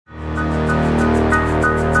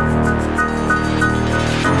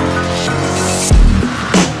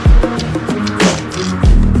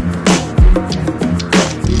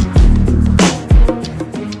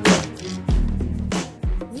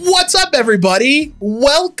everybody?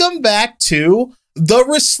 Welcome back to the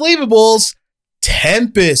Resleevables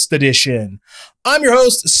Tempest edition. I'm your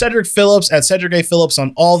host, Cedric Phillips, at Cedric A. Phillips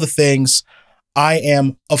on all the things. I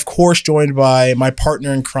am, of course, joined by my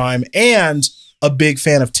partner in crime and a big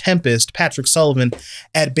fan of Tempest, Patrick Sullivan,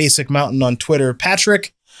 at Basic Mountain on Twitter.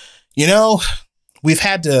 Patrick, you know, we've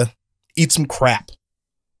had to eat some crap.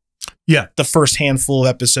 Yeah, the first handful of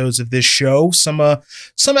episodes of this show, some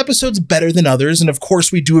episodes better than others. And of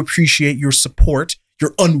course, we do appreciate your support,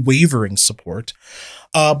 your unwavering support.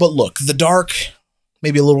 But look, the dark,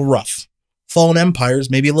 maybe a little rough. Fallen Empires,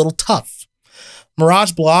 maybe a little tough.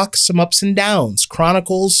 Mirage Block, some ups and downs.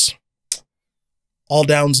 Chronicles, all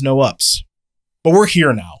downs, no ups. But we're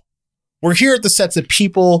here now. We're here at the sets that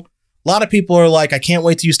a lot of people are like, I can't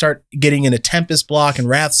wait till you start getting into Tempest Block and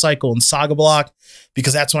Rath Cycle and Saga Block,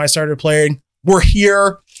 because that's when I started playing. We're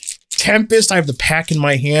here. Tempest, I have the pack in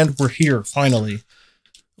my hand. We're here, finally.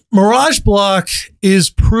 Mirage Block is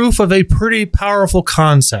proof of a pretty powerful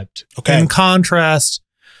concept, in contrast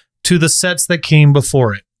to the sets that came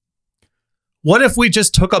before it. What if we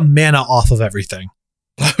just took a mana off of everything?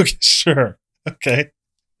 Okay, sure. Okay.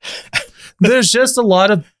 There's just a lot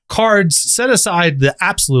of cards, set aside the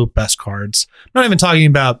absolute best cards. I'm not even talking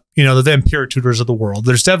about, the Vampire Tutors of the world.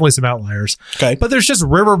 There's definitely some outliers. Okay. But there's just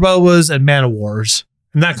River Boas and Mana Wars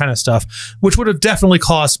and that kind of stuff, which would have definitely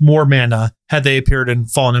cost more mana had they appeared in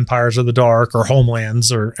Fallen Empires of the Dark or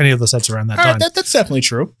Homelands or any of the sets around that time. That's definitely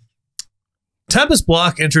true. Tempest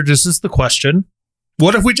Block introduces the question,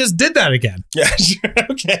 what if we just did that again? Yeah, sure.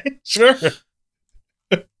 Okay, sure.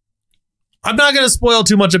 I'm not going to spoil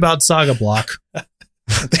too much about Saga Block.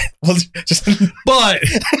 Well, but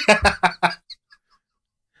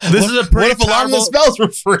this is a pretty what if a lot of the spells were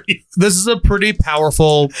free? This is a pretty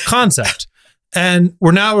powerful concept. And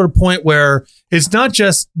we're now at a point where it's not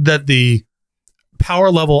just that the power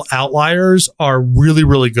level outliers are really,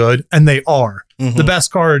 really good, and they are. Mm-hmm. The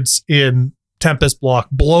best cards in Tempest Block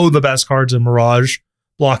blow the best cards in Mirage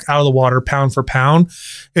Block out of the water, pound for pound.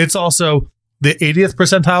 It's also the 80th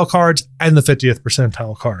percentile cards and the 50th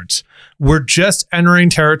percentile cards. We're just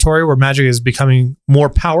entering territory where Magic is becoming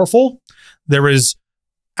more powerful. There is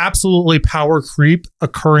absolutely power creep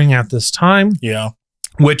occurring at this time. Yeah.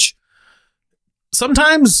 Which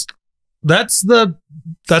sometimes that's the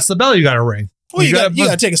bell you got to ring. Well, you got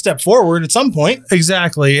to take a step forward at some point.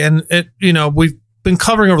 Exactly. And we've been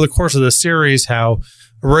covering over the course of this series how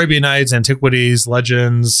Arabian Nights, Antiquities,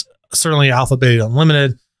 Legends, certainly Alpha Beta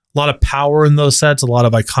Unlimited, a lot of power in those sets, a lot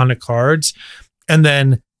of iconic cards. And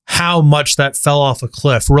then how much that fell off a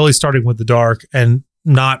cliff, really starting with the Dark and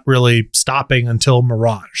not really stopping until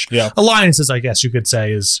Mirage. Yeah. Alliances, I guess you could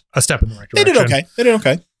say, is a step in the right direction. They did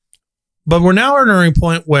okay. But we're now entering a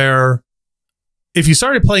point where if you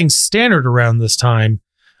started playing Standard around this time,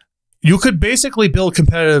 you could basically build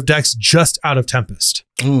competitive decks just out of Tempest.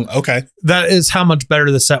 Okay. That is how much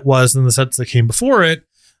better the set was than the sets that came before it,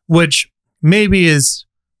 which maybe is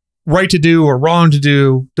right to do or wrong to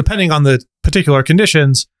do, depending on the particular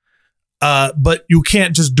conditions. But you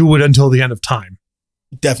can't just do it until the end of time.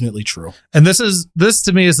 Definitely true. And this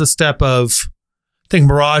to me is the step of, I think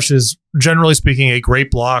Mirage is, generally speaking, a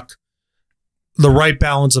great block, the right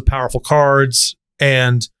balance of powerful cards,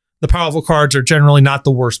 and the powerful cards are generally not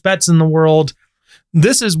the worst bets in the world.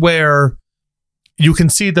 This is where you can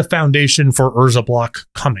see the foundation for Urza Block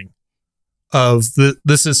coming.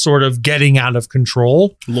 This is sort of getting out of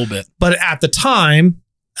control a little bit, but at the time,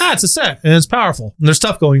 it's a set and it's powerful and there's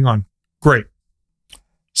stuff going on. Great.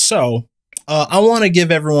 So I want to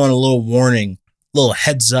give everyone a little warning, a little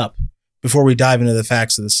heads up before we dive into the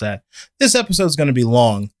facts of the set. This episode is going to be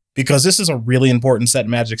long because this is a really important set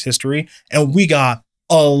in Magic's history, and we got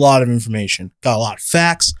a lot of information. Got a lot of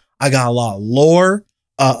facts. I got a lot of lore.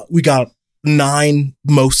 We got 9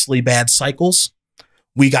 mostly bad cycles.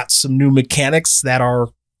 We got some new mechanics that are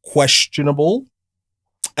questionable,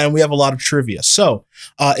 and we have a lot of trivia. So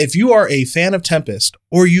if you are a fan of Tempest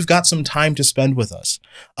or you've got some time to spend with us,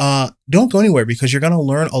 don't go anywhere because you're going to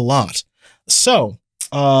learn a lot. So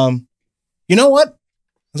you know what?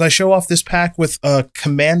 As I show off this pack with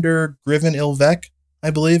Commander Griven Ilvek,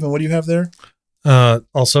 I believe. And what do you have there?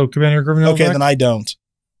 Also Commander Griven Ilvek? Okay, then I don't.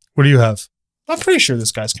 What do you have? I'm pretty sure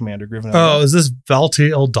this guy's Commander Griven Ilvek. Oh, is this Valti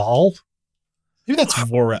Eldal? Maybe that's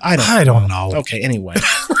Vorra. I don't know. Okay, anyway.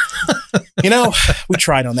 We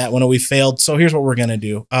tried on that one and we failed. So here's what we're gonna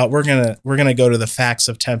do. We're gonna go to the facts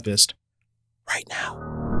of Tempest right now.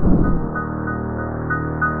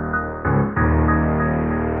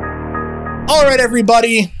 All right,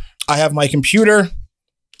 everybody. I have my computer.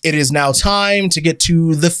 It is now time to get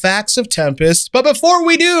to the facts of Tempest. But before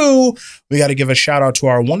we do, we got to give a shout out to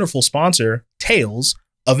our wonderful sponsor, Tales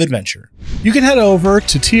of Adventure. You can head over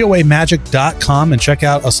to toamagic.com and check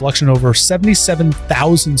out a selection of over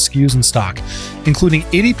 77,000 SKUs in stock, including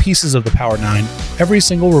 80 pieces of the Power 9, every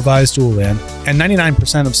single revised dual land, and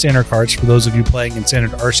 99% of standard cards for those of you playing in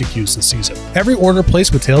standard RCQs this season. Every order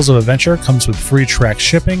placed with Tales of Adventure comes with free track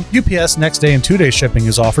shipping. UPS next day and 2-day shipping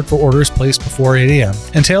is offered for orders placed before 8 a.m.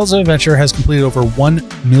 And Tales of Adventure has completed over 1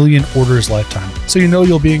 million orders lifetime, so you know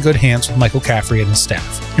you'll be in good hands with Michael Caffrey and his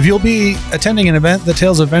staff. If you'll be attending an event that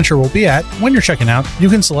Tales of Adventure will be at, when you're checking out, you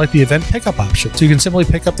can select the event pickup option, so you can simply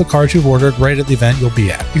pick up the cards you've ordered right at the event you'll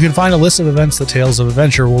be at. You can find a list of events that Tales of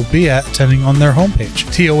Adventure will be at attending on their homepage,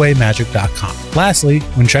 toamagic.com. Lastly,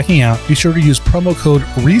 when checking out, be sure to use promo code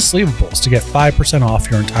Resleevables to get 5%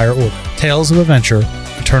 off your entire order. Tales of Adventure,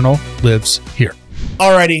 Eternal lives here.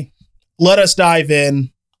 Alrighty, let us dive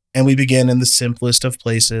in, and we begin in the simplest of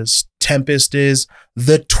places. Tempest is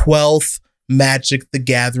the 12th Magic the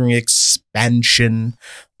Gathering expansion.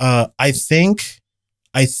 I think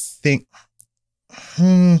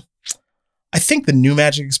the new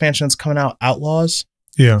Magic expansion that's coming out, Outlaws.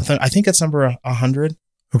 Yeah. I think it's number 100.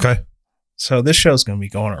 Okay. So this show's going to be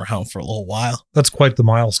going around for a little while. That's quite the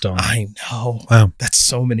milestone. I know. Wow. That's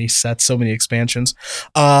so many sets, so many expansions.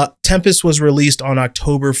 Tempest was released on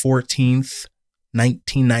October 14th,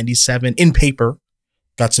 1997 in paper.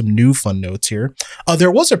 Got some new fun notes here.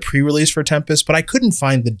 There was a pre-release for Tempest, but I couldn't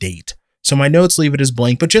find the date. So my notes leave it as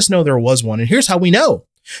blank, but just know there was one. And here's how we know.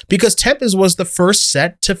 Because Tempest was the first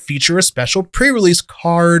set to feature a special pre-release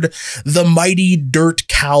card, the Mighty Dirt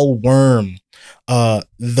Cow Worm.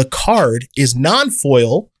 The card is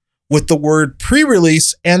non-foil with the word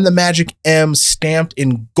pre-release and the Magic M stamped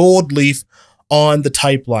in gold leaf on the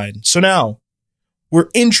type line. So now we're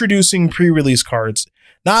introducing pre-release cards.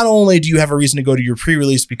 Not only do you have a reason to go to your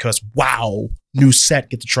pre-release because, wow, new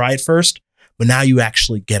set, get to try it first, but now you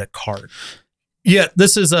actually get a card. Yeah,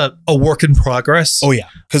 this is a work in progress. Oh, yeah,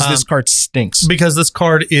 because this card stinks. Because this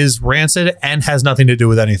card is rancid and has nothing to do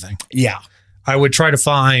with anything. Yeah. I would try to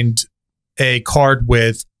find a card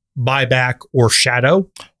with Buyback or Shadow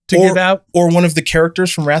to give out. Or one of the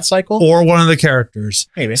characters from Rath Cycle. Or one of the characters.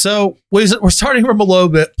 Maybe. So we're starting from a low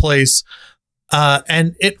bit place.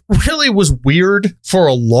 And it really was weird for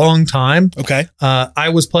a long time. Okay. I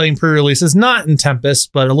was playing pre-releases, not in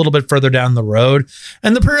Tempest, but a little bit further down the road.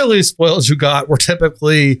 And the pre-release foils you got were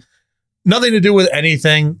typically nothing to do with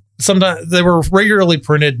anything. Sometimes they were regularly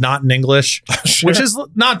printed, not in English, Sure. which is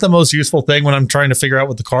not the most useful thing when I'm trying to figure out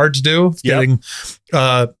what the cards do. Yep.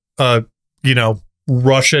 Getting,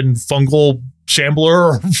 Russian fungal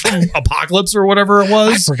shambler from Apocalypse or whatever it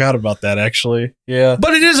was. I forgot about that, actually. Yeah.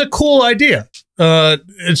 But it is a cool idea.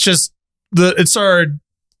 It's just it started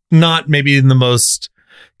not maybe in the most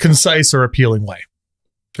concise or appealing way.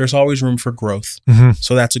 There's always room for growth. Mm-hmm.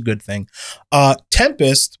 So that's a good thing.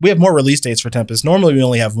 Tempest, we have more release dates for Tempest. Normally we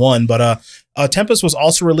only have one, but Tempest was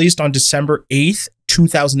also released on December 8th,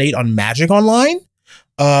 2008 on Magic Online.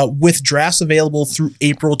 With drafts available through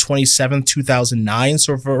April 27th, 2009.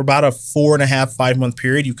 So for about a 4.5 month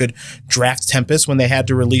period, you could draft Tempest when they had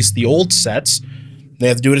to release the old sets. They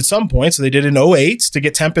had to do it at some point. So they did it in 2008 to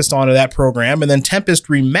get Tempest onto that program. And then Tempest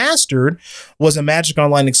Remastered was a Magic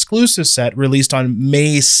Online exclusive set released on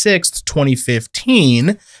May 6th,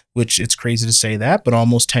 2015, which it's crazy to say that, but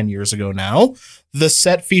almost 10 years ago now. The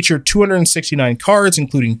set featured 269 cards,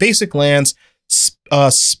 including basic lands,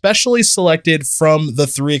 specially selected from the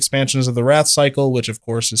 3 expansions of the Rath Cycle, which of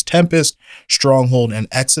course is Tempest, Stronghold, and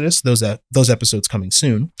Exodus. Those episodes coming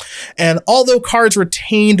soon. And although cards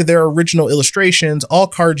retained their original illustrations, all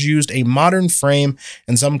cards used a modern frame,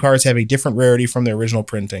 and some cards have a different rarity from their original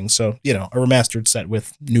printing. So, a remastered set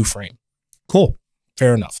with new frame. Cool.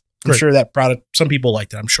 Fair enough. I'm sure that product, some people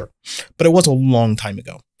liked it, I'm sure. But it was a long time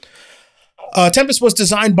ago. Tempest was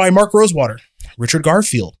designed by Mark Rosewater, Richard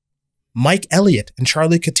Garfield, Mike Elliott, and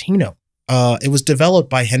Charlie Catino. It was developed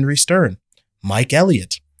by Henry Stern, Mike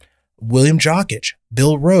Elliott, William Jockich,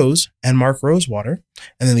 Bill Rose, and Mark Rosewater.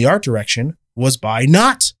 And then the art direction was by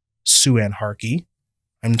not Sue-Ann Harkey.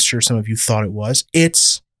 I'm sure some of you thought it was.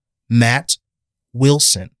 It's Matt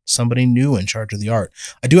Wilson, somebody new in charge of the art.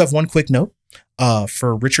 I do have one quick note.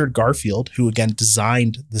 For Richard Garfield, who again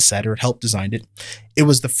designed the set or helped design it. It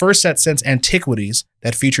was the first set since Antiquities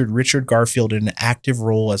that featured Richard Garfield in an active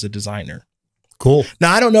role as a designer. Cool.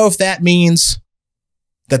 Now, I don't know if that means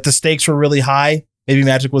that the stakes were really high. Maybe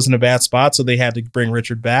Magic was in a bad spot, so they had to bring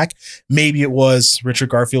Richard back. Maybe it was Richard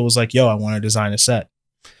Garfield was like, yo, I want to design a set.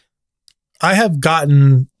 I have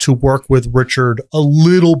gotten to work with Richard a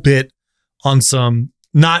little bit on some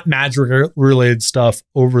not magic related stuff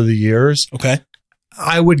over the years. Okay.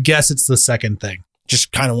 I would guess it's the second thing.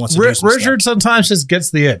 Just kind of wants to do some Richard stuff. sometimes just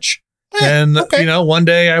gets the itch. And you know, one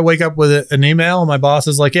day I wake up with an email and my boss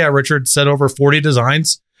is like, yeah, Richard sent over 40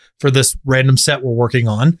 designs for this random set we're working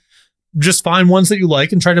on. Just find ones that you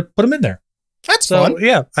like and try to put them in there. That's fun.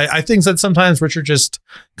 Yeah, I think that sometimes Richard just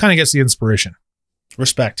kind of gets the inspiration.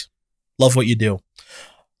 Respect. Love what you do.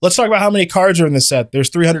 Let's talk about how many cards are in the set. There's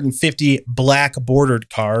 350 black bordered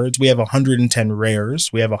cards. We have 110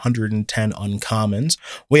 rares. We have 110 uncommons.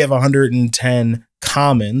 We have 110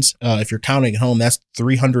 commons. If you're counting at home, that's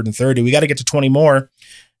 330. We got to get to 20 more,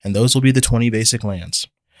 and those will be the 20 basic lands.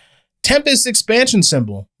 Tempest expansion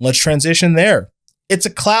symbol. Let's transition there. It's a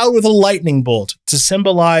cloud with a lightning bolt to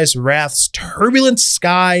symbolize Rath's turbulent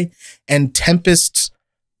sky and Tempest's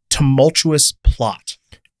tumultuous plot.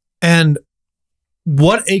 And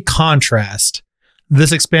what a contrast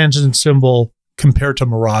this expansion symbol compared to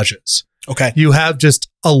Mirage's. Okay. You have just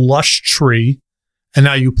a lush tree, and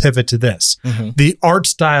now you pivot to this. The art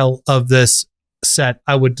style of this set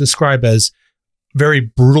I would describe as very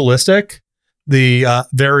brutalistic, the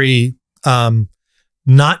very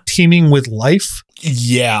not teeming with life.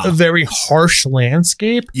 Yeah. A very harsh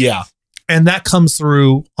landscape. Yeah. And that comes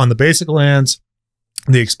through on the basic lands,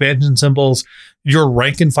 the expansion symbols, your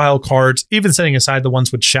rank and file cards, even setting aside the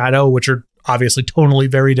ones with shadow, which are obviously tonally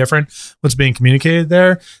very different, what's being communicated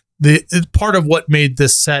there. The part of what made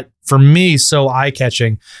this set for me so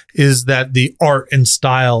eye-catching is that the art and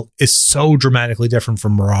style is so dramatically different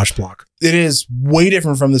from Mirage Block. It is way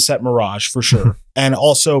different from the set Mirage for sure. And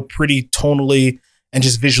also pretty tonally and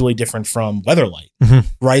just visually different from Weatherlight,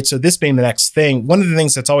 right? So this being the next thing, one of the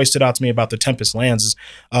things that's always stood out to me about the Tempest lands is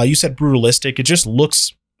you said brutalistic. It just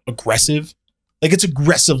looks aggressive. Like it's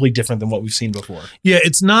aggressively different than what we've seen before. Yeah,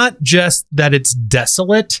 it's not just that it's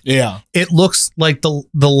desolate. Yeah. It looks like the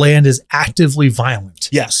land is actively violent.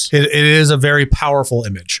 Yes. It is a very powerful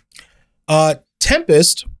image.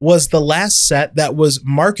 Tempest was the last set that was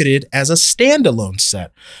marketed as a standalone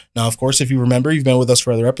set. Now, of course, if you remember, you've been with us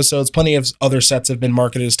for other episodes. Plenty of other sets have been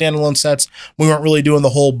marketed as standalone sets. We weren't really doing the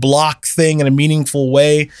whole block thing in a meaningful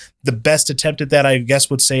way. The best attempt at that, I guess,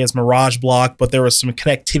 would say is Mirage Block, but there was some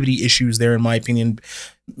connectivity issues there, in my opinion.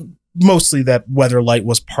 Mostly that Weatherlight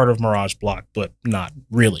was part of Mirage Block, but not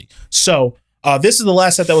really. So this is the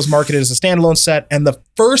last set that was marketed as a standalone set, and the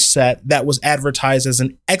first set that was advertised as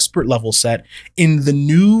an expert level set in the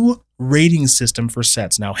new rating system for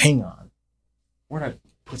sets. Now, hang on. Where did I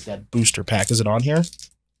put that booster pack? Is it on here?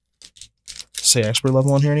 Say expert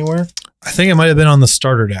level on here anywhere? I think it might have been on the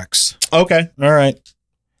starter decks. Okay. All right.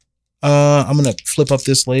 I'm going to flip up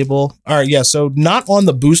this label. All right. Yeah. So not on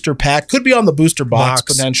the booster pack. Could be on the booster box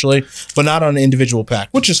potentially, but not on an individual pack,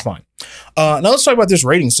 which is fine. Now let's talk about this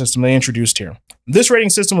rating system they introduced here. This rating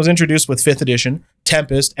system was introduced with 5th edition,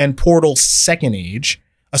 Tempest, and Portal 2nd Age.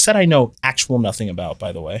 A set I know actual nothing about,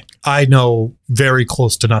 by the way. I know very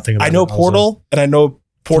close to nothing about I know Portal, and I know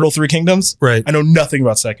Portal 3 Kingdoms. Right. I know nothing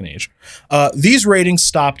about 2nd Age. These ratings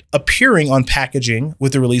stopped appearing on packaging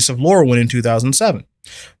with the release of Lorwyn in 2007.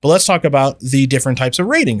 But let's talk about the different types of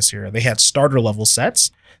ratings here. They had starter level sets,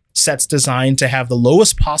 sets designed to have the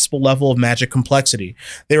lowest possible level of Magic complexity.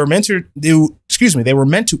 They were meant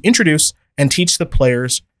to introduce and teach the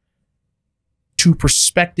players to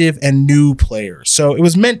prospective and new players. So it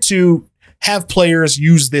was meant to have players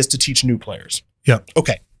use this to teach new players. Yeah.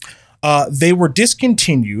 Okay. They were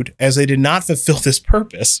discontinued as they did not fulfill this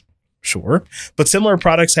purpose. Sure. But similar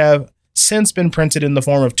products have since been printed in the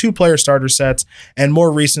form of 2-player starter sets and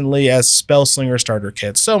more recently as Spellslinger starter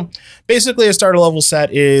kits. So basically a starter level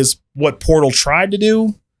set is what Portal tried to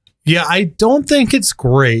do. Yeah, I don't think it's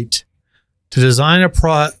great to design a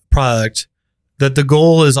product that the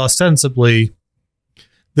goal is ostensibly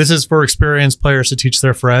this is for experienced players to teach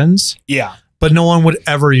their friends. Yeah. But no one would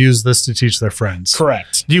ever use this to teach their friends.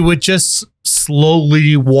 Correct. You would just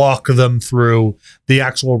slowly walk them through the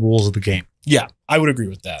actual rules of the game. Yeah, I would agree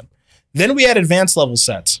with that. Then we had advanced level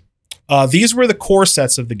sets. These were the core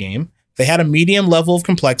sets of the game. They had a medium level of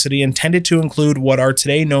complexity and tended to include what are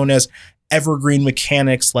today known as evergreen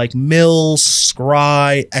mechanics like mill,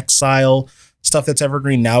 scry, exile, stuff that's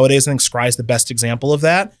evergreen nowadays. I think scry is the best example of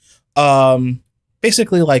that.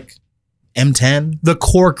 Basically like M10. The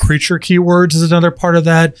core creature keywords is another part of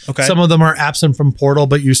that. Okay. Some of them are absent from Portal,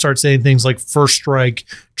 but you start saying things like first strike,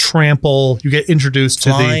 trample. You get introduced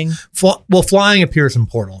flying. To the flying appears in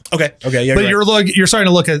Portal. Okay. Okay. Yeah. But you're starting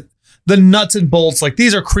to look at the nuts and bolts. Like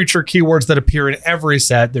these are creature keywords that appear in every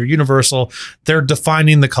set. They're universal. They're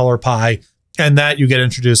defining the color pie, and that you get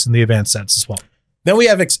introduced in the advanced sets as well. Then we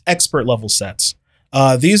have expert level sets.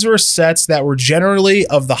 These were sets that were generally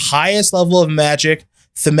of the highest level of Magic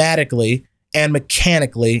thematically and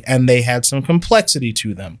mechanically, and they had some complexity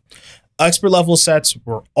to them. Expert level sets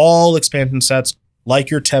were all expansion sets, like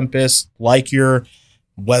your Tempest, like your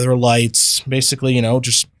Weatherlights, basically,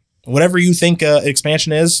 just whatever you think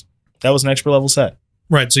expansion is, that was an expert level set.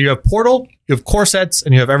 Right. So you have Portal, you have core sets,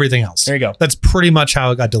 and you have everything else. There you go. That's pretty much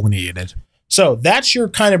how it got delineated. So that's your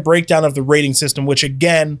kind of breakdown of the rating system, which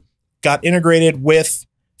again got integrated with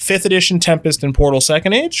 5th edition Tempest and Portal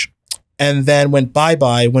 2nd Age, and then went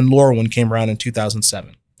bye-bye when Lorwyn came around in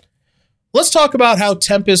 2007. Let's talk about how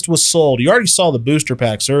Tempest was sold. You already saw the booster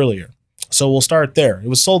packs earlier, so we'll start there. It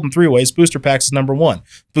was sold in 3 ways. Booster packs is number 1.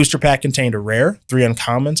 Booster pack contained a rare, 3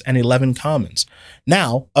 uncommons, and 11 commons.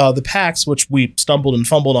 Now, the packs, which we stumbled and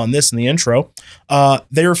fumbled on this in the intro,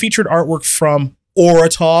 they were featured artwork from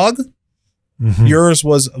Oratog. Mm-hmm. Yours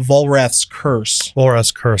was Volrath's Curse.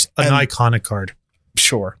 Volrath's Curse, an iconic card.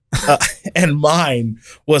 Sure. And mine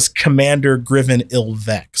was Commander Griven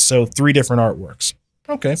Ilvek. So 3 different artworks.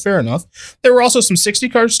 Okay, fair enough. There were also some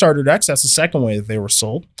 60-card starter decks. That's the second way that they were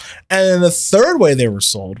sold. And then the third way they were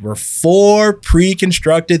sold were 4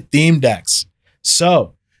 pre-constructed theme decks.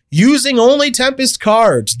 So, using only Tempest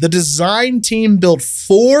cards, the design team built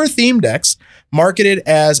 4 theme decks marketed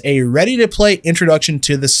as a ready-to-play introduction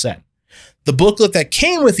to the set. The booklet that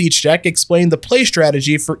came with each deck explained the play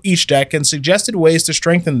strategy for each deck and suggested ways to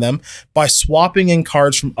strengthen them by swapping in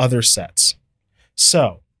cards from other sets.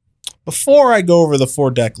 So, before I go over the 4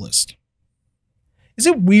 deck list, is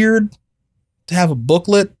it weird to have a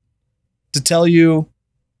booklet to tell you,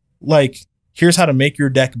 here's how to make your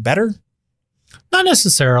deck better? Not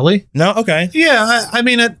necessarily. No? Okay. Yeah, I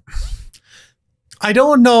mean, I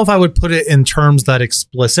don't know if I would put it in terms that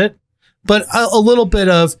explicit, but a little bit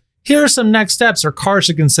of, here are some next steps or cards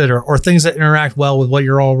to consider or things that interact well with what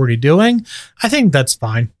you're already doing. I think that's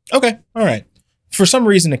fine. Okay. All right. For some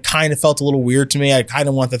reason, it kind of felt a little weird to me. I kind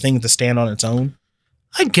of want the thing to stand on its own.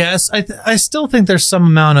 I guess. I still think there's some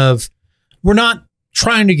amount of, we're not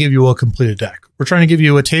trying to give you a completed deck. We're trying to give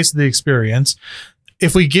you a taste of the experience.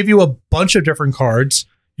 If we give you a bunch of different cards,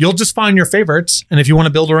 you'll just find your favorites. And if you want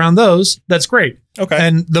to build around those, that's great. Okay.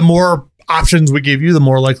 And the more options we give you, the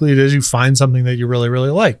more likely it is you find something that you really, really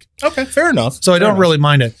like. Okay, fair enough. So I don't really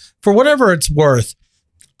mind it. For whatever it's worth,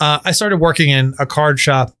 I started working in a card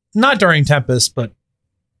shop, not during Tempest, but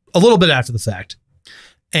a little bit after the fact.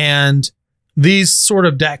 And these sort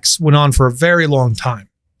of decks went on for a very long time.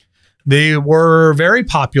 They were very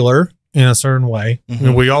popular in a certain way. Mm-hmm. I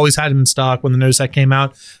mean, we always had them in stock. When the new set came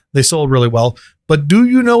out, they sold really well. But do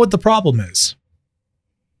you know what the problem is?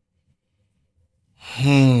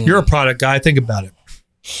 You're a product guy. Think about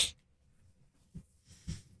it.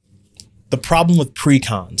 The problem with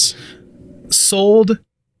pre-cons. Sold,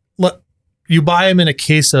 you buy them in a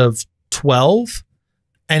case of 12,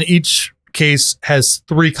 and each case has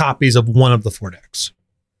 3 copies of one of the 4 decks.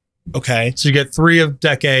 Okay. So you get 3 of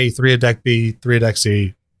deck A, 3 of deck B, 3 of deck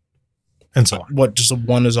C, and so on. What, does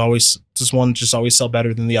one just always sell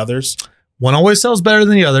better than the others? One always sells better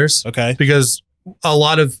than the others. Okay. Because a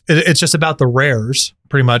lot of it's just about the rares,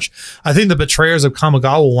 pretty much. I think the Betrayers of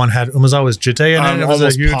Kamigawa one had Umezawa's Jite in it. I'm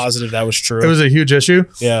almost positive that was true. It was a huge issue.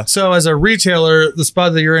 Yeah. So as a retailer, the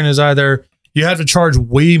spot that you're in is either you have to charge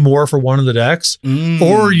way more for one of the decks,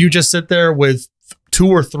 or you just sit there with 2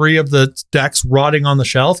 or 3 of the decks rotting on the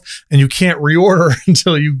shelf, and you can't reorder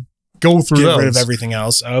until you go through those. Get rid of everything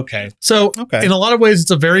else. Okay. So in a lot of ways, it's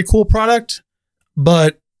a very cool product,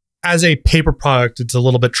 but as a paper product, it's a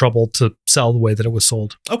little bit trouble to sell the way that it was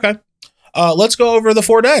sold. Okay. Let's go over the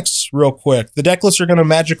 4 decks real quick. The deck lists are going to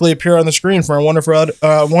magically appear on the screen for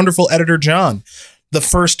our wonderful editor, John. The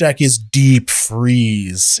first deck is Deep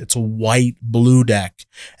Freeze. It's a white-blue deck.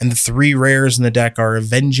 And the 3 rares in the deck are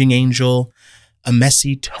Avenging Angel, A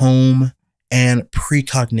Messy Tome, and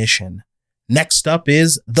Precognition. Next up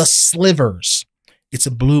is the Slivers. It's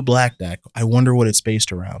a blue-black deck. I wonder what it's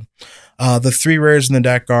based around. The 3 rares in the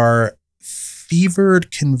deck are Fevered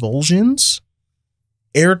Convulsions,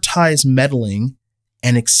 Airties Meddling,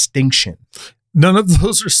 and Extinction. None of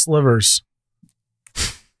those are slivers.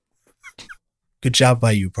 Good job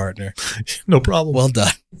by you, partner. No problem. Well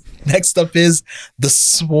done. Next up is the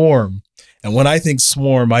Swarm. And when I think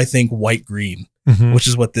Swarm, I think white-green, which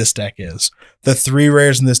is what this deck is. The 3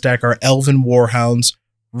 rares in this deck are Elven Warhounds,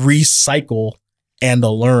 Recycle, and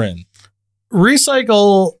Allurin.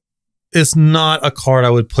 Recycle is not a card I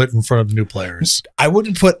would put in front of new players. I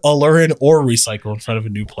wouldn't put Allurin or Recycle in front of a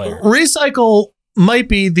new player. Recycle might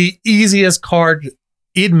be the easiest card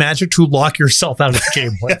in Magic to lock yourself out of the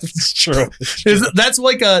game with. That's true. That's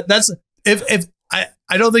like a, that's, if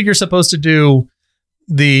I don't think you're supposed to do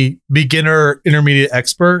the beginner, intermediate,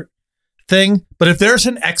 expert thing. But if there's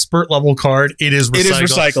an expert level card, it is recycle. It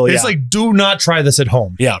is recycle, It's like, do not try this at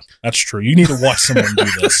home. Yeah, that's true. You need to watch someone do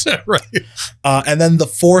this. Right. And then the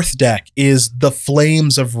fourth deck is the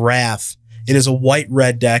Flames of Wrath. It is a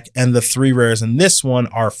white-red deck, and the 3 rares in this one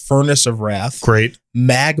are Furnace of Wrath, Great.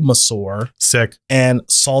 Magmasaur, Sick. and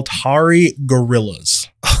Saltari Gorillas.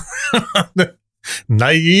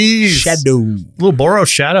 Nice. Shadow. Little Boros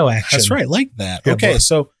Shadow action. That's right, like that. Yeah, Okay, boy.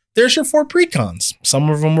 so there's your 4 precons. Some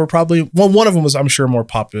of them were probably, well, one of them was, I'm sure, more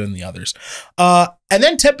popular than the others. And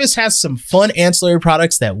then Tempest has some fun ancillary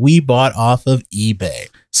products that we bought off of eBay.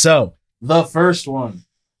 So the first one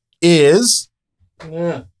is,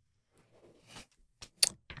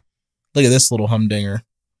 look at this little humdinger.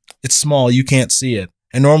 It's small. You can't see it.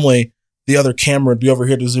 And normally the other camera would be over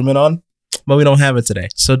here to zoom in on, but we don't have it today.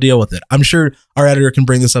 So deal with it. I'm sure our editor can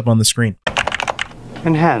bring this up on the screen.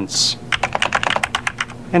 Enhance.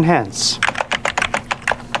 Enhance.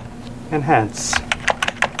 Enhance.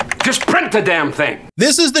 Just print the damn thing.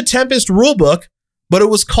 This is the Tempest rulebook, but it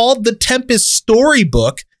was called the Tempest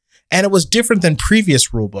Storybook, and it was different than previous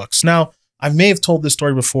rulebooks. Now, I may have told this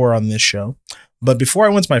story before on this show, but before I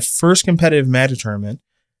went to my first competitive Magic tournament,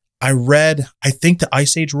 I read, I think, the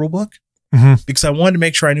Ice Age rulebook because I wanted to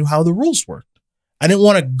make sure I knew how the rules worked. I didn't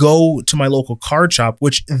want to go to my local card shop,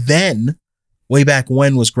 which then, way back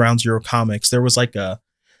when, was Ground Zero Comics. There was like a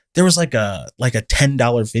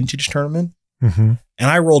 $10 vintage tournament, and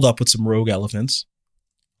I rolled up with some rogue elephants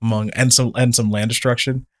and some land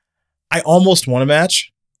destruction. I almost won a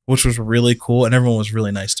match, which was really cool, and everyone was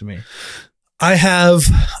really nice to me. I have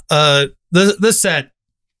this set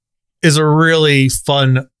is a really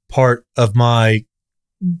fun part of my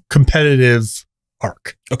competitive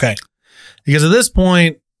arc. Okay. Because at this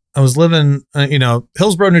point, I was living,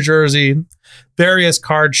 Hillsborough, New Jersey, various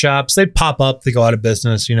card shops. They pop up, they go out of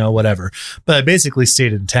business, whatever. But I basically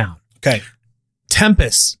stayed in town. Okay.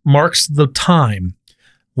 Tempest marks the time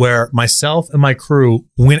where myself and my crew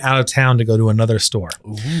went out of town to go to another store.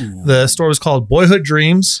 Ooh. The store was called Boyhood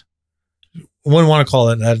Dreams. Wouldn't want to call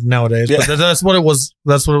it that nowadays, but that's what it was.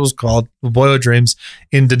 That's what it was called, Boyhood Dreams,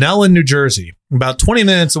 in Denellen, New Jersey, about 20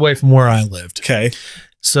 minutes away from where I lived. Okay.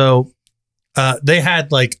 So they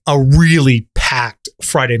had like a really packed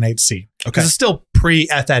Friday night scene. Okay. It's still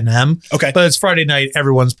pre-FNM. Okay. But it's Friday night.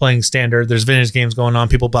 Everyone's playing standard. There's vintage games going on.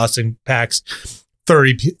 People busting packs.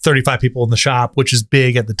 35 people in the shop, which is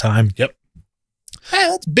big at the time. Yep. Hey,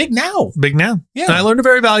 that's big now. Big now. Yeah. And I learned a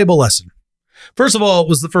very valuable lesson. First of all, it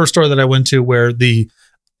was the first store that I went to where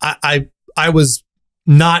I was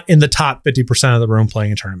not in the top 50% of the room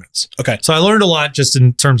playing in tournaments. Okay. So I learned a lot just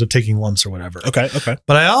in terms of taking lumps or whatever. Okay. Okay.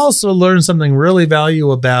 But I also learned something really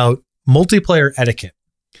valuable about multiplayer etiquette.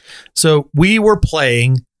 So we were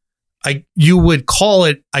playing, you would call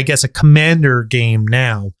it, I guess, a commander game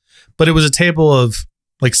now, but it was a table of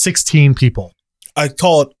like 16 people. I'd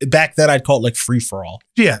call it, back then, I'd call it like free for all.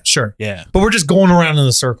 Yeah, sure. Yeah. But we're just going around in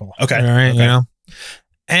the circle. Okay. All right. Okay.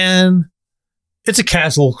 And it's a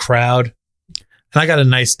casual crowd. And I got a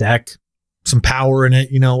nice deck, some power in it,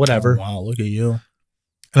 whatever. Oh, wow. Look at you.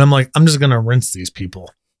 And I'm like, I'm just going to rinse these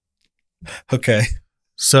people. Okay.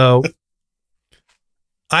 So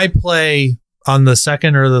I play on the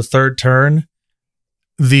second or the third turn,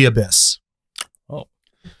 The Abyss. Oh.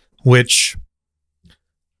 Which,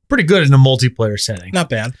 pretty good in a multiplayer setting. Not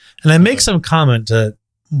bad. And I make some comment to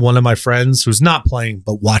one of my friends who's not playing,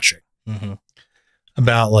 but watching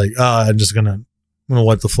about like, I'm gonna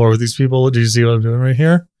wipe the floor with these people. Do you see what I'm doing right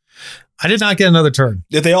here? I did not get another turn.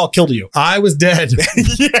 They all killed you. I was dead.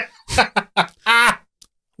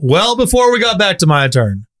 Well, before we got back to my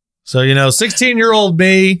turn. So, 16-year-old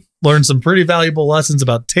me learned some pretty valuable lessons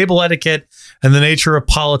about table etiquette and the nature of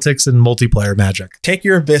politics and multiplayer Magic. Take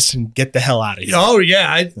your Abyss and get the hell out of here. Oh,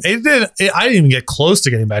 yeah. I didn't even get close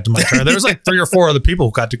to getting back to my turn. There was like 3 or 4 other people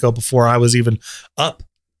who got to go before I was even up.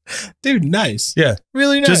 Dude, nice. Yeah.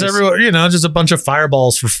 Really nice. Just everywhere, just a bunch of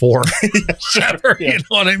fireballs for 4. Sure. You know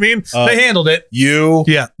what I mean? They handled it.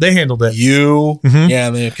 Yeah, they handled it. Yeah,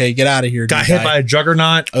 okay, get out of here. Got hit by a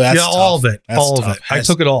juggernaut. Oh, that's yeah, all of it. That's all tough. of it. I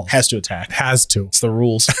took it all. Has to attack. Has to. It's the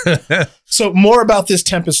rules. So more about this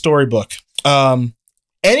Tempest storybook.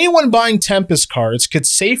 Anyone buying Tempest cards could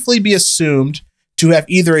safely be assumed to have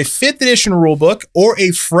either a 5th edition rulebook or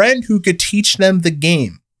a friend who could teach them the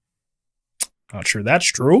game. Not sure that's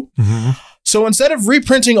true. So instead of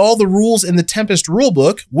reprinting all the rules in the Tempest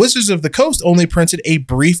rulebook, Wizards of the Coast only printed a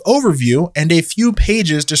brief overview and a few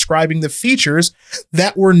pages describing the features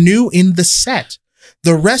that were new in the set.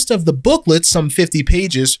 The rest of the booklet, some 50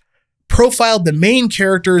 pages, profiled the main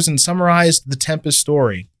characters and summarized the Tempest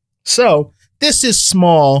story. So This is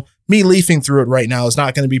small. Me leafing through it right now is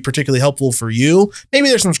not going to be particularly helpful for you. Maybe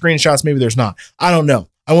there's some screenshots, maybe there's not. I don't know.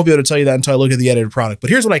 I won't be able to tell you that until I look at the edited product. But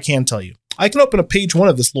here's what I can tell you. I can open up page 1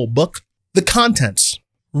 of this little book. The contents.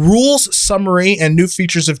 Rules, summary, and new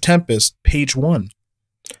features of Tempest, page 1.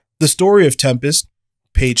 The story of Tempest,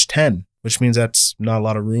 page 10, which means that's not a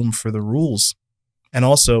lot of room for the rules. And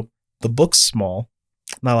also, the book's small,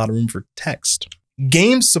 not a lot of room for text.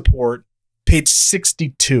 Game support, page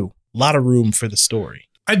 62. A lot of room for the story.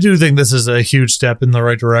 I do think this is a huge step in the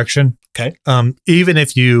right direction. Okay. Even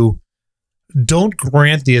if you don't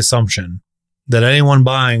grant the assumption that anyone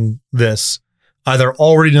buying this either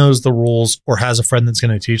already knows the rules or has a friend that's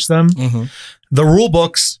going to teach them, the rule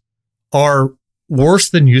books are worse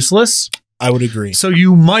than useless. I would agree. So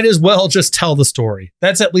you might as well just tell the story.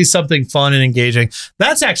 That's at least something fun and engaging.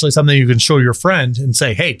 That's actually something you can show your friend and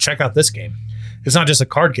say, hey, check out this game. It's not just a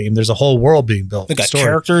card game. There's a whole world being built. They got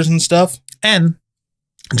characters and stuff. And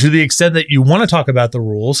to the extent that you want to talk about the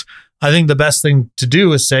rules, I think the best thing to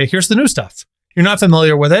do is say, here's the new stuff. You're not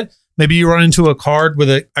familiar with it. Maybe you run into a card with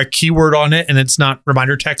a keyword on it and it's not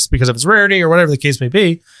reminder text because of its rarity or whatever the case may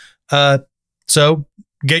be. So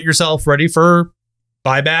get yourself ready for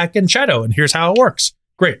Buyback and Shadow, and here's how it works.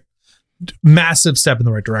 Great. Massive step in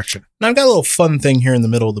the right direction. Now I've got a little fun thing here in the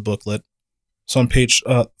middle of the booklet. So on page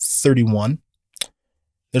 31,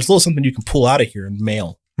 there's a little something you can pull out of here and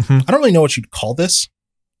mail. I don't really know what you'd call this.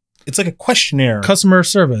 It's like a questionnaire. Customer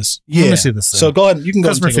service. Yeah. Let me see this thing. So go ahead. You can go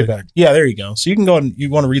Customer and take feedback. Yeah, there you go. So you can go and you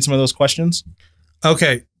want to read some of those questions?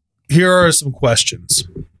 Okay. Here are some questions.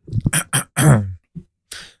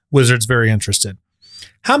 Wizard's very interested.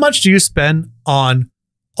 How much do you spend on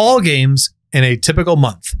all games in a typical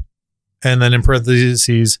month? And then in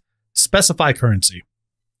parentheses, specify currency.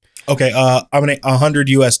 Okay. I'm going to 100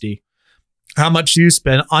 USD. How much do you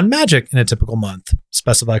spend on Magic in a typical month?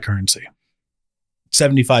 Specify currency.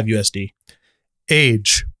 75 USD.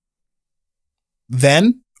 Age.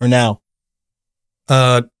 Then or now?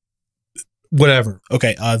 Whatever.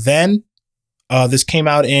 Okay. Then this came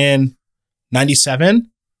out in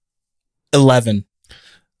 97. 11.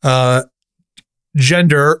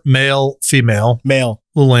 Gender, male, female. Male.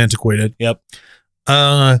 A little antiquated. Yep.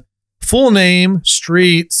 Full name,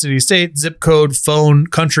 street, city, state, zip code, phone,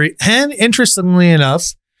 country, and interestingly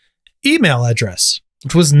enough, email address,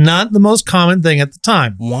 which was not the most common thing at the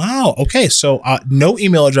time. Wow. Okay. So no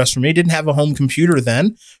email address for me. Didn't have a home computer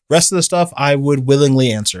then. Rest of the stuff I would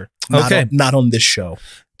willingly answer. Not on this show.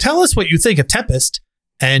 Tell us what you think of Tempest,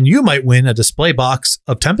 and you might win a display box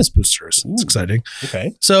of Tempest boosters. It's exciting.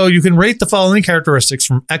 Okay. So you can rate the following characteristics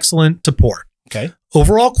from excellent to poor. Okay.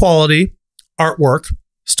 Overall quality, artwork,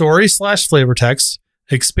 story/flavor text,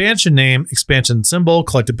 expansion name, expansion symbol,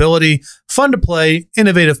 collectability, fun to play,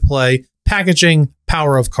 innovative play, packaging,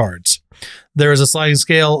 power of cards. There is a sliding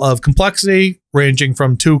scale of complexity ranging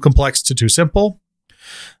from too complex to too simple.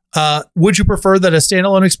 Would you prefer that a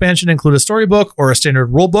standalone expansion include a storybook or a standard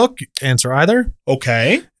rule book? Answer either.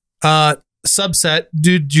 Okay. Subset,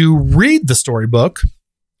 did you read the storybook?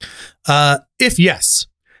 If yes,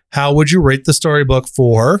 how would you rate the storybook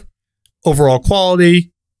for overall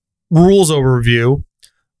quality, rules overview,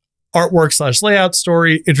 artwork/layout,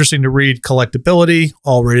 story, interesting to read, collectability,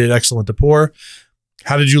 all rated excellent to poor?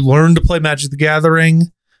 How did you learn to play Magic the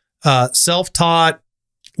Gathering? Self-taught,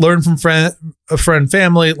 learn from friend,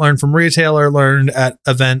 family, learn from retailer, learned at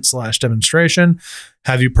event/demonstration.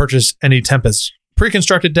 Have you purchased any Tempest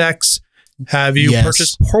pre-constructed decks? Have you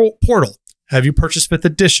purchased Portal? Have you purchased 5th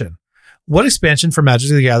edition? What expansion for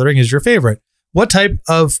Magic the Gathering is your favorite? What type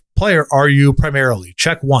of player are you primarily?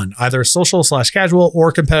 Check 1, either social/casual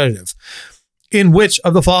or competitive. In which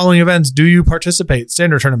of the following events do you participate?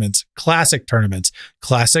 Standard tournaments, classic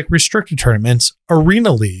restricted tournaments,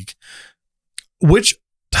 arena league. Which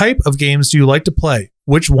type of games do you like to play?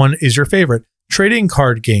 Which one is your favorite? Trading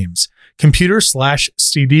card games,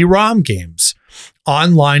 computer/CD-ROM games,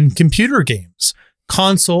 online computer games,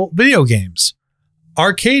 console video games,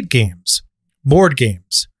 arcade games, board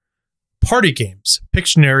games, party games,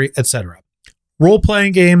 Pictionary, etc.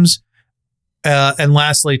 Role-playing games, and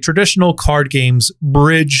lastly, traditional card games,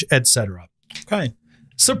 bridge, etc. Okay.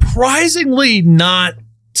 Surprisingly not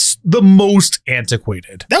the most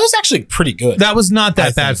antiquated. That was actually pretty good. That was not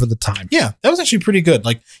that bad for the time. Yeah, that was actually pretty good.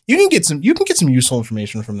 Like you can get some useful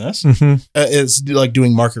information from this. Mm-hmm. It's like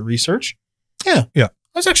doing market research. Yeah.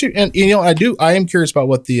 That's actually, and I am curious about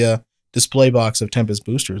what the display box of Tempest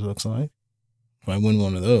boosters looks like. If I win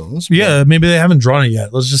one of those. Yeah, maybe they haven't drawn it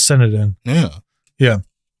yet. Let's just send it in. Yeah.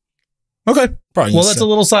 Okay. Probably. Well, that's a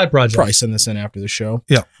little side project. Probably send this in after the show.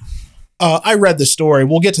 Yeah. I read the story.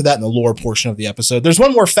 We'll get to that in the lore portion of the episode. There's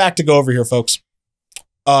one more fact to go over here, folks.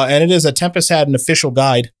 And it is that Tempest had an official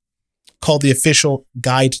guide called the Official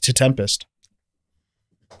Guide to Tempest.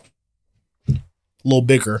 A little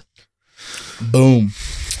bigger. Boom.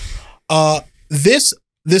 This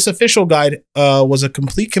official guide was a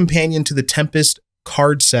complete companion to the Tempest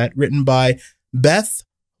card set written by Beth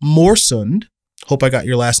Morsund. Hope I got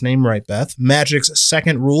your last name right, Beth. Magic's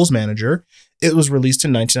second rules manager. It was released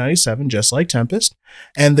in 1997, just like Tempest.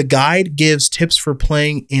 And the guide gives tips for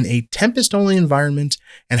playing in a Tempest-only environment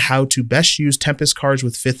and how to best use Tempest cards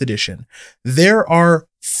with 5th edition. There are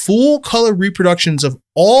full-color reproductions of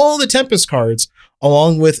all the Tempest cards,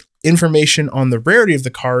 along with information on the rarity of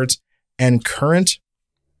the cards and current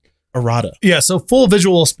errata. Yeah, so full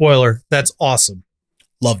visual spoiler. That's awesome.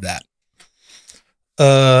 Love that.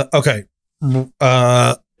 Okay.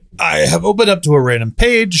 I have opened up to a random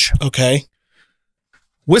page. Okay.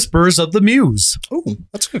 Whispers of the Muse. Oh,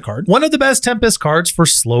 that's a good card. One of the best Tempest cards for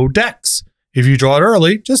slow decks. If you draw it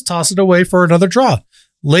early, just toss it away for another draw.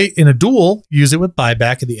 Late in a duel, use it with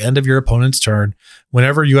buyback at the end of your opponent's turn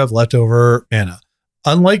whenever you have leftover mana.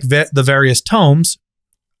 Unlike the various tomes,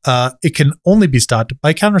 it can only be stopped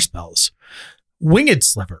by counterspells. Winged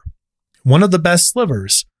Sliver. One of the best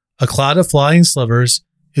slivers. A cloud of flying slivers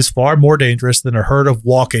is far more dangerous than a herd of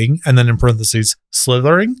walking, and then in parentheses,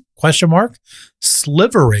 slithering, ?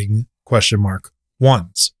 Slivering, ?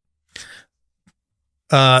 Ones.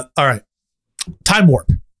 All right. Time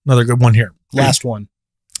Warp. Another good one here. Last one.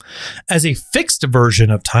 As a fixed version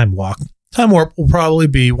of Time Warp will probably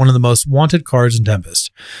be one of the most wanted cards in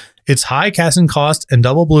Tempest. Its high casting cost and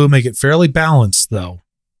double blue make it fairly balanced, though.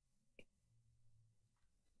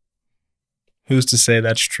 Who's to say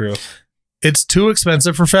that's true? It's too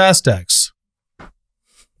expensive for fast decks.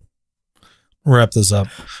 Wrap this up.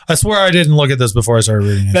 I swear I didn't look at this before I started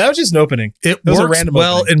reading it. That was just an opening. It works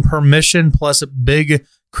well in permission plus big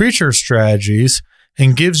creature strategies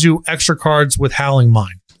and gives you extra cards with Howling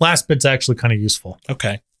Mine. Last bit's actually kind of useful.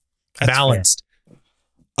 Okay. Balanced.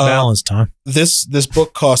 Balanced, huh? This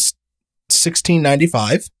book costs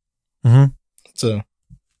 $16.95. Mm-hmm. It's I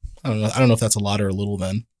don't know if that's a lot or a little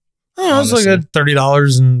then. Oh, it's like a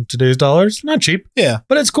 $30 in today's dollars. Not cheap. Yeah.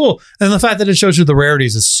 But it's cool. And the fact that it shows you the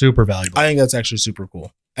rarities is super valuable. I think that's actually super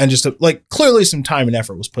cool. And just clearly some time and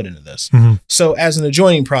effort was put into this. Mm-hmm. So as an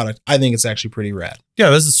adjoining product, I think it's actually pretty rad. Yeah,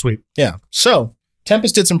 this is sweet. Yeah. So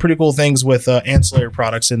Tempest did some pretty cool things with ancillary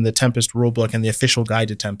products in the Tempest rulebook and the official guide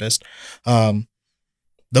to Tempest.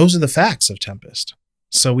 Those are the facts of Tempest.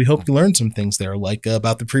 So we hope you learned some things there, like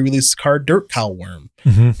about the pre-release card Dirt Cowworm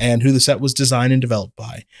and who the set was designed and developed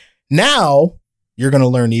by. Now you're going to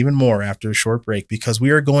learn even more after a short break because we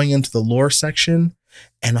are going into the lore section,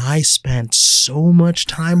 and I spent so much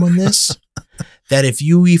time on this that if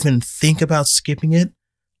you even think about skipping it,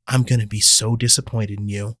 I'm going to be so disappointed in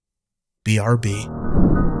you. BRB.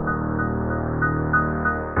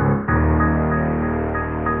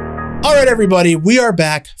 All right, everybody, we are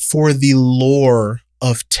back for the lore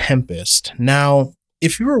of Tempest. Now,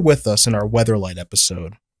 if you were with us in our Weatherlight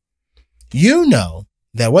episode, you know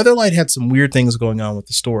that Weatherlight had some weird things going on with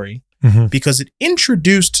the story because it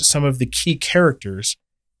introduced some of the key characters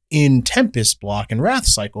in Tempest block and Rath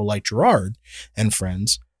cycle, like Gerard and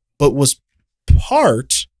friends, but was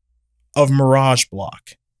part of Mirage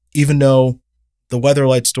block, even though the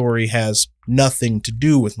Weatherlight story has nothing to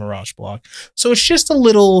do with Mirage block. So it's just a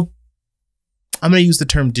little, I'm going to use the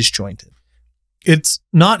term disjointed. It's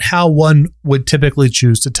not how one would typically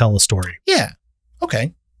choose to tell a story. Yeah.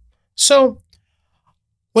 Okay. So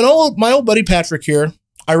when my old buddy Patrick here,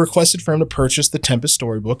 I requested for him to purchase the Tempest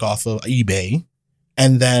storybook off of eBay.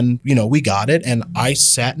 And then, we got it. And I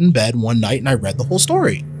sat in bed one night and I read the whole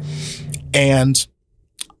story. And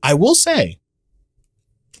I will say,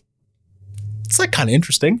 it's kind of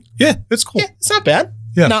interesting. Yeah, it's cool. Yeah, it's not bad.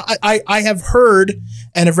 Yeah. Now, I have heard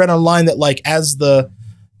and have read online that as the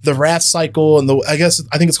Rath cycle and I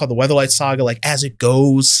think it's called the Weatherlight saga, as it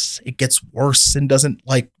goes, it gets worse and doesn't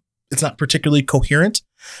it's not particularly coherent.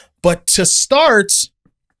 But to start,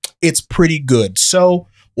 it's pretty good. So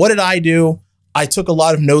what did I do? I took a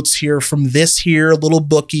lot of notes here from this here little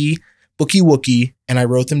bookie wookie, and I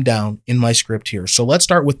wrote them down in my script here. So let's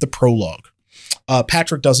start with the prologue.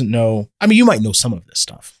 Patrick doesn't know. I mean, you might know some of this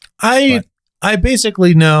stuff. I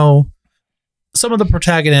basically know some of the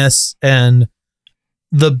protagonists and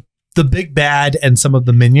the big bad and some of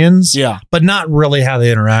the minions. Yeah. But not really how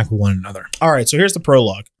they interact with one another. All right. So here's the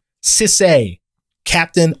prologue. Sisay,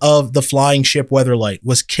 captain of the flying ship Weatherlight,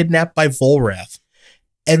 was kidnapped by Volrath.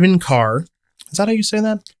 Evan Carr. Is that how you say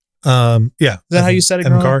that? Yeah. Is that how you said it?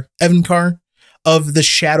 Evan Carr. Evan Carr. of the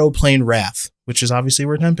Shadow Plane Rath, which is obviously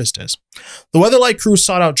where Tempest is. The Weatherlight crew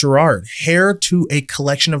sought out Gerard, heir to a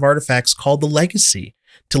collection of artifacts called the Legacy,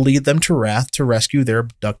 to lead them to Rath to rescue their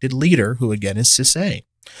abducted leader, who again is Sisay.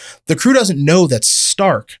 The crew doesn't know that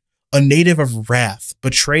Stark, a native of Rath,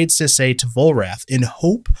 betrayed Sisay to Volrath in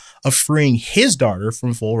hope of freeing his daughter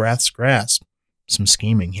from Volrath's grasp. Some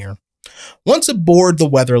scheming here. Once aboard the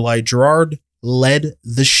Weatherlight, Gerard led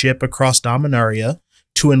the ship across Dominaria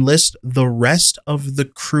to enlist the rest of the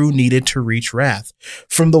crew needed to reach Rath.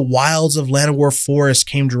 From the wilds of Llanowar Forest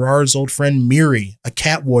came Gerard's old friend Miri, a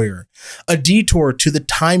cat warrior. A detour to the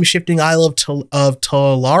time-shifting Isle of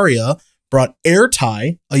Talaria brought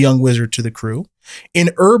Airtai, a young wizard, to the crew. In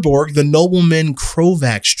Urborg, the nobleman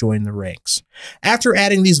Krovax joined the ranks. After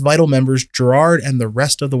adding these vital members, Gerard and the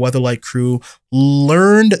rest of the Weatherlight crew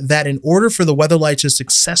learned that in order for the Weatherlight to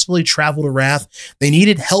successfully travel to Rath, they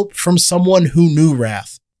needed help from someone who knew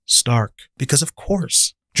Rath. Stark. Because of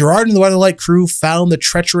course. Gerard and the Weatherlight crew found the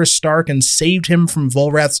treacherous Stark and saved him from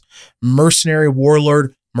Volrath's mercenary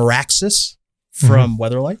warlord Meraxus from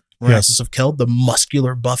Weatherlight. Meraxus of Keld, the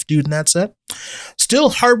muscular buff dude in that set.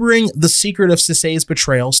 Still harboring the secret of Sisay's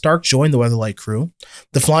betrayal, Stark joined the Weatherlight crew.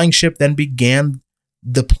 The flying ship then began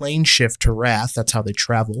the plane shift to Rath. That's how they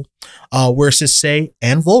travel, where Sisay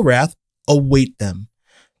and Volrath await them.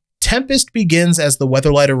 Tempest begins as the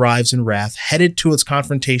Weatherlight arrives in Rath, headed to its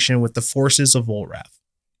confrontation with the forces of Volrath.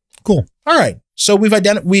 Cool. All right. So we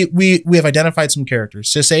have identified some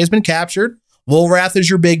characters. Sisay has been captured. Volrath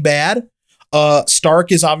is your big bad.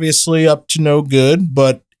 Stark is obviously up to no good,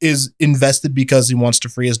 but is invested because he wants to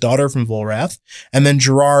free his daughter from Volrath. And then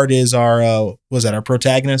Gerard is our, our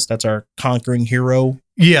protagonist? That's our conquering hero.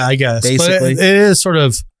 Yeah, I guess. Basically. But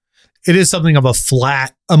it is something of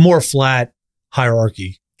a more flat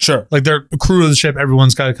hierarchy. Sure. Like they're a crew of the ship.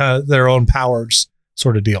 Everyone's got kind of their own powers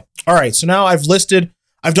sort of deal. All right. So now I've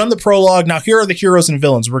done the prologue. Now here are the heroes and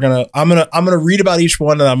villains. I'm gonna read about each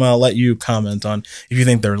one, and I'm gonna let you comment on if you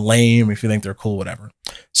think they're lame, if you think they're cool, whatever.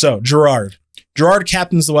 So Gerard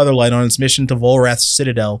captains the Weatherlight on its mission to Volrath's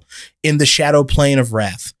citadel in the Shadow Plane of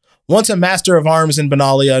Rath. Once a master of arms in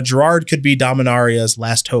Benalia, Gerard could be Dominaria's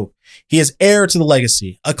last hope. He is heir to the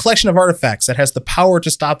Legacy, a collection of artifacts that has the power to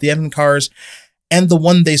stop the Evankars and the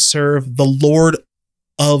one they serve, the Lord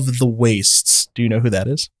of the Wastes. Do you know who that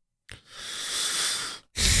is?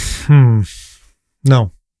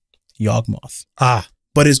 No. Yawgmoth.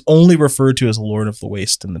 But is only referred to as Lord of the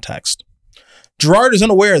Waste in the text. Gerard is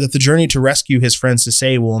unaware that the journey to rescue his friend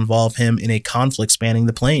Sisay will involve him in a conflict spanning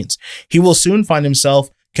the plains. He will soon find himself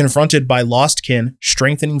confronted by lost kin,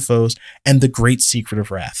 strengthening foes, and the great secret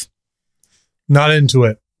of Rath. Not into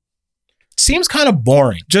it. Seems kind of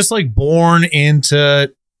boring. Just like born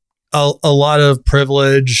into a lot of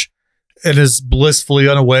privilege and is blissfully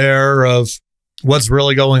unaware of what's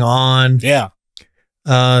really going on. Yeah.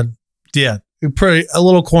 Yeah. A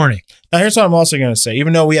little corny. Now, here's what I'm also going to say,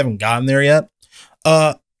 even though we haven't gotten there yet.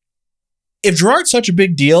 If Gerard's such a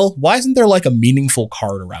big deal, why isn't there like a meaningful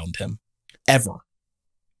card around him? Ever?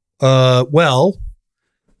 Well,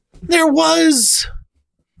 there was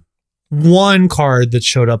one card that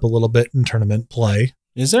showed up a little bit in tournament play.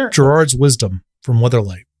 Is there? Gerard's Wisdom from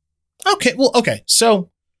Weatherlight. Okay. Well, okay.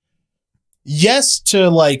 So, yes to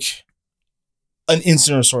like an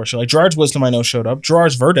instant or sorcery. Like Gerard's Wisdom, I know showed up.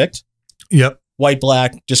 Gerard's Verdict. Yep. White,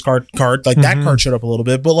 black, discard card. Like that card showed up a little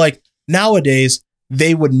bit. But like nowadays,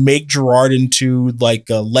 they would make Gerard into like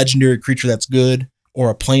a legendary creature that's good or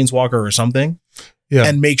a planeswalker or something. Yeah.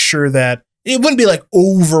 And make sure that it wouldn't be like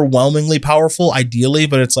overwhelmingly powerful, ideally,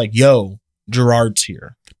 but it's like, yo, Gerard's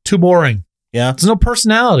here. Too boring. Yeah. There's no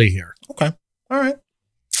personality here. Okay. All right.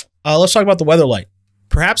 Let's talk about the Weatherlight.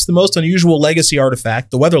 Perhaps the most unusual legacy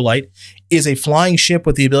artifact, the Weatherlight, is a flying ship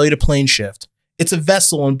with the ability to plane shift. It's a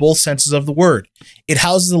vessel in both senses of the word. It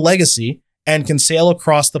houses a legacy and can sail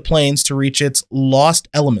across the plains to reach its lost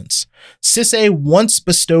elements. Sisay once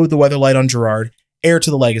bestowed the Weatherlight on Gerard, heir to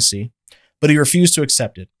the legacy, but he refused to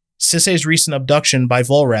accept it. Sisay's recent abduction by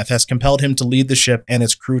Volrath has compelled him to lead the ship and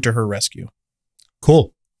its crew to her rescue.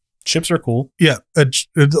 Cool. Ships are cool. Yeah. A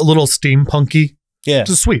little steampunky. Yeah.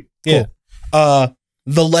 Just sweet. Cool. Yeah.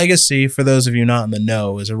 The legacy, for those of you not in the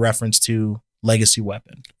know, is a reference to legacy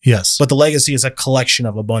weapon. Yes. But the legacy is a collection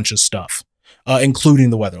of a bunch of stuff, including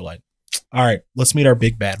the Weatherlight. All right, let's meet our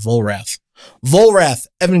big bad, Volrath. Volrath,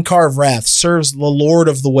 Evankar of Rath, serves the Lord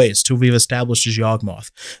of the Waste, who we've established as Yawgmoth,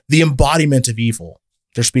 the embodiment of evil.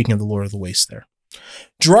 They're speaking of the Lord of the Waste there.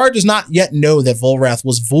 Gerard does not yet know that Volrath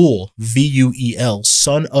was Vul, V-U-E-L,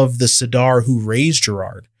 son of the Sidar who raised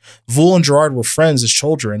Gerard. Vul and Gerard were friends as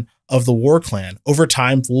children, of the War Clan. Over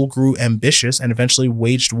time, Vol grew ambitious and eventually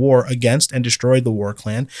waged war against and destroyed the War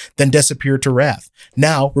Clan, then disappeared to Rath.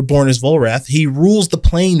 Now, reborn as Volrath, he rules the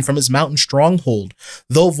plain from his mountain stronghold.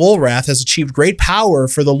 Though Volrath has achieved great power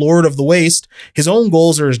for the Lord of the Waste, his own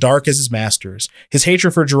goals are as dark as his master's. His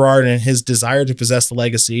hatred for Gerard and his desire to possess the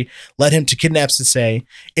legacy led him to kidnap Cissé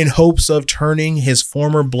in hopes of turning his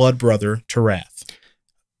former blood brother to Rath.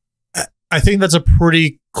 I think that's a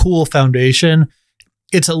pretty cool foundation.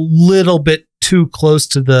 It's a little bit too close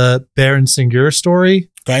to the Baron Singur story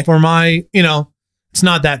for my, it's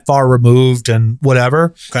not that far removed and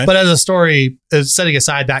whatever. Okay. But as a story, setting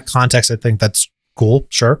aside that context, I think that's cool.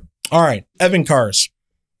 Sure. All right. Evankars.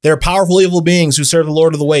 They're powerful evil beings who serve the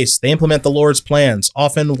Lord of the Waste. They implement the Lord's plans,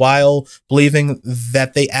 often while believing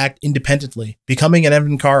that they act independently. Becoming an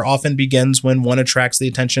Evankar often begins when one attracts the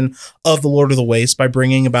attention of the Lord of the Waste by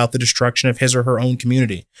bringing about the destruction of his or her own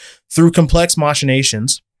community. Through complex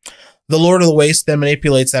machinations, the Lord of the Waste then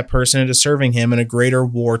manipulates that person into serving him in a greater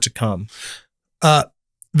war to come.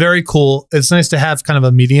 Very cool. It's nice to have kind of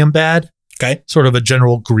a medium bad. Okay. Sort of a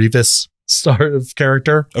General Grievous sort of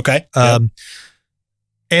character. Okay.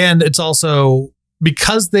 And it's also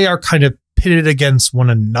because they are kind of pitted against one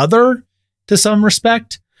another to some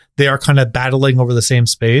respect. They are kind of battling over the same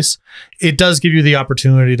space. It does give you the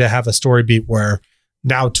opportunity to have a story beat where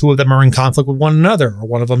now two of them are in conflict with one another, or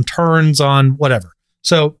one of them turns on whatever.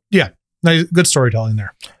 So yeah, nice, good storytelling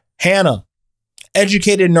there. Hannah.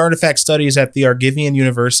 Educated in artifact studies at the Argivian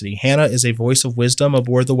University, Hannah is a voice of wisdom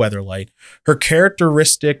aboard the Weatherlight. Her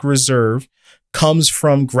characteristic reserve comes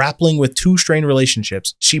from grappling with two strained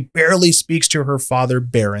relationships. She barely speaks to her father,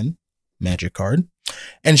 Baron, magic card,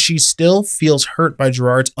 and she still feels hurt by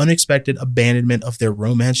Gerard's unexpected abandonment of their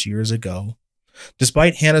romance years ago.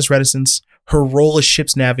 Despite Hannah's reticence, her role as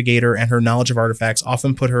ship's navigator and her knowledge of artifacts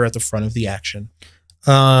often put her at the front of the action.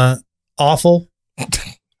 Awful.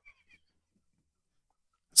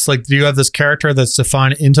 It's like, do you have this character that's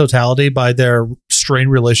defined in totality by their strained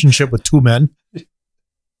relationship with two men?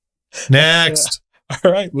 Next.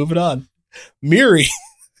 All right, moving on. Miri.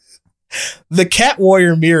 The cat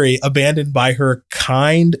warrior Miri, abandoned by her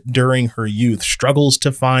kind during her youth, struggles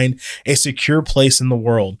to find a secure place in the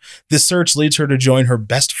world. This search leads her to join her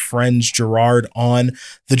best friend Gerard on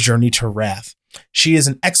the journey to Rath. She is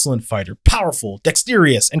an excellent fighter, powerful,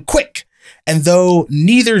 dexterous, and quick. And though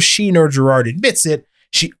neither she nor Gerard admits it,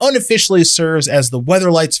 she unofficially serves as the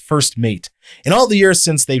Weatherlight's first mate. In all the years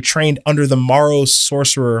since they've trained under the Morrow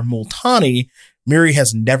sorcerer Multani, Miri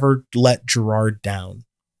has never let Gerard down.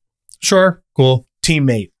 Sure. Cool.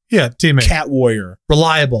 Teammate. Yeah, teammate. Cat warrior.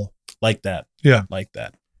 Reliable. Like that. Yeah. Like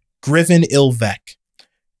that. Griven Ilvek.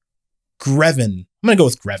 Greven. I'm going to go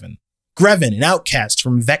with Greven. Greven, an outcast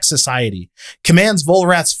from Vex society, commands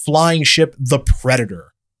Volrath's flying ship, the Predator.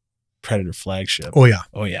 Predator flagship. Oh, yeah.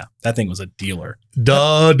 Oh, yeah. That thing was a dealer.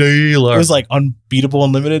 The dealer. It was like unbeatable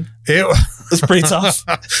unlimited. It was pretty tough.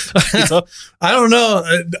 I don't know.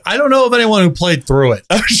 I don't know of anyone who played through it.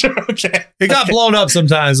 Oh, sure. Okay. It got blown up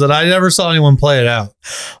sometimes, but I never saw anyone play it out.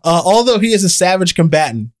 Although he is a savage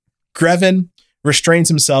combatant, Greven restrains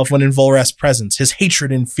himself when in Volrath's presence. His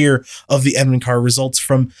hatred and fear of the Evankar results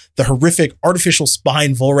from the horrific artificial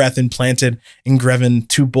spine Volrath implanted in Greven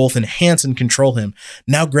to both enhance and control him.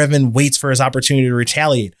 Now Greven waits for his opportunity to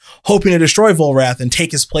retaliate, hoping to destroy Volrath and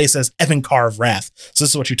take his place as Evankar of Rath. So this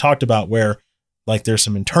is what you talked about, where like there's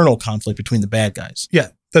some internal conflict between the bad guys. Yeah,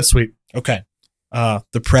 that's sweet. Okay.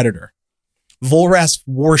 The Predator. Volrath's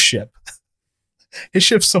warship. His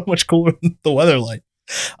ship's so much cooler than the Weatherlight.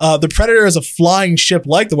 The Predator is a flying ship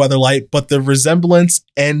like the Weatherlight, but the resemblance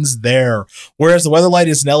ends there. Whereas the Weatherlight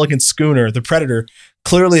is an elegant schooner, the Predator,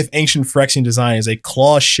 clearly of ancient Phyrexian design, is a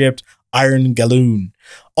claw-shipped iron galloon.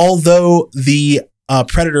 Although the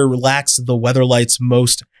Predator lacks the Weatherlight's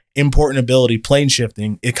most important ability, plane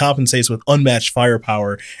shifting, it compensates with unmatched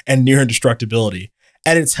firepower and near indestructibility.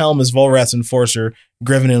 At its helm is Volrath's enforcer,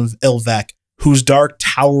 Greven Ilvek, whose dark,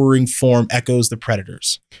 towering form echoes the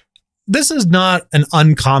Predator's. This is not an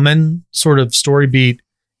uncommon sort of story beat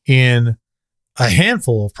in a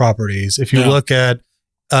handful of properties. If you look at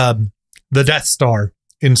the Death Star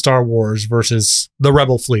in Star Wars versus the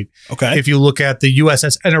Rebel fleet. Okay. If you look at the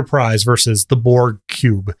USS Enterprise versus the Borg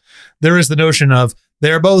cube, there is the notion of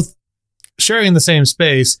they're both sharing the same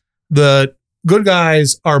space. The good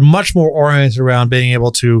guys are much more oriented around being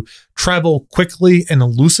able to travel quickly and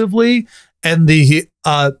elusively, and the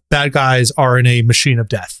bad guys are in a machine of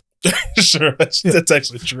death. Sure, that's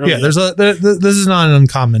actually true. Yeah, this is not an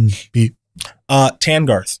uncommon beat.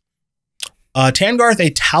 Tangarth. Tangarth,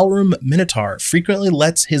 a Talrum Minotaur, frequently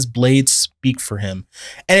lets his blade speak for him,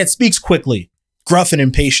 and it speaks quickly. Gruff and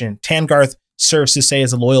impatient, Tangarth serves Sisay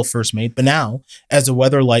as a loyal first mate, but now, as the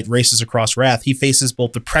Weatherlight races across Rath, he faces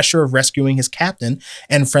both the pressure of rescuing his captain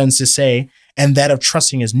and friend Sisay, and that of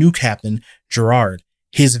trusting his new captain, Gerard.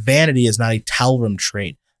 His vanity is not a Talrim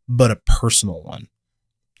trait, but a personal one.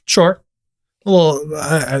 Sure. Well,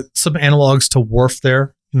 some analogs to Worf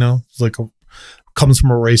there, it's like comes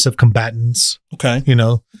from a race of combatants. Okay. Kind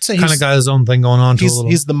of got his own thing going on.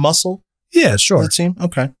 He's the muscle? Yeah, sure. Does it seem?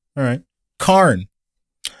 Okay. All right. Karn.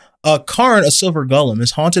 Karn, a silver golem,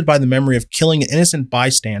 is haunted by the memory of killing an innocent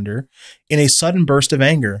bystander in a sudden burst of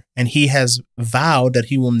anger, and he has vowed that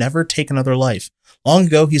he will never take another life. Long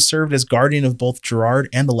ago, he served as guardian of both Gerard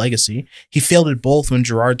and the legacy. He failed at both when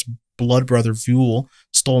Gerard's blood brother Vuel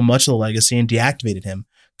stole much of the legacy and deactivated him.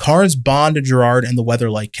 Karn's bond to Gerard and the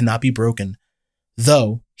Weatherlight cannot be broken,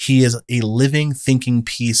 though he is a living, thinking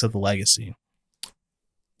piece of the legacy.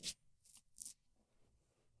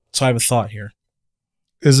 So I have a thought here.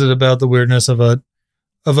 Is it about the weirdness of a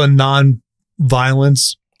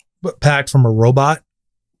non-violence pact from a robot?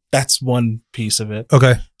 That's one piece of it.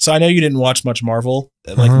 Okay. So I know you didn't watch much Marvel,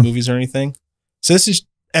 like movies or anything. So this is,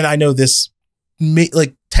 and I know this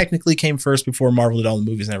technically came first before Marvel did all the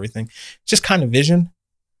movies and everything. It's just kind of Vision.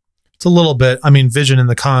 It's a little bit. I mean, Vision in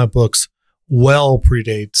the comic books well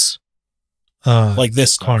predates like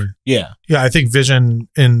this stuff. Karn. Yeah. Yeah, I think Vision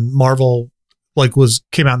in Marvel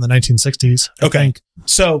came out in the 1960s. I think.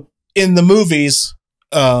 So in the movies,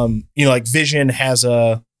 like Vision has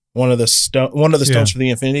one of the stones for the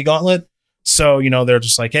Infinity Gauntlet. So, they're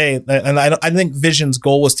just like, hey, and I think Vision's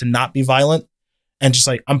goal was to not be violent and just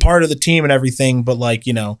like, I'm part of the team and everything. But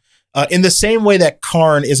in the same way that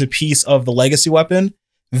Karn is a piece of the legacy weapon,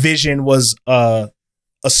 Vision was a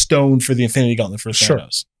stone for the Infinity Gauntlet for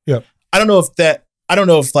Thanos. Yeah. I don't know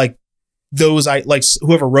if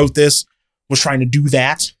whoever wrote this was trying to do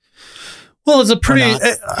that. Well, it's a pretty,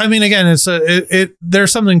 I mean, again,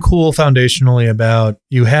 there's something cool foundationally about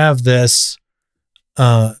you have this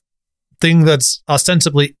thing that's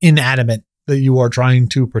ostensibly inanimate that you are trying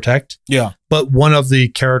to protect. Yeah. But one of the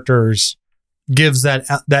characters gives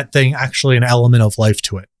that thing actually an element of life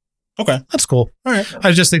to it. Okay. That's cool. All right.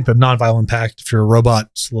 I just think the nonviolent pact, if you're a robot,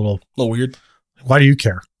 it's a little weird. Why do you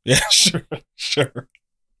care? Yeah, sure.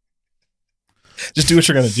 Just do what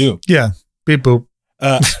you're going to do. Yeah. Beep boop.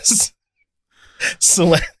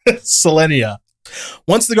 Selenia.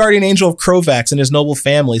 Once the guardian angel of Krovax and his noble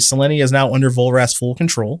family, Selenia is now under Volrath's full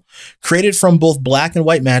control. Created from both black and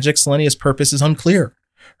white magic, Selenia's purpose is unclear.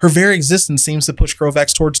 Her very existence seems to push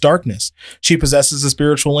Krovax towards darkness. She possesses a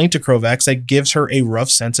spiritual link to Krovax that gives her a rough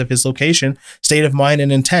sense of his location, state of mind,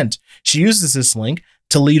 and intent. She uses this link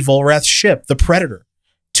to lead Volrath's ship, the Predator,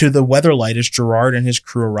 to the Weatherlight as Gerard and his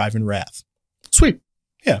crew arrive in Rath. Sweet.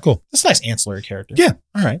 Yeah. Cool. That's a nice ancillary character. Yeah.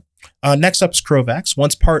 All right. Next up is Krovax.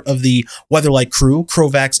 Once part of the Weatherlight crew,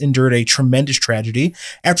 Krovax endured a tremendous tragedy.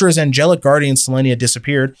 After his angelic guardian Selenia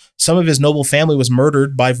disappeared, some of his noble family was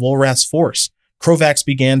murdered by Volrath's force. Krovax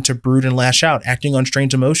began to brood and lash out, acting on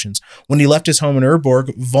strange emotions. When he left his home in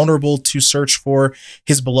Urborg, vulnerable to search for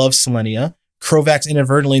his beloved Selenia, Krovax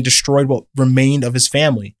inadvertently destroyed what remained of his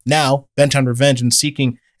family. Now, bent on revenge and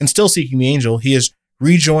still seeking the angel, he has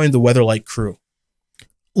rejoined the Weatherlight crew.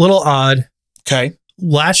 Little odd. Okay.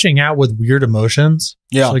 Lashing out with weird emotions.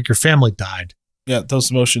 Yeah. It's like your family died. Yeah, those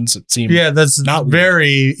emotions seem... Yeah, that's not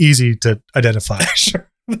very easy to identify. Sure.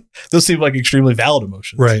 Those seem like extremely valid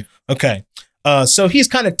emotions. Right. Okay. So he's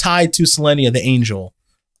kind of tied to Selenia, the angel,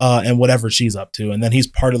 and whatever she's up to. And then he's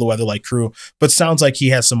part of the Weatherlight crew, but sounds like he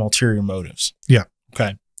has some ulterior motives. Yeah.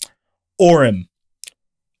 Okay. Orim,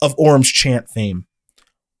 of Orim's chant fame.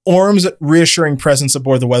 Orim's reassuring presence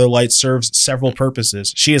aboard the Weatherlight serves several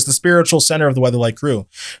purposes. She is the spiritual center of the Weatherlight crew.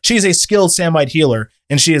 She is a skilled Samite healer,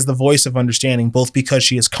 and she is the voice of understanding, both because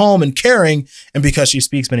she is calm and caring and because she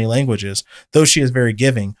speaks many languages. Though she is very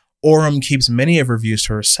giving, Orim keeps many of her views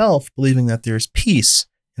to herself, believing that there is peace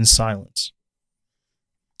in silence.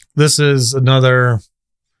 This is another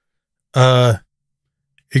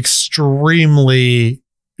extremely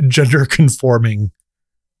gender conforming.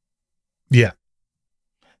 Yeah.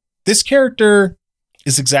 This character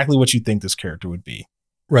is exactly what you think this character would be.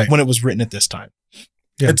 Right. When it was written at this time.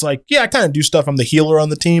 Yeah. It's like, yeah, I kind of do stuff. I'm the healer on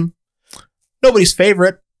the team. Nobody's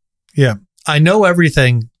favorite. Yeah. I know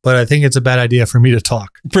everything, but I think it's a bad idea for me to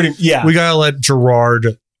talk. Yeah. We got to let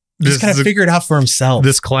Gerard just kind of figure it out for himself.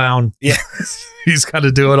 This clown. Yeah. He's got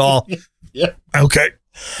to do it all. Yeah. Okay.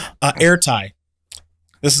 Airtie.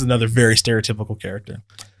 This is another very stereotypical character.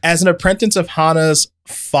 As an apprentice of Hannah's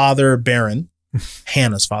father, Baron,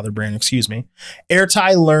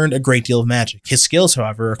 Airtie learned a great deal of magic. His skills,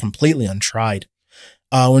 however, are completely untried.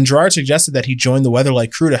 When Gerard suggested that he join the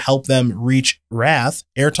Weatherlight crew to help them reach Rath,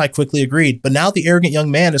 Airtight quickly agreed, but now the arrogant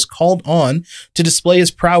young man is called on to display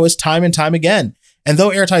his prowess time and time again. And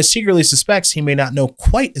though Airtight secretly suspects he may not know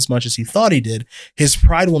quite as much as he thought he did, his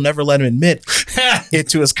pride will never let him admit it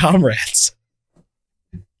to his comrades.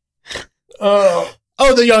 Oh,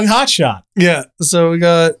 the young hotshot. Yeah. So we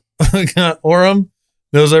got Orem,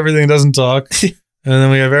 knows everything, doesn't talk. And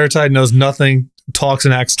then we have Airtight, knows nothing, talks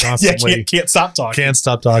and acts constantly. Yeah, can't stop talking. Can't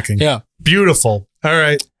stop talking. Yeah. Beautiful. All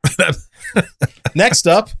right. Next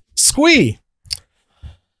up, Squee.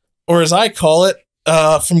 Or as I call it,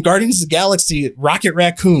 from Guardians of the Galaxy, Rocket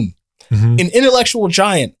Raccoon. An intellectual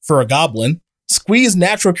giant for a goblin, Squee's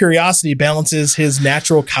natural curiosity balances his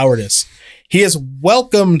natural cowardice. He was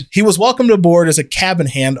welcomed aboard as a cabin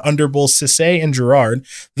hand under both Cissé and Gerard,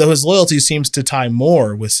 though his loyalty seems to tie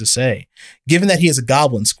more with Cissé. Given that he is a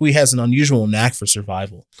goblin, Squee has an unusual knack for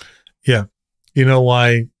survival. Yeah. You know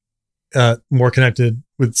why more connected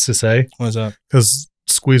with Cissé? What is that? Because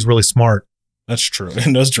Squee's really smart. That's true.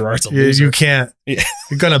 And knows Gerard's a loser. You can't. Yeah.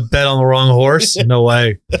 You're going to bet on the wrong horse? No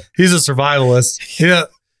way. He's a survivalist. Yeah.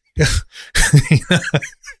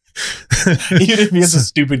 Even if he is a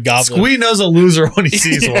stupid goblin. Squee knows a loser when he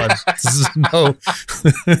sees one.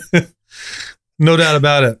 No doubt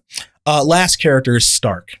about it. Last character is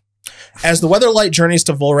Stark. As the Weatherlight journeys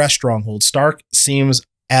to Volrath's stronghold, Stark seems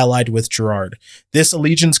allied with Gerard. This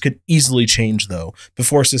allegiance could easily change, though,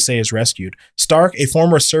 before Cissé is rescued. Stark, a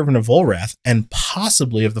former servant of Volrath, and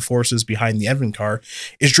possibly of the forces behind the Edvin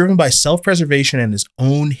is driven by self-preservation and his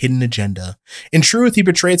own hidden agenda. In truth, he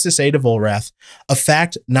betrayed Cissé to Volrath, a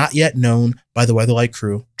fact not yet known by the Weatherlight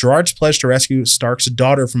crew. Gerard's pledge to rescue Stark's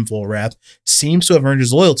daughter from Volrath seems to have earned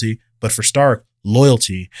his loyalty, but for Stark,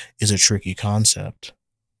 loyalty is a tricky concept.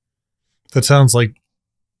 That sounds like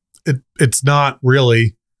it's not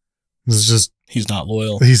really. It's just he's not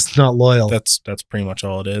loyal. He's not loyal. That's pretty much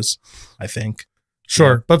all it is, I think.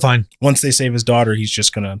 Sure, Yeah. but fine. Once they save his daughter, he's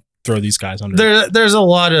just gonna throw these guys under. There's a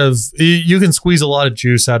lot of you can squeeze a lot of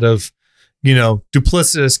juice out of,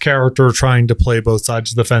 duplicitous character trying to play both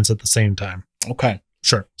sides of the fence at the same time. Okay.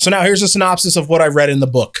 Sure. So now here's a synopsis of what I read in the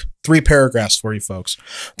book. 3 paragraphs for you folks.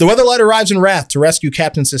 The Weatherlight arrives in Rath to rescue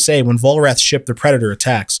Captain Cissé when Volrath's ship, the Predator,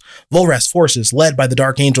 attacks. Volrath's forces, led by the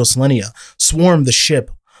Dark Angel Selenia, swarm the ship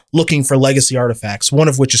looking for legacy artifacts, one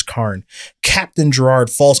of which is Karn. Captain Gerard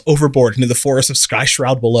falls overboard into the forest of Sky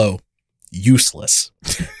Shroud below. Useless.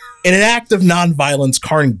 In an act of non-violence,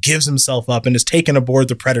 Karn gives himself up and is taken aboard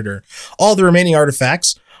the Predator. All the remaining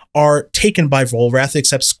artifacts are taken by Volrath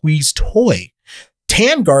except Squee's toy.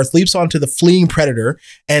 Tangarth leaps onto the fleeing Predator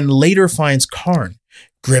and later finds Karn.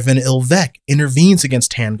 Griven Ilvek intervenes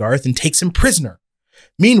against Tangarth and takes him prisoner.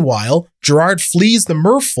 Meanwhile, Gerard flees the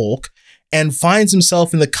merfolk and finds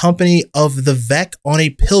himself in the company of the Vek on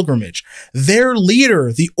a pilgrimage. Their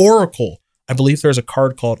leader, the Oracle, I believe there's a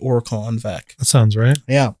card called Oracle on Vek. That sounds right.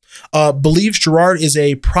 Yeah. Believes Gerard is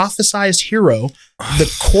a prophesized hero.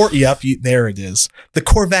 There it is. The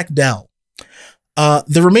Korvac Dell.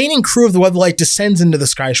 The remaining crew of the Weatherlight descends into the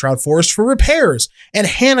Sky Shroud Forest for repairs, and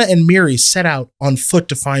Hannah and Miri set out on foot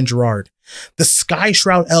to find Gerard. The Sky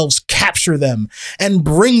Shroud elves capture them and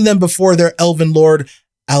bring them before their elven lord,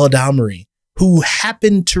 Aladamri, who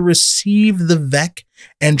happened to receive the Vek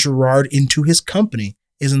and Gerard into his company.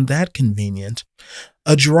 Isn't that convenient?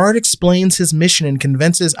 Gerard explains his mission and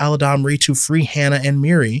convinces Aladamri to free Hannah and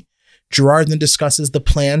Miri. Gerard then discusses the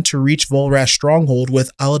plan to reach Volrath's stronghold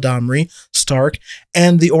with Aladamri, Stark,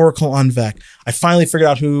 and the Oracle on Vek. I finally figured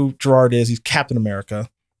out who Gerard is. He's Captain America.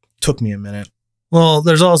 Took me a minute. Well,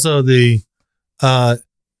 there's also the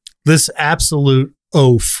this absolute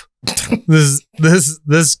oaf.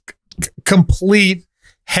 this complete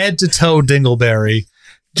head to toe dingleberry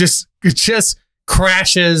just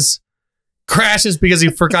crashes because he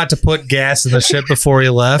forgot to put gas in the ship before he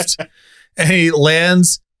left, and he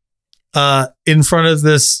lands in front of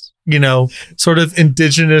this sort of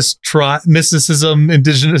indigenous tribe, mysticism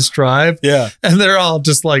indigenous tribe. Yeah. And they're all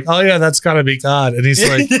just like, oh yeah, that's gotta be God. And he's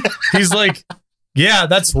like, yeah,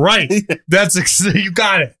 that's right. You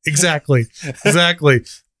got it. Exactly.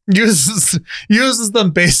 Uses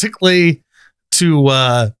them basically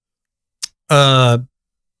to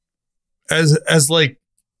as like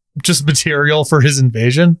just material for his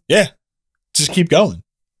invasion. Yeah. Just keep going.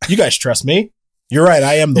 You guys trust me. You're right.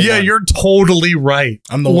 I am the one. Yeah, you're totally right.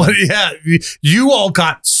 I'm the one. Yeah. You all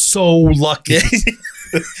got so lucky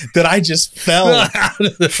that I just fell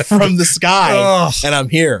from the sky and I'm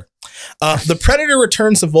here. The Predator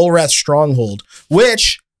returns to Volrath's stronghold,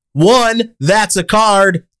 which 1, that's a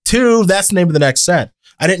card. 2, that's the name of the next set.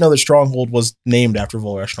 I didn't know that Stronghold was named after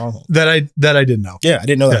Volrath Stronghold. That I didn't know. Yeah, I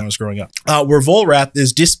didn't know that when I was growing up. Where Volrath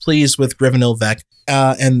is displeased with Grivenil Vec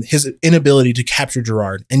and his inability to capture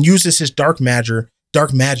Gerard and uses his dark magic,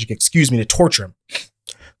 to torture him.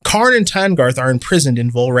 Karn and Tangarth are imprisoned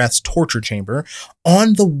in Volrath's torture chamber.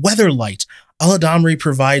 On the Weatherlight, Aladamri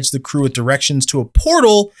provides the crew with directions to a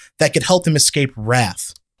portal that could help them escape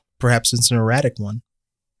Rath. Perhaps it's an erratic one.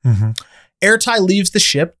 Mm-hmm. Ertai leaves the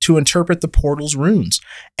ship to interpret the portal's runes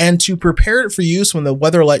and to prepare it for use when the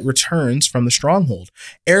Weatherlight returns from the stronghold.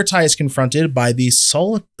 Ertai is confronted by the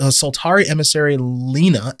Soltari emissary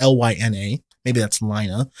Lina, Lyna, maybe that's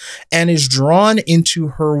Lina, and is drawn into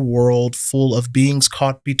her world full of beings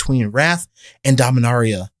caught between Rath and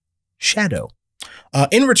Dominaria, Shadow.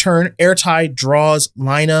 In return, Ertai draws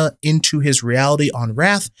Lina into his reality on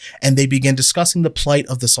Rath, and they begin discussing the plight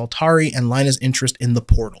of the Soltari and Lina's interest in the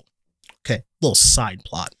portal. Okay, little side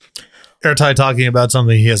plot. Ertai talking about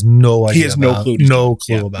something he has no idea. He has no clue. No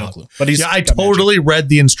clue about. No clue. But he's I totally read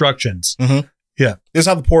the instructions. Mm-hmm. Yeah, this is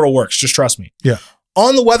how the portal works. Just trust me. Yeah.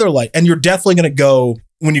 On the Weatherlight, and you're definitely going to go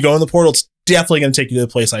when you go in the portal. It's definitely going to take you to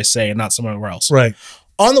the place I say, and not somewhere else. Right.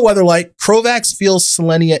 On the Weatherlight, Krovax feels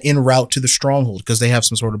Selenia en route to the stronghold because they have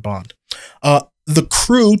some sort of bond. The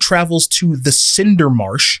crew travels to the Cinder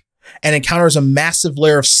Marsh and encounters a massive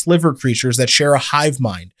lair of sliver creatures that share a hive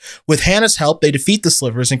mind. With Hannah's help, they defeat the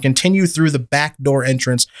slivers and continue through the back door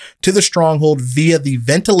entrance to the stronghold via the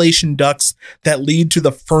ventilation ducts that lead to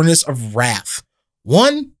the Furnace of Rath.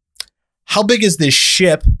 1, how big is this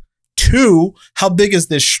ship? 2, how big is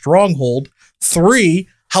this stronghold? 3,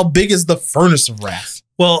 how big is the Furnace of Rath?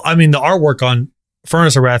 Well, I mean, the artwork on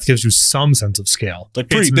Furnace of Wrath gives you some sense of scale. Like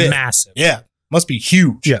pretty it's big. Massive. Yeah. Must be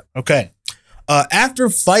huge. Yeah. Okay. After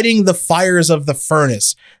fighting the fires of the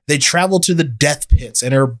furnace, they travel to the death pits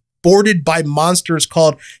and are boarded by monsters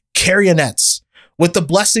called carionets. With the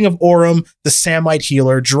blessing of Aurum, the Samite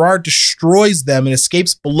healer, Gerard destroys them and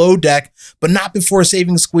escapes below deck, but not before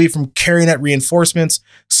saving Squee from carionet reinforcements.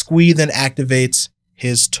 Squee then activates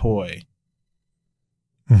his toy.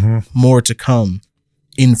 Mm-hmm. More to come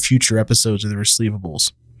in future episodes of the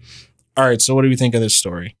Resleevables. All right, so what do we think of this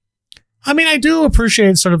story? I mean, I do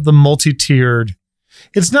appreciate sort of the multi-tiered.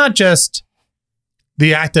 It's not just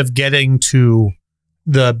the act of getting to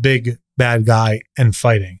the big bad guy and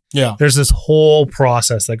fighting. Yeah. There's this whole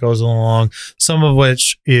process that goes along, some of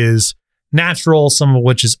which is natural, some of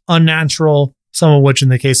which is unnatural, some of which in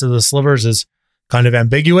the case of the slivers is kind of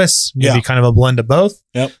ambiguous, maybe kind of a blend of both.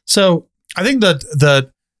 Yep. So I think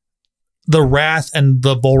that the Rath and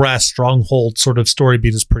the Volrath stronghold sort of story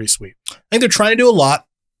beat is pretty sweet. I think they're trying to do a lot.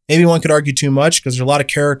 Maybe one could argue too much because there's a lot of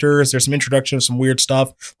characters. There's some introduction of some weird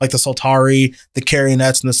stuff like the Soltari, the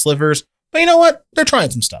carionets, and the slivers. But you know what? They're trying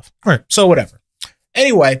some stuff. All right. So whatever.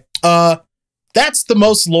 Anyway, that's the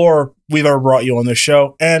most lore we've ever brought you on this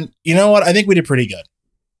show. And you know what? I think we did pretty good.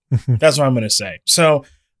 That's what I'm going to say. So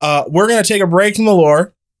we're going to take a break from the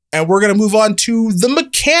lore and we're going to move on to the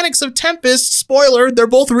mechanics of Tempest. Spoiler, they're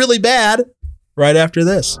both really bad right after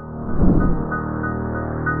this.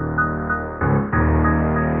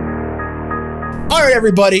 All right,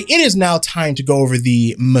 everybody, it is now time to go over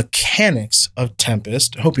the mechanics of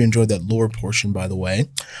Tempest. I hope you enjoyed that lore portion, by the way.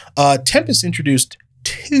 Tempest introduced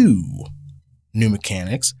 2 new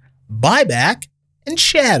mechanics, Buyback and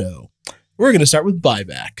Shadow. We're going to start with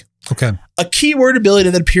Buyback. Okay. A keyword ability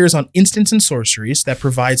that appears on instants and sorceries that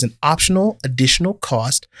provides an optional additional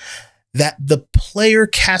cost that the player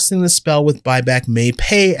casting the spell with Buyback may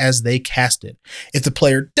pay as they cast it. If the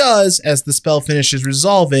player does, as the spell finishes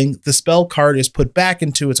resolving, the spell card is put back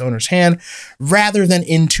into its owner's hand rather than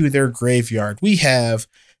into their graveyard. We have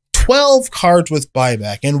 12 cards with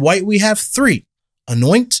Buyback. In white, we have 3.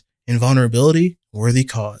 Anoint, Invulnerability, Worthy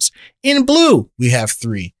Cause. In blue, we have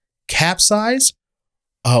 3. Capsize,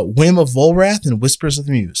 Whim of Volrath, and Whispers of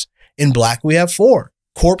the Muse. In black, we have 4.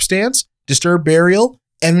 Corpse Dance, Disturb Burial,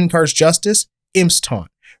 Envinkar's Justice, Imp's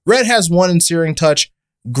Taunt. Red has 1 in Searing Touch.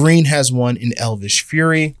 Green has 1 in Elvish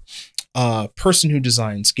Fury. Person who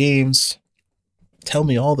designs games. Tell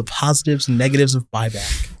me all the positives and negatives of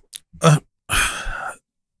Buyback.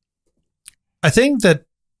 I think that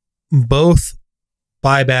both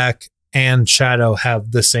Buyback and Shadow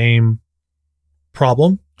have the same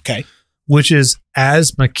problem. Okay. Which is,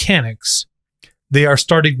 as mechanics, they are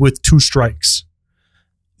starting with 2 strikes.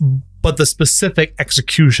 But the specific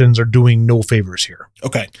executions are doing no favors here.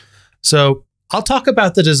 Okay. So I'll talk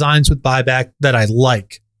about the designs with Buyback that I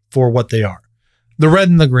like for what they are. The red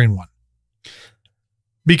and the green one.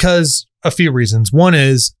 Because a few reasons. One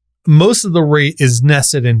is most of the rate is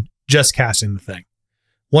nested in just casting the thing.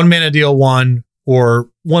 1 mana deal 1 or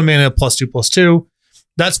 1 mana +2/+2.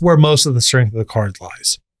 That's where most of the strength of the card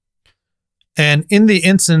lies. And in the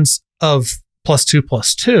instance of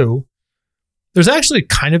 +2/+2, there's actually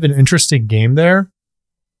kind of an interesting game there.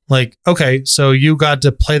 Like, okay, so you got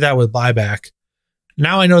to play that with buyback.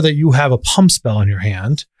 Now I know that you have a pump spell in your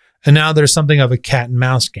hand, and now there's something of a cat and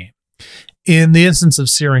mouse game. In the instance of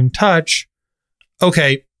Searing Touch,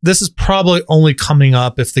 okay, this is probably only coming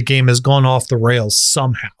up if the game has gone off the rails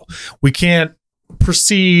somehow. We can't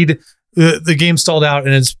proceed. The game stalled out,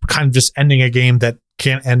 and it's kind of just ending a game that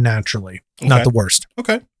can't end naturally. Okay. Not the worst.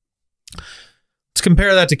 Okay. Let's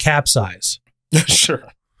compare that to Capsize. Sure.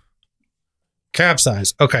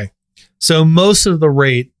 Capsize. Okay. So most of the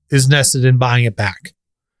rate is nested in buying it back.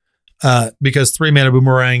 Because 3 mana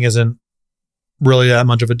Boomerang isn't really that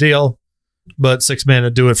much of a deal, but 6 mana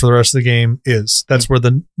do it for the rest of the game is. That's where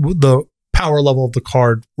the power level of the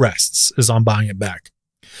card rests, is on buying it back.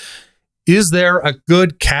 Is there a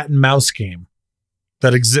good cat and mouse game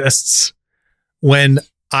that exists when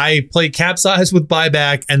I play Capsize with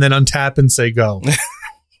buyback and then untap and say go?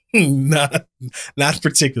 Not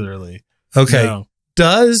particularly. Okay. No.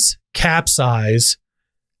 Does Capsize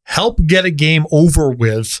help get a game over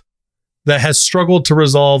with that has struggled to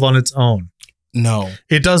resolve on its own? No.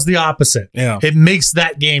 It does the opposite. Yeah. It makes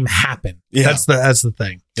that game happen. Yeah. That's the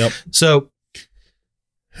thing. Yep. So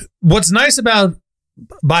what's nice about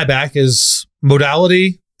buyback is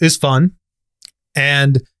modality is fun,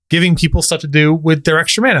 and giving people stuff to do with their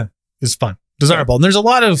extra mana is fun, desirable. And there's a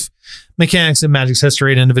lot of mechanics in Magic's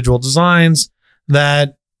history and individual designs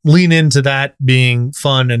that lean into that being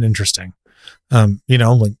fun and interesting.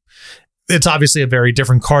 Like, it's obviously a very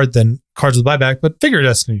different card than cards with buyback, but Figure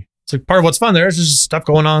Destiny. It's like part of what's fun there is just stuff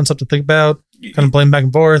going on, stuff to think about, kind of playing back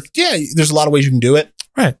and forth. Yeah, there's a lot of ways you can do it.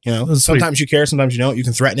 Right. Sometimes you care, sometimes you don't. You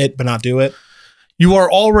can threaten it, but not do it. You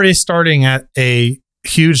are already starting at a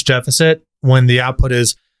huge deficit when the output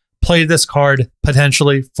is play this card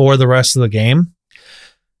potentially for the rest of the game.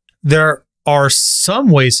 There are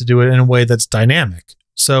some ways to do it in a way that's dynamic.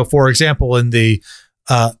 So, for example, in the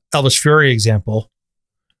Elvish Fury example,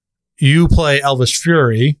 you play Elvish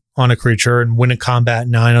Fury on a creature and win a combat.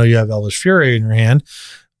 Now I know you have Elvish Fury in your hand.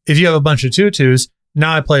 If you have a bunch of 2/2s,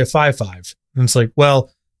 now I play a 5/5. And it's like,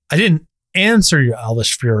 well, I didn't answer your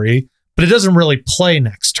Elvish Fury, but it doesn't really play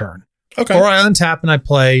next turn. Okay. Or I untap and I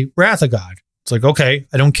play Wrath of God. It's like, okay,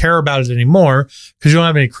 I don't care about it anymore because you don't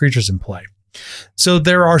have any creatures in play. So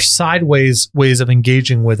there are sideways ways of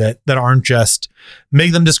engaging with it that aren't just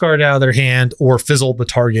make them discard it out of their hand or fizzle the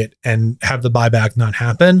target and have the buyback not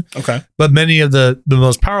happen. Okay. But many of the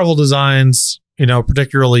most powerful designs,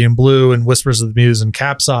 particularly in blue and Whispers of the Muse and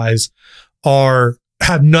Capsize,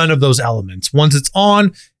 have none of those elements. Once it's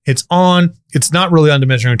on. It's not really on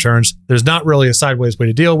diminishing returns. There's not really a sideways way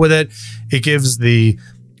to deal with it. It gives the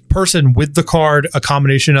person with the card a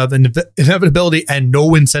combination of inevitability and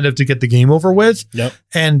no incentive to get the game over with. Yep.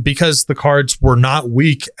 And because the cards were not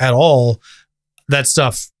weak at all, that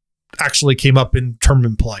stuff actually came up in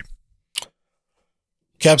tournament play.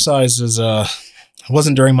 Capsize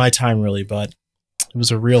wasn't during my time really, but it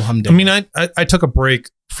was a real humdinger. I mean, I took a break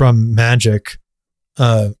from Magic,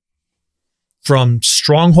 from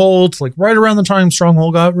Stronghold, like right around the time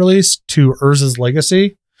Stronghold got released, to Urza's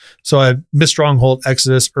Legacy. So I missed Stronghold,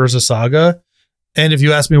 Exodus, Urza Saga. And if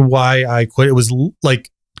you ask me why I quit, it was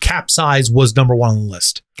like Capsize was number 1 on the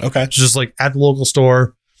list. Okay. It's just like at the local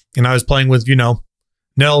store. And I was playing with,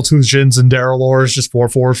 Nell, Toothjins, and Darylors, just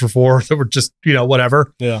 4/4s for 4 that were just,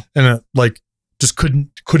 whatever. Yeah. And just could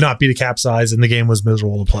not beat a Capsize, and the game was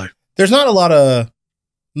miserable to play. There's not a lot of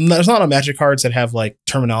Magic cards that have like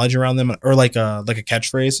terminology around them or like a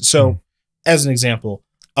catchphrase. So as an example,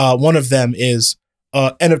 one of them is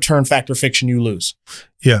end of turn, fact or fiction, you lose.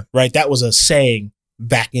 Yeah. Right. That was a saying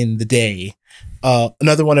back in the day.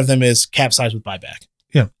 Another one of them is Capsize with buyback.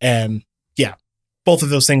 Yeah. And yeah, both of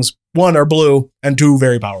those things, 1 are blue and 2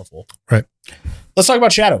 very powerful. Right. Let's talk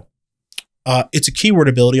about Shadow. It's a keyword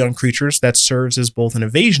ability on creatures that serves as both an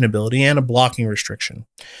evasion ability and a blocking restriction.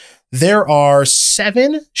 There are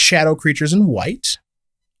 7 shadow creatures in white,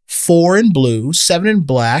 4 in blue, 7 in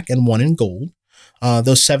black, and 1 in gold.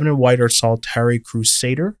 Those 7 in white are Saltari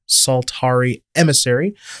Crusader, Saltari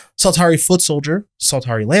Emissary, Saltari Foot Soldier,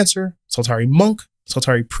 Saltari Lancer, Saltari Monk,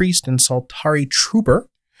 Saltari Priest, and Saltari Trooper.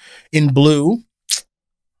 In blue, I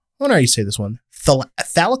wonder how you say this one.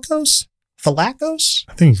 Thalakos? Thalakos?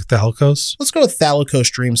 I think Thalakos. Let's go with Thalakos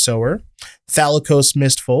Dream Sower, Thalakos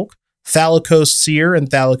Mistfolk, Thalakos Seer, and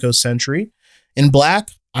Thalakos Sentry. In black,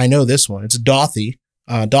 I know this one. It's Dothy,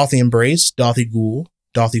 Dothy Embrace, Dothy Ghoul,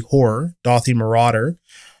 Dothy Horror, Dothy Marauder,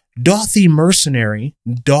 Dothy Mercenary,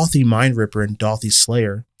 Dothy Mind Ripper, and Dothy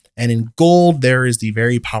Slayer. And in gold, there is the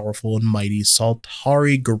very powerful and mighty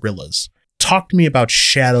Saltari Gorillas. Talk to me about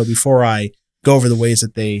Shadow before I go over the ways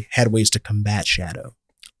that they had ways to combat Shadow.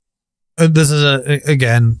 This is,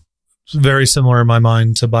 again, very similar in my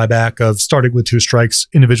mind to Buyback of starting with 2 strikes,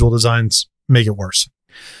 individual designs make it worse.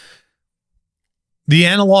 The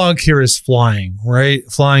analog here is flying, right?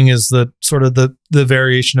 Flying is the sort of the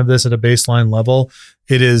variation of this at a baseline level.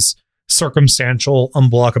 It is circumstantial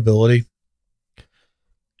unblockability.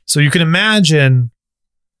 So you can imagine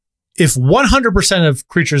if 100% of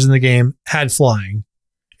creatures in the game had flying,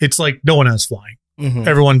 it's like no one has flying. Mm-hmm.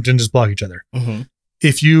 Everyone can just block each other. Mm-hmm.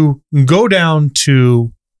 If you go down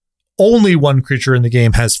to only one creature in the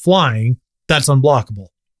game has flying, that's unblockable.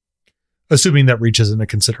 Assuming that reach isn't a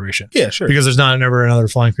consideration. Yeah, sure. Because there's not ever another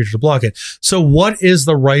flying creature to block it. So what is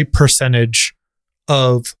the right percentage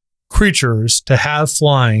of creatures to have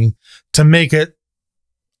flying to make it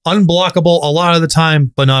unblockable a lot of the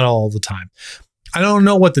time, but not all the time? I don't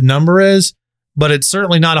know what the number is, but it's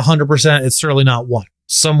certainly not 100%. It's certainly not 1.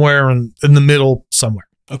 Somewhere in the middle, somewhere.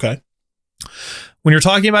 Okay. When you're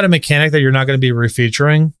talking about a mechanic that you're not going to be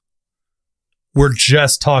refeaturing, we're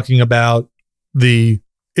just talking about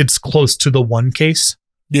it's close to the 1 case.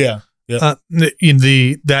 Yeah. Yeah.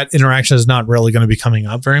 That interaction is not really going to be coming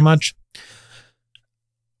up very much.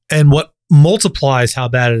 And what multiplies how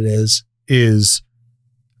bad it is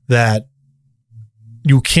that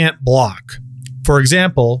you can't block. For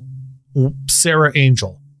example, Sarah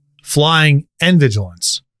Angel, flying and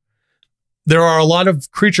vigilance. There are a lot of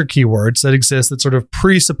creature keywords that exist that sort of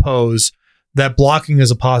presuppose that blocking is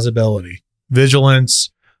a possibility.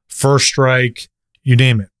 Vigilance, first strike, you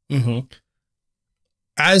name it. Mm-hmm.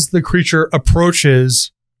 As the creature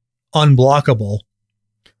approaches unblockable,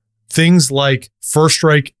 things like first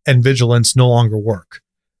strike and vigilance no longer work.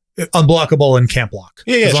 Unblockable and can't block.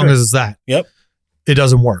 Yeah, as long as it's that. Yep. It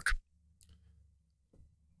doesn't work.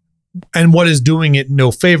 And what is doing it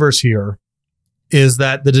no favors here is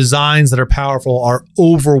that the designs that are powerful are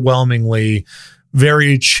overwhelmingly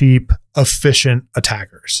very cheap, efficient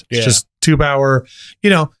attackers. It's just 2 power.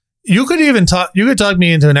 You could talk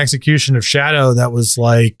me into an execution of Shadow that was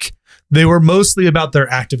like, they were mostly about their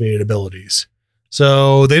activated abilities.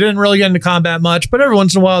 So they didn't really get into combat much, but every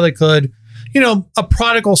once in a while they could. A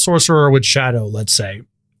prodigal sorcerer with Shadow, let's say.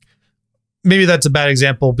 Maybe that's a bad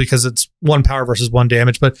example because it's 1 power versus 1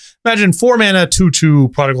 damage, but imagine 4 mana,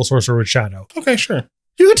 2/2 prodigal sorcerer with Shadow. Okay, sure.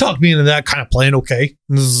 You could talk me into that kind of playing okay.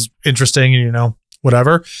 This is interesting and,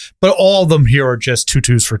 whatever. But all of them here are just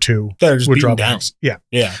 2/2s for 2. They're just with beating down. drawbacks. Yeah.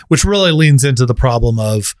 Yeah. Which really leans into the problem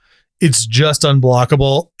of it's just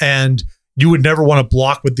unblockable and you would never want to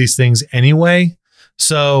block with these things anyway.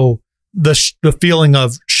 So the feeling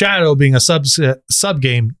of Shadow being a sub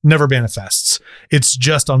game never manifests. It's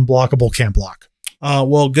just unblockable, can't block.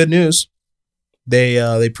 Well, good news.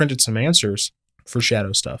 They printed some answers for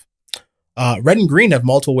Shadow stuff. Red and green have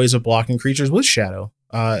multiple ways of blocking creatures with Shadow.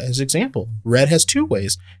 As example, red has 2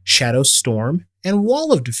 ways: Shadow Storm and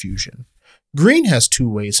Wall of Diffusion. Green has 2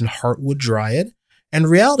 ways in Heartwood Dryad and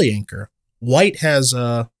Reality Anchor. White has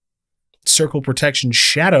Circle Protection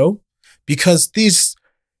Shadow because these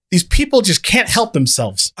people just can't help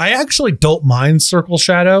themselves. I actually don't mind Circle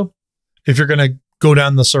Shadow if you're going to go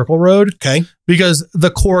down the circle road. Okay. Because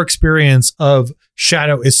the core experience of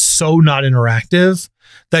Shadow is so not interactive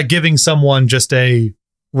that giving someone just a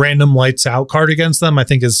random lights out card against them, I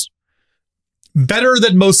think is better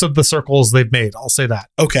than most of the circles they've made. I'll say that.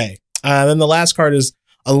 Okay. Then the last card is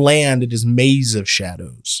a land. It is Maze of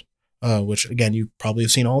Shadows, which again, you probably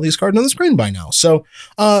have seen all these cards on the screen by now. So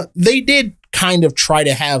they did kind of try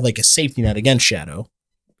to have like a safety net against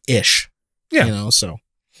Shadow-ish. Yeah. So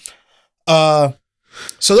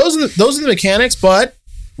those are the mechanics, but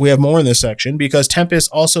we have more in this section because Tempest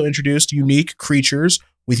also introduced unique creatures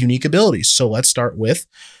with unique abilities. So let's start with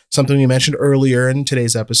something we mentioned earlier in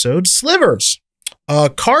today's episode: slivers.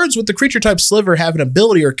 Cards with the creature type sliver have an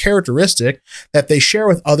ability or characteristic that they share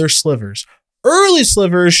with other slivers. Early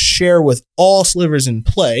slivers share with all slivers in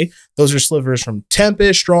play. Those are slivers from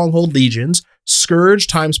Tempest, Stronghold, Legions, Scourge,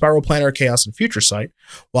 Time Spiral, Planar Chaos, and Future Sight,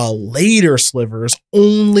 while later slivers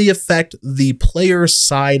only affect the player's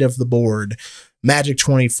side of the board. Magic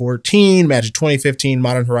 2014, Magic 2015,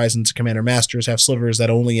 Modern Horizons, and Commander Masters have slivers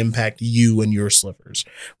that only impact you and your slivers,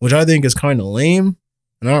 which I think is kind of lame.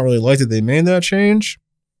 And I don't really like that they made that change,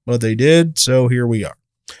 but they did, so here we are.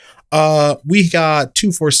 We got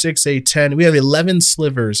 2, 4, 6, 8, 10. We have 11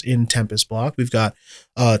 slivers in Tempest block. We've got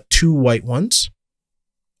 2 white ones,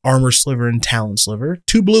 Armor Sliver and Talon Sliver,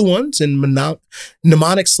 2 blue ones in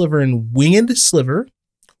Mnemonic Sliver and Winged Sliver,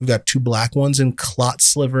 We've got 2 black ones in Clot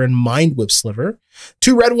Sliver and Mind Whip Sliver,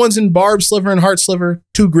 2 red ones in Barb Sliver and Heart Sliver,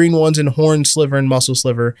 2 green ones in Horn Sliver and Muscle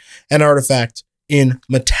Sliver, and Artifact in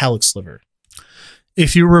Metallic Sliver.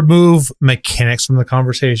 If you remove mechanics from the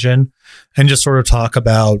conversation and just sort of talk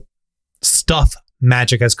about stuff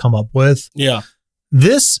Magic has come up with,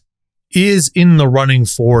 this is in the running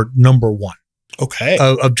for number 1. Okay.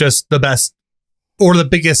 Of just the best or the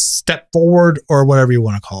biggest step forward or whatever you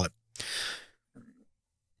want to call it.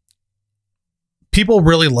 People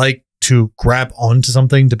really like to grab onto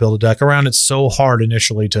something to build a deck around. It's so hard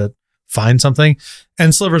initially to find something.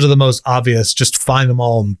 And slivers are the most obvious. Just find them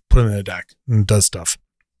all and put them in a deck and it does stuff.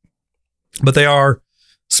 But they are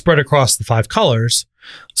spread across the 5 colors.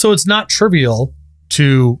 So it's not trivial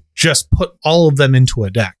to just put all of them into a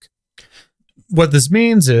deck. What this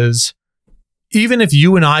means is, even if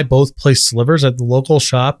you and I both play slivers at the local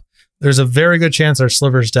shop, there's a very good chance our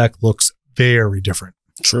slivers deck looks very different.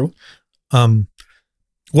 True.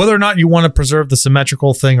 Whether or not you want to preserve the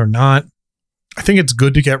symmetrical thing or not, I think it's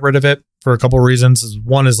good to get rid of it for a couple of reasons.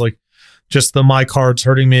 One is like just the my cards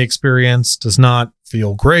hurting me experience does not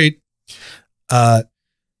feel great. But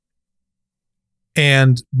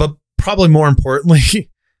probably more importantly,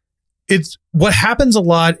 it's what happens a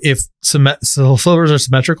lot if slivers are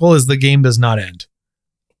symmetrical is the game does not end.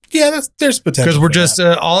 Yeah, there's potential. Because we're just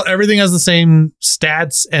everything has the same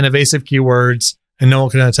stats and evasive keywords, and no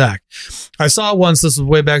one can attack. I saw once, this was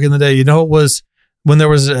way back in the day, it was when there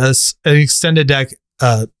was an extended deck,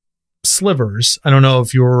 slivers. I don't know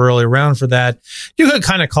if you were really around for that. You could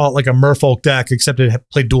kind of call it like a merfolk deck, except it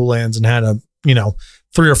played dual lands and had a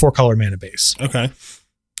 3 or 4 color mana base. Okay.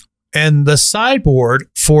 And the sideboard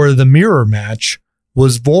for the mirror match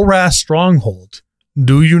was Volrath Stronghold.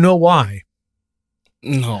 Do you know why?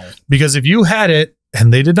 No. Because if you had it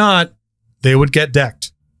and they did not, they would get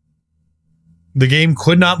decked. The game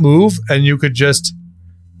could not move, and you could just,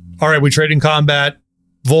 all right, we trade in combat,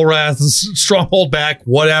 Volrath, Stronghold back,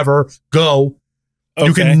 whatever, go. Okay.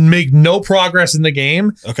 You can make no progress in the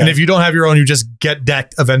game. Okay. And if you don't have your own, you just get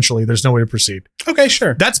decked eventually. There's no way to proceed. Okay,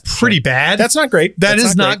 sure. That's pretty bad. That's not great. That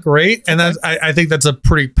is not great. And that's, I think that's a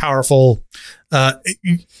pretty powerful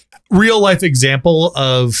real life example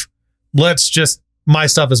of let's just, my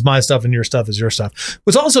stuff is my stuff and your stuff is your stuff.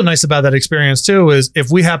 What's also nice about that experience too is if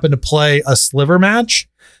we happen to play a sliver match,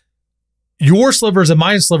 your slivers and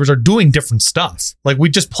my slivers are doing different stuff. Like we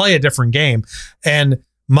just play a different game, and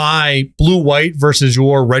my blue-white versus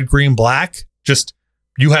your red-green-black, just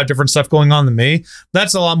you have different stuff going on than me.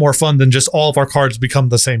 That's a lot more fun than just all of our cards become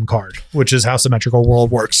the same card, which is how Symmetrical World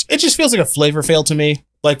works. It just feels like a flavor fail to me.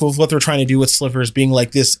 Like with what they're trying to do with slivers being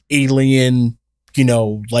like this alien,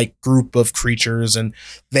 like group of creatures, and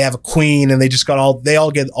they have a queen and they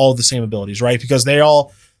all get all the same abilities, right? Because they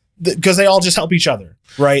all just help each other,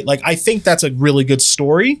 right? Like I think that's a really good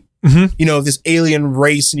story. Mm-hmm. This alien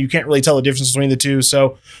race, and you can't really tell the difference between the two.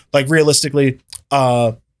 So like realistically,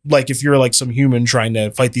 like if you're like some human trying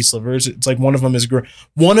to fight these slivers, it's like one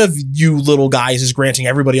of you little guys is granting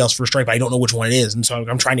everybody else first strike, but I don't know which one it is. And so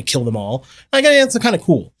I'm trying to kill them all. Like it's kind of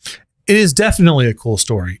cool. It is definitely a cool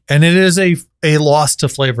story, and it is a loss to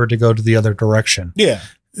flavor to go to the other direction. Yeah.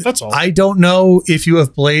 That's all. I don't know if you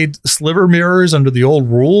have played Sliver Mirrors under the old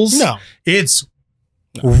rules. No. It's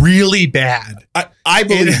really bad. I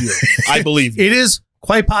believe you. I believe you. It is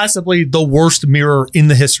quite possibly the worst mirror in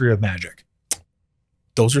the history of Magic.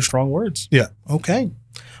 Those are strong words. Yeah. Okay.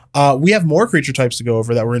 We have more creature types to go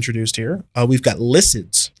over that were introduced here. We've got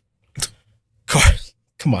Lycids.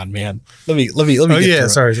 Come on, man. Let me. Oh yeah,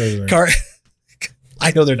 sorry.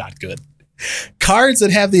 I know they're not good. Cards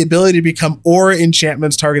that have the ability to become aura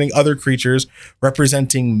enchantments targeting other creatures,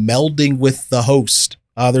 representing melding with the host.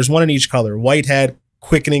 There's one in each color. White had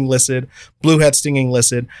Quickening Lycid, blue had Stinging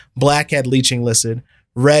Lycid, black had Leeching Lycid,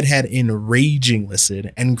 red had Enraging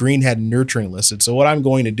Lycid, and green had Nurturing Lycid. So what I'm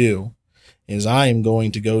going to do is I am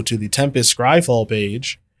going to go to the Tempest Scryfall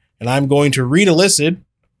page, and I'm going to read a Lycid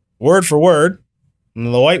word for word.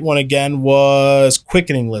 And the white one again was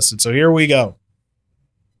Quickening Lycid. So here we go.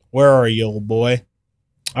 Where are you, old boy?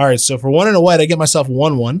 All right, so for 1 and a white, I get myself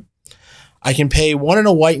 1/1. I can pay 1 and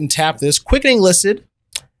a white and tap this. Quickening Lycid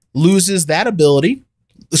loses this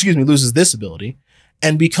ability,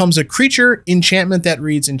 and becomes a creature enchantment that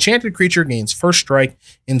reads, enchanted creature gains first strike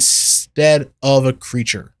instead of a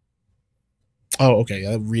creature. Oh, okay,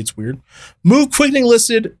 that reads weird. Move Quickening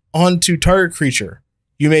Lycid onto target creature.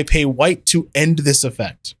 You may pay white to end this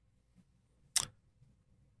effect.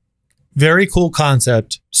 Very cool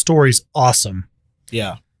concept. Story's awesome.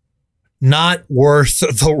 Yeah. Not worth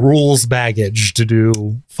the rules baggage to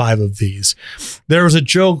do 5 of these. There was a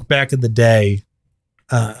joke back in the day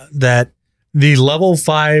that the level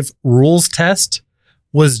 5 rules test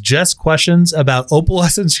was just questions about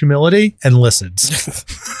opalescence, humility, and licids.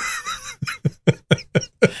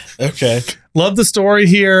 Okay. Love the story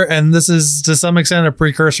here, and this is to some extent a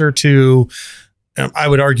precursor to, I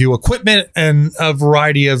would argue, equipment and a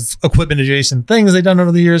variety of equipment adjacent things they've done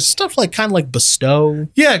over the years. Stuff like kind of like bestow.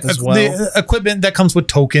 Yeah, as well. The equipment that comes with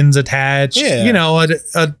tokens attached. Yeah. You know,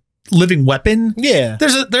 a living weapon. Yeah.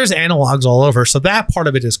 There's analogs all over, so that part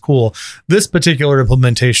of it is cool. This particular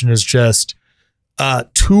implementation is just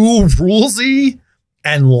too rulesy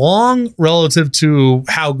and long relative to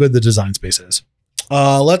how good the design space is.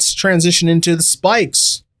 Let's transition into the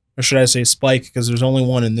spikes. Or should I say spike, because there's only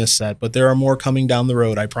one in this set, but there are more coming down the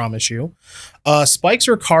road, I promise you. Spikes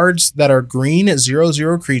are cards that are green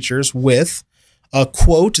 0/0 creatures with a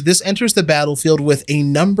quote, this enters the battlefield with a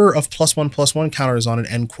number of +1/+1 counters on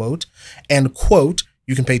it, end quote. And quote,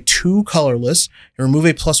 you can pay 2 colorless and remove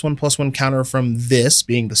a +1/+1 counter from this,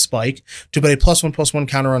 being the spike, to put a +1/+1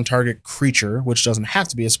 counter on target creature, which doesn't have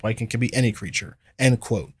to be a spike and can be any creature, end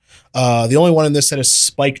quote. The only one in this set is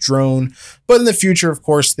Spike Drone, but in the future, of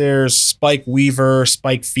course, there's Spike Weaver,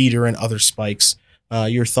 Spike Feeder, and other spikes.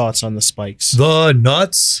 Your thoughts on the spikes? The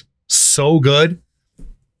nuts, so good.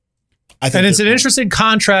 And it's an cool. interesting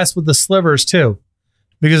contrast with the slivers too,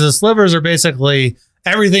 because the slivers are basically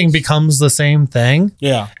everything becomes the same thing.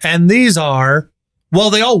 Yeah. And these are,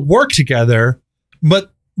 well, they all work together,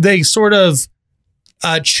 but they sort of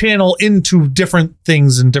channel into different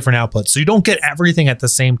things and different outputs. So you don't get everything at the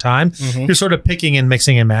same time. Mm-hmm. You're sort of picking and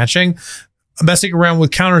mixing and matching. Messing around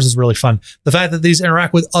with counters is really fun. The fact that these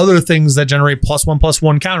interact with other things that generate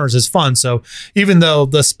 +1/+1 counters is fun. So even though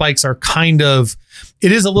the spikes are kind of,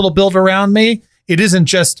 it is a little built around me, it isn't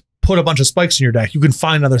just put a bunch of spikes in your deck. You can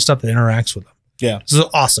find other stuff that interacts with them. Yeah. This is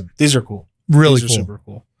awesome. These are cool. Really These cool. are super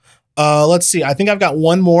cool. Let's see. I think I've got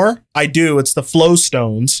one more. I do. It's the Flow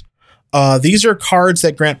Stones. These are cards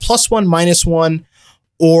that grant +1/-1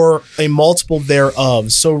 or a multiple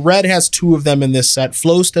thereof. So red has 2 of them in this set,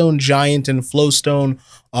 Flowstone Giant and Flowstone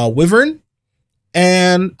Wyvern.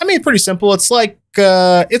 And I mean, pretty simple. It's like,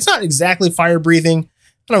 it's not exactly fire breathing.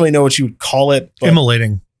 I don't really know what you would call it. But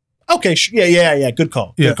Immolating. okay. Yeah. Good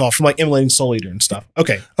call. Yeah. Good call. From like Immolating Soul Eater and stuff.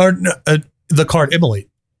 Okay. Or the card Immolate.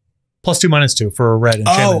 +2/-2 for a red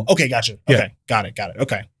enchantment. Oh, okay. Gotcha. Okay. Yeah. Got it.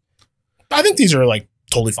 Okay. I think these are like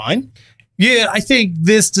totally fine. Yeah, I think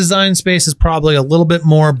this design space is probably a little bit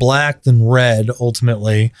more black than red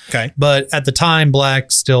ultimately. Okay. But at the time,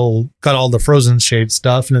 black still got all the frozen shade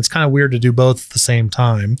stuff, and it's kind of weird to do both at the same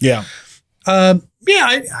time. Yeah. I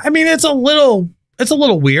mean, it's a little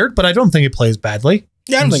weird, but I don't think it plays badly.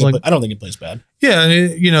 Yeah, I don't think it plays bad. Yeah,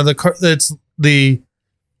 you know,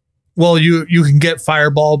 you can get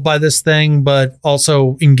fireballed by this thing, but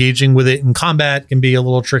also engaging with it in combat can be a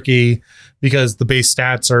little tricky because the base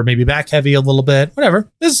stats are maybe back heavy a little bit.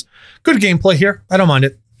 Whatever. There's good gameplay here. I don't mind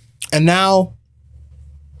it. And now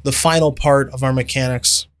the final part of our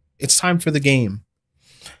mechanics. It's time for the game.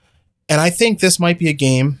 And I think this might be a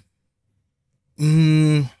game.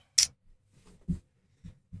 No,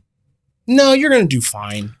 you're going to do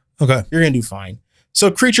fine. Okay. You're going to do fine. So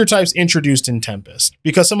creature types introduced in Tempest,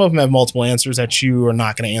 because some of them have multiple answers that you are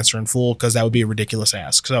not going to answer in full, because that would be a ridiculous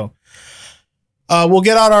ask. So we'll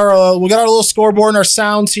get out our little scoreboard and our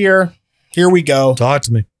sounds here. Here we go. Talk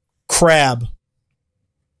to me. Crab.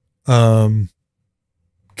 King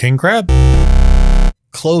crab?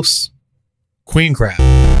 Close. Queen crab.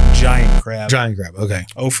 Giant crab. Giant crab. Okay.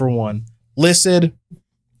 0 for 1. Listed.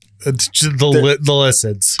 It's just the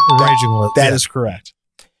licids. Raging lit. That is correct.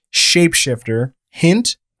 Shapeshifter.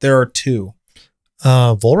 Hint, there are 2.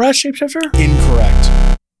 Volrath shapeshifter?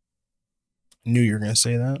 Incorrect. Knew you were going to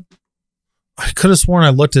say that. I could have sworn I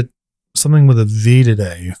looked at something with a V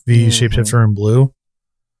today. V shapeshifter in blue.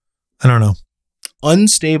 I don't know.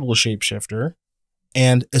 Unstable shapeshifter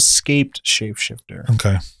and escaped shapeshifter.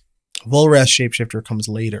 Okay. Volrath shapeshifter comes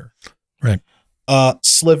later. Right.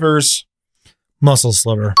 Slivers. Muscle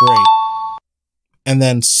sliver. Great. And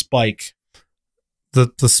then spike.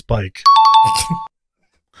 The spike.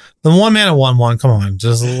 The 1-mana 1/1. Come on,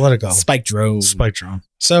 just let it go. Spike drone. Spike drone.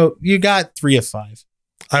 So you got 3 of 5.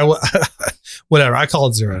 Whatever. I call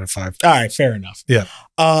it 0 out of 5. All right, fair enough. Yeah.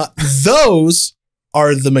 Those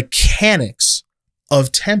are the mechanics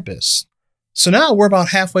of Tempest. So now we're about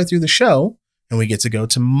halfway through the show, and we get to go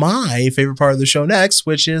to my favorite part of the show next,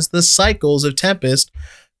 which is the cycles of Tempest,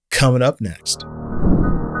 coming up next.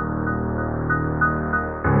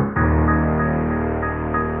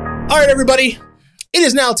 All right, everybody. It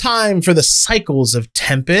is now time for the cycles of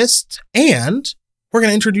Tempest, and we're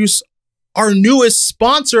going to introduce our newest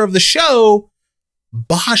sponsor of the show,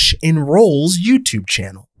 Bosch Enroll's YouTube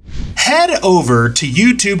channel. Head over to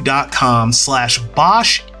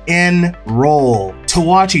youtube.com/Bosch Enroll to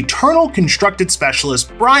watch Eternal Constructed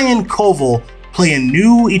Specialist Brian Koval play a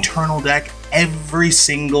new Eternal deck every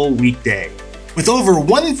single weekday. With over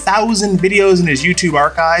 1,000 videos in his YouTube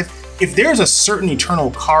archive, if there's a certain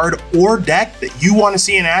Eternal card or deck that you want to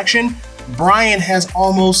see in action, Brian has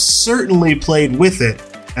almost certainly played with it,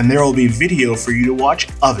 and there will be video for you to watch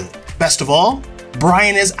of it. Best of all,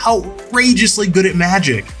 Brian is outrageously good at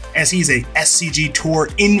Magic, as he's a SCG Tour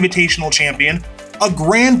Invitational Champion, a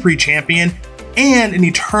Grand Prix Champion, and an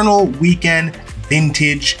Eternal Weekend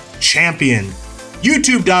Vintage Champion.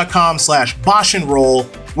 YouTube.com/Bosch Enroll,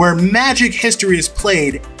 where Magic history is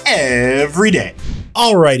played every day.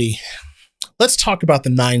 Alrighty, let's talk about the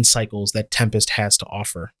 9 cycles that Tempest has to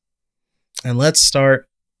offer. And let's start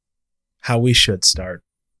how we should start.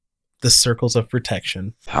 The circles of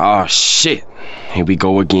protection. Oh shit, here we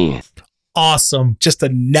go again. Awesome. Just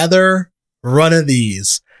another run of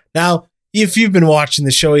these. Now, if you've been watching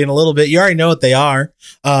the show in a little bit, you already know what they are.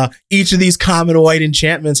 Each of these common white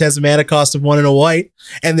enchantments has a mana cost of 1 and a white,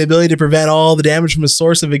 and the ability to prevent all the damage from a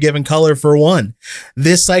source of a given color for 1.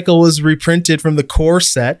 This cycle was reprinted from the core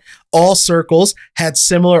set. All circles had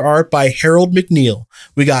similar art by Harold McNeil.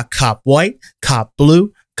 We got Cop White, Cop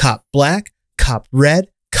Blue, Cop Black, Cop Red,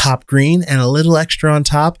 Cop Green, and a little extra on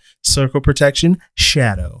top, Circle Protection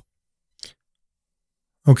Shadow.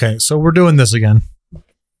 Okay, so we're doing this again.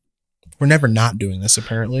 We're never not doing this,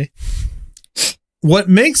 apparently. What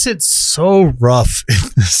makes it so rough in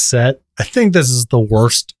this set, I think this is the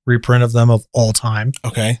worst reprint of them of all time.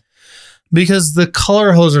 Okay. Because the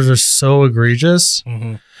color hosers are so egregious.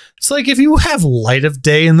 Mm-hmm. It's like, if you have Light of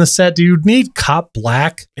Day in the set, do you need Cop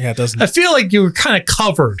Black? Yeah, it doesn't. I feel like you were kind of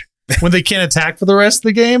covered when they can't attack for the rest of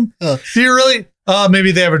the game. Do you really?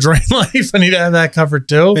 Maybe they have a drain life. I need to have that covered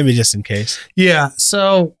too. Maybe just in case. Yeah.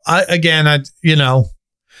 So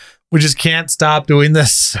we just can't stop doing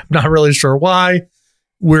this. I'm not really sure why.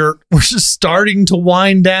 We're just starting to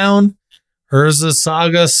wind down. Urza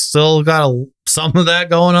Saga still got some of that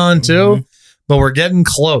going on too, but we're getting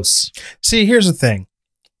close. See, here's the thing.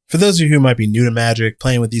 For those of you who might be new to Magic,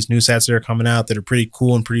 playing with these new sets that are coming out that are pretty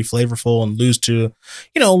cool and pretty flavorful, and lose to,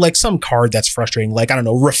 like some card that's frustrating, like, I don't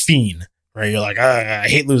know, Rafine, right? You're like, I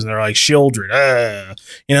hate losing. They're like Shieldred,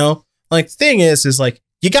 Like, the thing is like,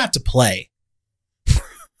 you got to play.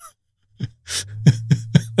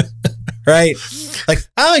 Right? Like,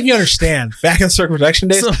 I don't think you understand. Back in Circle Protection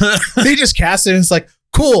days, they just cast it and it's like,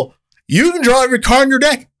 cool, you can draw every card in your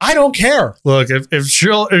deck. I don't care. Look, if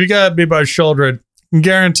you got beat by Shieldred, I can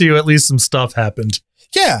guarantee you at least some stuff happened.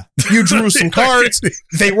 Yeah. You drew some cards.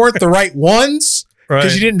 They weren't the right ones.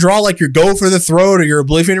 Because you didn't draw like your Go for the Throat or your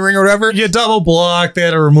Oblivion Ring or whatever. You double blocked. They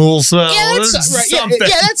had a removal spell. Yeah, that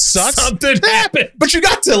sucks. Something happened. But you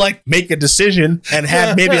got to like make a decision and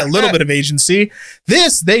have maybe a little bit of agency.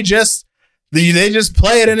 This, they just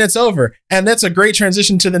play it and it's over. And that's a great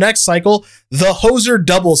transition to the next cycle, the Hoser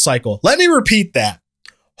Double Cycle. Let me repeat that.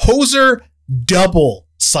 Hoser Double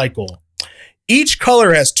Cycle. Each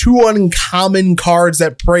color has 2 uncommon cards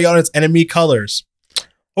that prey on its enemy colors.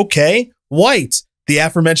 Okay, white, the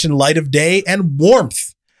aforementioned Light of Day and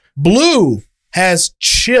Warmth. Blue has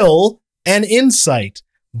Chill and Insight.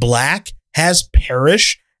 Black has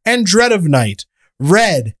Perish and Dread of Night.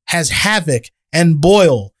 Red has Havoc and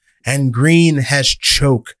Boil. And green has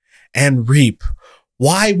Choke and Reap.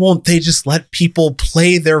 Why won't they just let people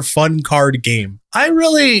play their fun card game? I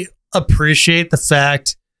really appreciate the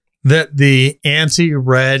fact that the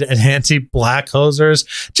anti-red and anti-black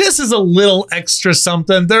hosers just as a little extra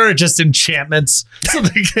something. They're just enchantments. So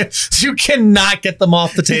you cannot get them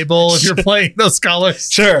off the table if you're playing those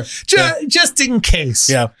colors. Sure. Just in case.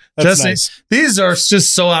 Yeah. That's nice. These are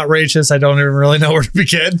just so outrageous. I don't even really know where to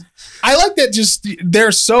begin. I like that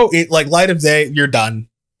they're so like Light of Day. You're done.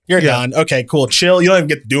 You're done. Okay, cool. Chill. You don't even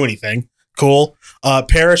get to do anything. Cool.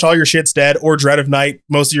 Perish, all your shit's dead. Or Dread of Night,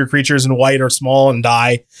 most of your creatures in white are small and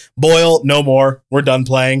die. Boil, no more. We're done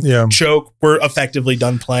playing. Yeah. Choke, we're effectively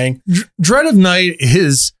done playing. Dread of Night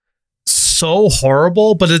is so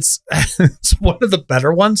horrible, but it's one of the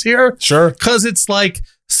better ones here. Sure. Because it's like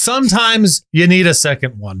sometimes you need a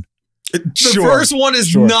second one. The first one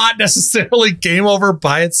is not necessarily game over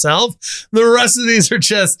by itself. The rest of these are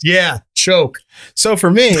just, choke. So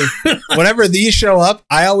for me, whenever these show up,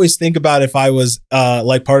 I always think about if I was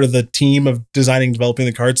like part of the team of designing and developing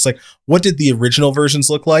the cards, like what did the original versions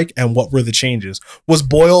look like and what were the changes? Was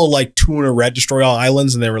Boil like 2 and a red, destroy all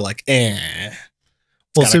islands, and they were like,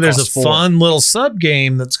 Well, see, there's a fun little sub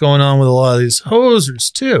game that's going on with a lot of these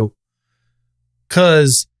hosers too.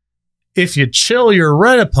 Because if you chill your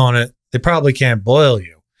red opponent, they probably can't boil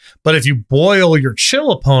you. But if you boil your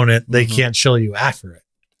chill opponent, they can't chill you after it.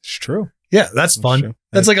 It's true. Yeah, that's fun. True.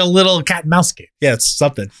 That's like a little cat and mouse game. Yeah, it's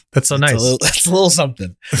something. That's so nice. That's a little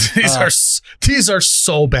something. These are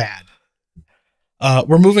so bad.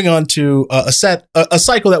 We're moving on to a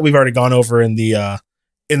cycle that we've already gone over in the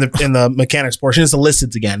mechanics portion. Is the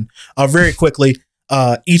listeds again. Very quickly.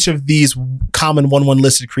 Each of these common 1/1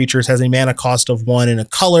 listed creatures has a mana cost of 1 and a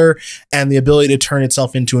color, and the ability to turn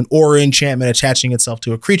itself into an aura enchantment, attaching itself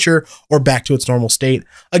to a creature or back to its normal state.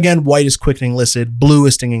 Again, white is quickening listed, blue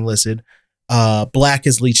is stinging listed, black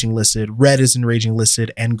is leeching listed, red is enraging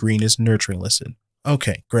listed, and green is nurturing listed.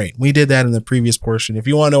 Okay, great. We did that in the previous portion. If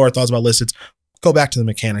you want to know our thoughts about listeds, go back to the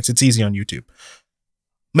mechanics. It's easy on YouTube.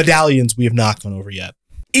 Medallions we have not gone over yet.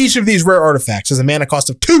 Each of these rare artifacts has a mana cost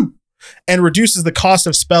of 2 and reduces the cost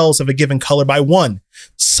of spells of a given color by 1.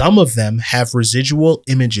 Some of them have residual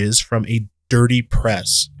images from a dirty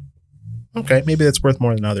press. Okay, maybe that's worth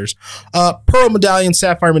more than others. Pearl Medallion,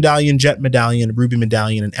 Sapphire Medallion, Jet Medallion, Ruby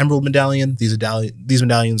Medallion, and Emerald Medallion. These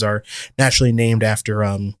medallions are naturally named after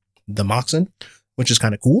the Moxen, which is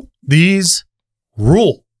kind of cool. These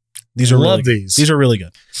rule. These are these. These are really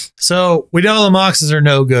good. So we know the Moxes are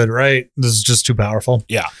no good, right? This is just too powerful.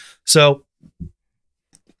 Yeah. So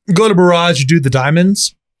go to Barrage, you do the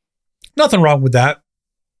diamonds. Nothing wrong with that.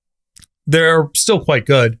 They're still quite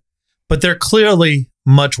good, but they're clearly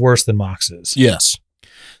much worse than Moxes. Yes.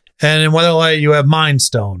 And in Weatherlight, you have Mind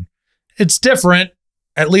Stone. It's different.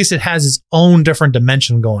 At least it has its own different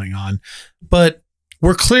dimension going on. But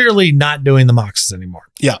we're clearly not doing the Moxes anymore.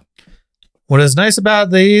 Yeah. What is nice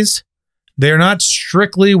about these, they're not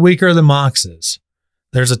strictly weaker than Moxes.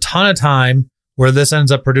 There's a ton of time where this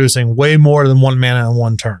ends up producing way more than 1 mana in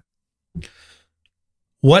 1 turn.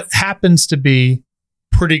 What happens to be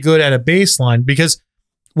pretty good at a baseline, because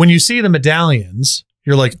when you see the medallions,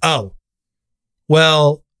 you're like, oh,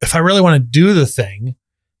 well, if I really want to do the thing,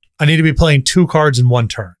 I need to be playing 2 cards in 1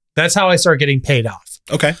 turn. That's how I start getting paid off.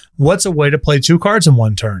 Okay. What's a way to play 2 cards in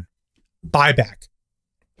 1 turn? Buyback.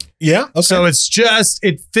 Yeah. Okay. So it's just,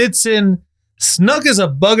 it fits in snug as a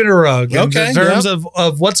bug in a rug in terms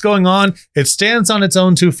of what's going on. It stands on its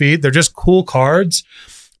own 2 feet. They're just cool cards.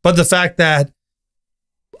 But the fact that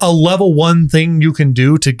a level 1 thing you can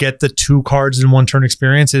do to get the 2 cards in 1 turn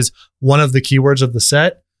experience is one of the keywords of the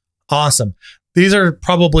set. Awesome. These are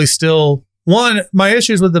probably still, 1, my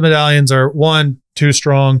issues with the medallions are 1, too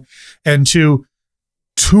strong, and 2,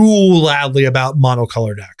 too loudly about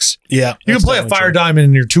monocolor decks. Yeah. You can play a Fire Diamond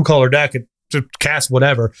in your 2-color deck to cast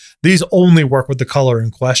whatever. These only work with the color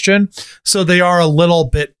in question. So they are a little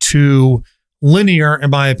bit too linear, in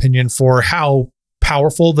my opinion, for how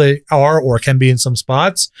powerful they are or can be in some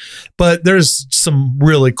spots. But there's some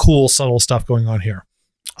really cool, subtle stuff going on here.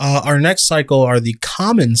 Our next cycle are the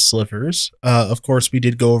common slivers. Of course, we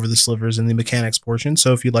did go over the slivers in the mechanics portion.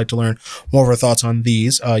 So if you'd like to learn more of our thoughts on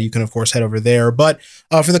these, you can, of course, head over there. But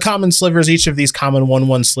for the common slivers, each of these common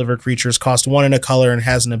 1/1 sliver creatures cost 1 and a color and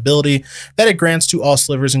has an ability that it grants to all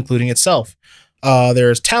slivers, including itself.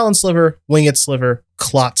 There's Talon Sliver, Winged Sliver,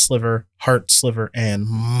 Clot Sliver, Heart Sliver, and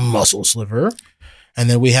Muscle Sliver. And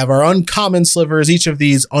then we have our uncommon slivers. Each of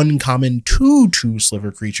these uncommon 2/2 sliver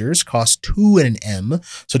creatures cost 2 and an M,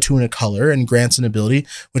 so 2 and a color, and grants an ability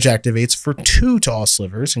which activates for 2 to all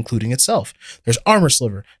slivers, including itself. There's Armor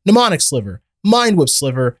Sliver, Mnemonic Sliver, Mind Whip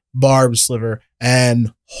Sliver, Barb Sliver,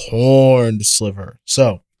 and Horned Sliver.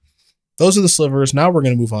 So those are the slivers. Now we're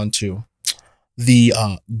going to move on to the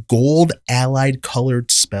gold allied colored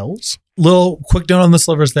spells. Little quick note on the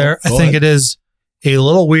slivers there. I think it is a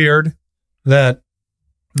little weird that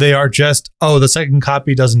they are just, oh, the second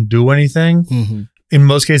copy doesn't do anything in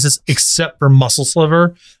most cases, except for Muscle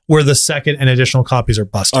Sliver, where the second and additional copies are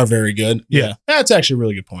busted. Are very good. Yeah. That's actually a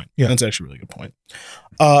really good point. Yeah. That's actually a really good point.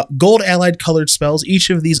 Gold allied colored spells. Each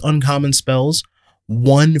of these uncommon spells,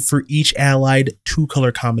 1 for each allied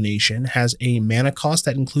 2-color combination, has a mana cost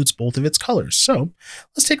that includes both of its colors. So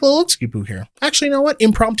let's take a little look-ski-poo here. Actually, you know what?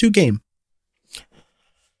 Impromptu game.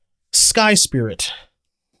 Sky Spirit.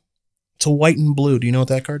 It's a white and blue. Do you know what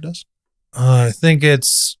that card does? I think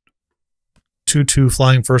it's 2/2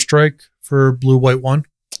 flying first strike for blue, white 1.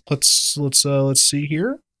 Let's see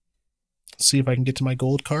here. Let's see if I can get to my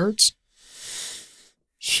gold cards.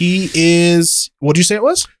 He is, what did you say it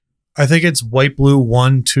was? I think it's white, blue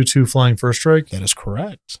 1, 2/2 flying first strike. That is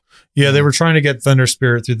correct. Yeah, they were trying to get Thunder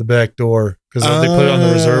Spirit through the back door because they put it on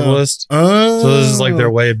the reserve list. So this is like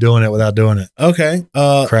their way of doing it without doing it. Okay.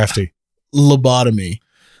 Crafty. Lobotomy.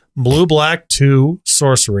 Blue, black 2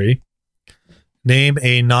 sorcery. Name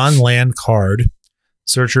a non-land card.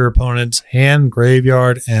 Search your opponent's hand,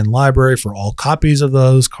 graveyard, and library for all copies of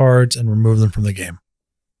those cards and remove them from the game.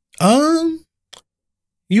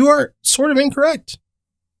 You are sort of incorrect.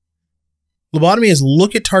 Lobotomy is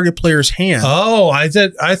look at target player's hand. Oh,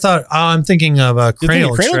 I'm thinking of a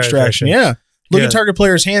cranial extraction. Yeah. Look at target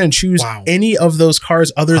player's hand and choose any of those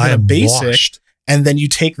cards other than a basic, and then you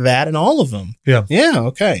take that and all of them. Yeah. Yeah,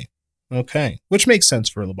 okay. Okay. Which makes sense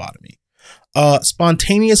for lobotomy.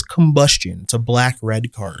 Spontaneous Combustion. It's a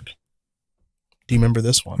black-red card. Do you remember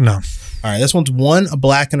this one? No. All right, this one's 1, a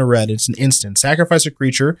black, and a red. It's an instant. Sacrifice a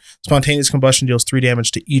creature. Spontaneous Combustion deals 3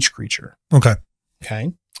 damage to each creature. Okay.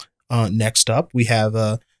 Okay. Next up, we have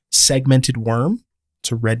a Segmented Worm.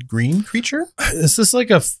 It's a red-green creature. Is this like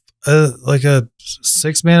a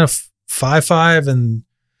 6-mana 5/5 and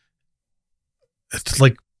it's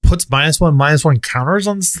like puts -1/-1 counters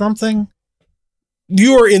on something?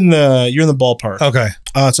 You're in the ballpark. Okay.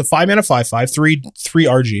 It's a 5-mana 5/5, 3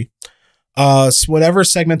 RG. So whenever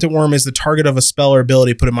Segmented Worm is the target of a spell or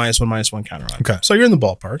ability, put a -1/-1 counter on. Okay. So you're in the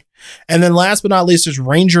ballpark. And then last but not least is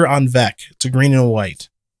Ranger on Vec. It's a green and white.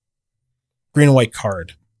 Green and white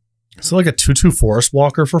card. Is it like a 2/2 Forest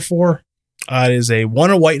Walker for 4? It is a 1,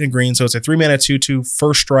 a white, and a green. So it's a 3-mana 2/2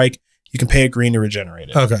 first strike. You can pay a green to regenerate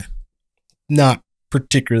it. Okay. Not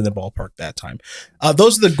particularly in the ballpark that time.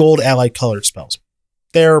 Those are the gold allied colored spells.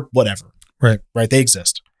 They're whatever. Right. They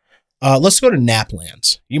exist. Let's go to Nap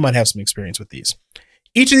lands. You might have some experience with these.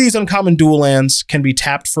 Each of these uncommon dual lands can be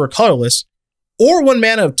tapped for a colorless or 1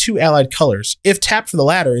 mana of 2 allied colors. If tapped for the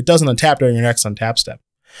latter, it doesn't untap during your next untap step.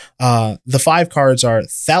 The 5 cards are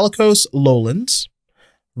Thalicos Lowlands,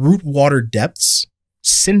 Rootwater Depths,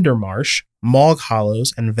 Cinder Marsh, Mog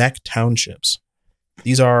Hollows, and Vec Townships.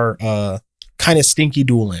 These are kind of stinky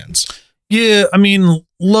dual lands. Yeah, I mean,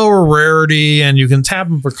 lower rarity, and you can tap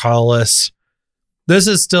them for colorless. This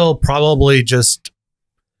is still probably just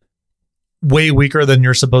way weaker than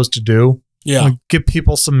you're supposed to do. Yeah. Like, give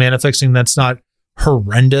people some mana fixing that's not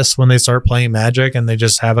horrendous when they start playing Magic and they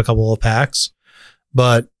just have a couple of packs.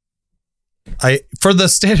 But for the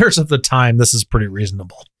standards of the time, this is pretty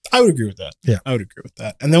reasonable. I would agree with that. Yeah. I would agree with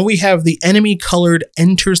that. And then we have the enemy colored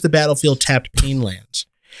enters the battlefield tapped pain lands.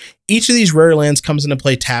 Each of these rare lands comes into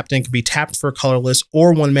play tapped and can be tapped for a colorless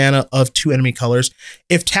or 1 mana of 2 enemy colors.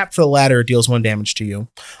 If tapped for the latter, it deals 1 damage to you.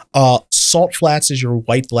 Salt Flats is your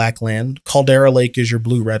white-black land. Caldera Lake is your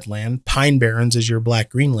blue-red land. Pine Barrens is your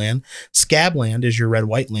black-green land. Scabland is your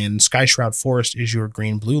red-white land. And Sky Shroud Forest is your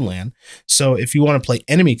green-blue land. So if you want to play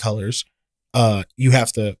enemy colors, you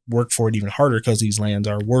have to work for it even harder because these lands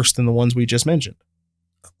are worse than the ones we just mentioned.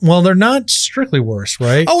 Well, they're not strictly worse,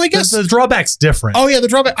 right? Oh, I guess the drawback's different. Oh, yeah, the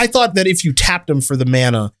drawback. I thought that if you tapped them for the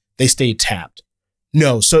mana, they stayed tapped.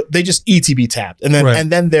 No, so they just ETB tapped, and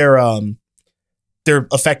then they're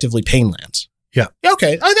effectively pain lands. Yeah.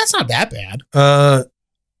 Okay. Oh, that's not that bad.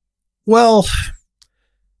 Well,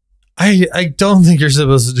 I don't think you're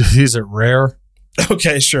supposed to do these at rare.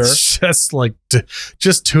 Okay, sure. It's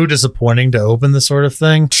just too disappointing to open this sort of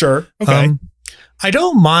thing. Sure. Okay. I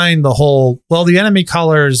don't mind the whole, the enemy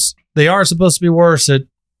colors, they are supposed to be worse at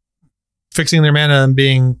fixing their mana and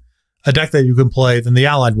being a deck that you can play than the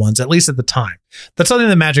allied ones, at least at the time. That's something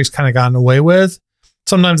that Magic's kind of gotten away with.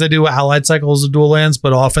 Sometimes they do allied cycles of dual lands,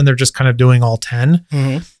 but often they're just kind of doing all 10.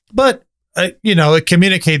 Mm-hmm. But, it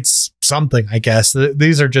communicates something, I guess.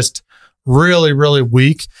 These are just really, really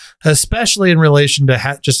weak, especially in relation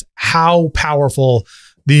to just how powerful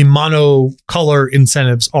the monocolor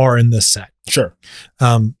incentives are in this set. Sure.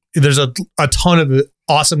 There's a ton of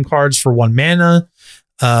awesome cards for 1 mana.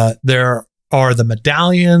 There are the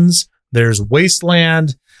medallions. There's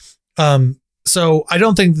Wasteland. So I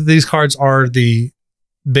don't think that these cards are the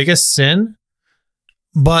biggest sin,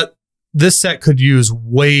 but this set could use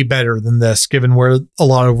way better than this, given where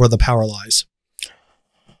the power lies.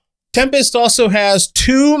 Tempest also has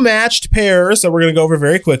 2 matched pairs that we're going to go over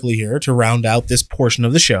very quickly here to round out this portion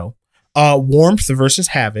of the show. Warmth versus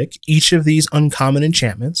Havoc. Each of these uncommon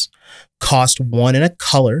enchantments cost 1 and a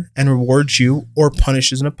color and rewards you or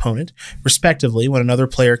punishes an opponent, respectively, when another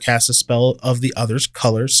player casts a spell of the other's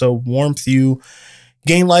color. So Warmth, you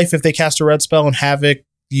gain life if they cast a red spell, and Havoc,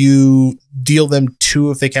 you deal them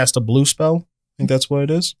 2 if they cast a blue spell. I think that's what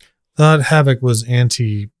it is. Thought Havoc was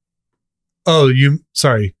anti. Oh,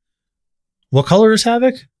 sorry. What color is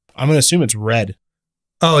Havoc? I'm going to assume it's red.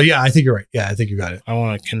 Oh, yeah, I think you're right. Yeah, I think you got it. I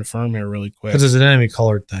want to confirm here really quick. Because it's an enemy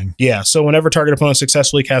colored thing. Yeah, so whenever target opponent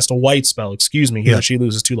successfully casts a white spell, he or she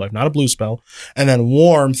loses 2 life, not a blue spell. And then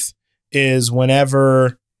Warmth is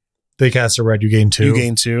whenever they cast a red, you gain 2. You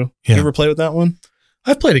gain 2. Yeah. You ever play with that one?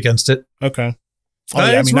 I've played against it. Okay. Oh,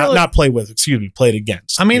 yeah, I It's mean, really- not play with, excuse me, played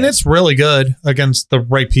against. I mean, Yeah. it's really good against the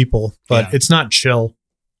right people, but Yeah. it's not chill.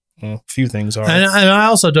 Well, a few things are. And I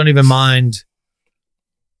also don't even mind.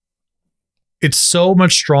 It's so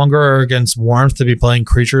much stronger against warmth to be playing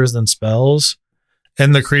creatures than spells,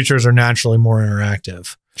 and the creatures are naturally more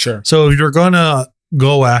interactive. Sure. So if you're going to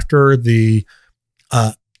go after the,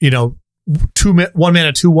 1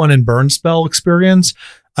 mana 2/1 and burn spell experience,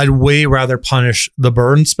 I'd way rather punish the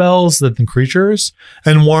burn spells than the creatures.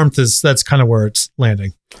 And warmth that's kind of where it's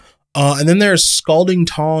landing. And then there's Scalding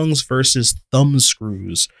Tongs versus Thumb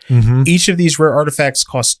Screws. Mm-hmm. Each of these rare artifacts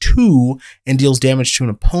costs 2 and deals damage to an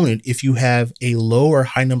opponent if you have a low or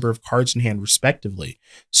high number of cards in hand, respectively.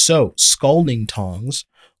 So, Scalding Tongs,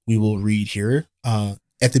 we will read here.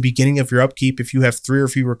 At the beginning of your upkeep, if you have 3 or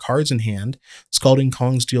fewer cards in hand, Scalding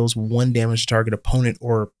Tongs deals 1 damage to target opponent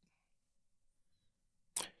or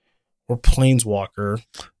Planeswalker.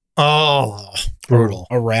 Oh, brutal.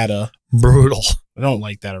 Errata. Brutal. I don't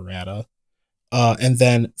like that errata. And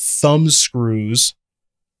then Thumb Screws.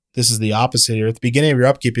 This is the opposite here. At the beginning of your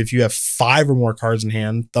upkeep, if you have 5 or more cards in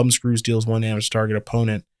hand, Thumb Screws deals 1 damage to target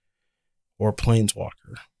opponent or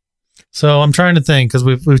Planeswalker. So I'm trying to think, because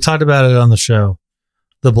we've talked about it on the show.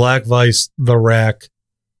 The Black Vice, the Rack.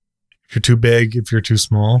 If you're too big, if you're too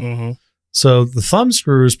small. Mm-hmm. So the Thumb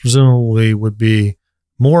Screws presumably would be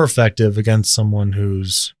more effective against someone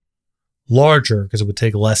who's larger, because it would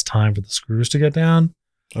take less time for the screws to get down.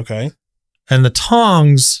 Okay. And the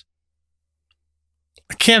tongs,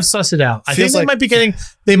 I can't suss it out. I think Feels they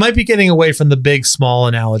might be getting away from the big small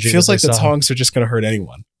analogy. Feels that like they the saw. tongs are just going to hurt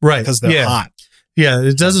anyone. Right. Because they're hot. Yeah,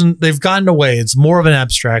 it doesn't. They've gotten away. It's more of an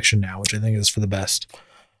abstraction now, which I think is for the best.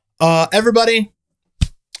 Everybody,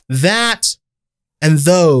 that and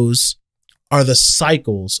those are the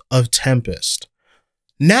cycles of Tempest.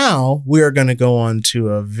 Now we are going to go on to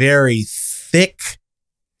a very thick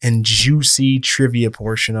and juicy trivia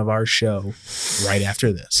portion of our show right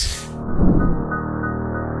after this.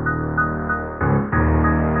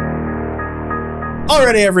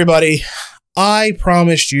 Alrighty, everybody. I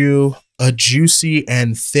promised you a juicy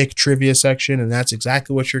and thick trivia section, and that's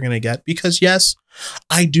exactly what you're going to get because, yes,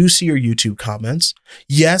 I do see your YouTube comments.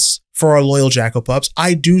 Yes, for our loyal Jackal Pups,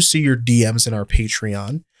 I do see your DMs in our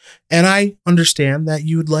Patreon, and I understand that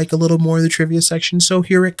you would like a little more of the trivia section, so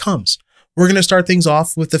here it comes. We're going to start things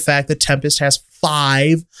off with the fact that Tempest has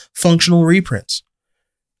 5 functional reprints.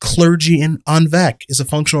 Clergy on Vec is a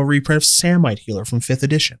functional reprint of Samite Healer from 5th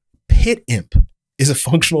edition. Pit Imp is a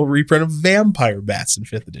functional reprint of Vampire Bats in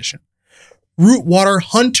 5th edition. Rootwater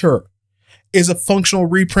Hunter is a functional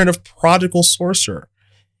reprint of Prodigal Sorcerer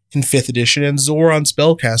in 5th edition, and Zoran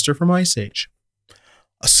Spellcaster from Ice Age.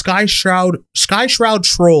 A Sky Shroud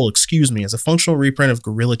Troll, is a functional reprint of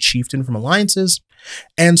Gorilla Chieftain from Alliances,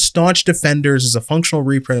 and Staunch Defenders is a functional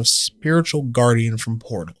reprint of Spiritual Guardian from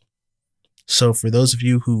Portal. So for those of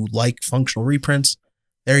you who like functional reprints,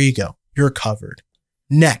 there you go. You're covered.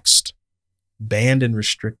 Next, banned and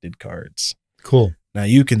restricted cards. Cool. Now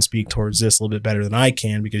you can speak towards this a little bit better than I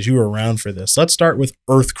can because you were around for this. Let's start with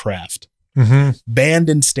Earthcraft. Mm-hmm. Banned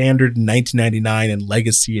in Standard in 1999 and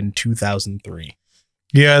Legacy in 2003.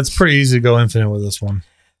 Yeah, it's pretty easy to go infinite with this one.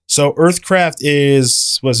 So Earthcraft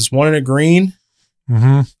was this 1 and a green?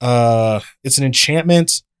 Mm-hmm. It's an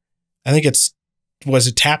enchantment. I think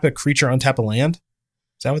tap a creature, untap a land?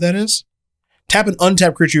 Is that what that is? Tap an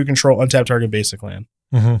untapped creature you control, untap target basic land.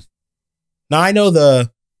 Mm-hmm. Now I know it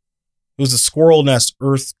was a Squirrel Nest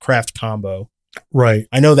Earthcraft combo. Right.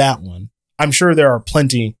 I know that one. I'm sure there are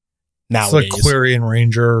plenty nowadays. It's like Query and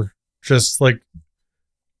Ranger, just like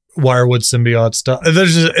Wirewood Symbiote stuff.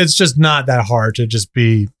 It's just not that hard to just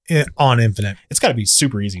be on infinite. It's got to be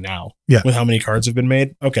super easy now. Yeah. With how many cards have been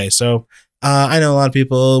made. Okay, so I know a lot of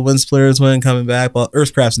people, when Splitters win coming back, well,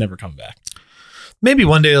 Earthcraft's never come back. Maybe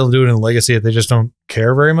one day they'll do it in Legacy if they just don't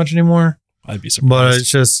care very much anymore. I'd be surprised. But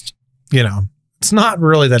it's just, it's not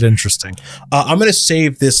really that interesting. I'm going to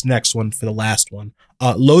save this next one for the last one.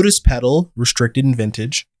 Lotus Petal, restricted in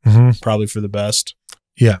Vintage. Mm-hmm. Probably for the best.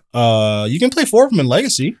 Yeah. You can play 4 of them in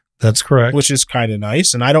Legacy. That's correct. Which is kind of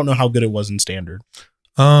nice. And I don't know how good it was in Standard.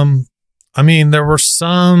 I mean, there were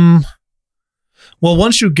some... Well,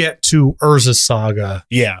 once you get to Urza's Saga,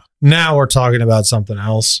 yeah. Now we're talking about something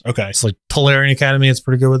else. Okay. It's like Tolarian Academy. It's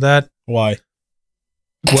pretty good with that. Why?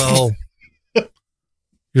 Well,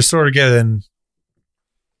 you're sort of getting...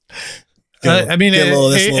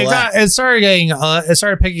 it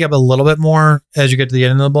started picking up a little bit more as you get to the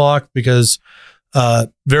end of the block because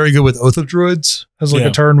very good with Oath of Druids as like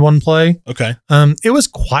a turn 1 play. Okay. It was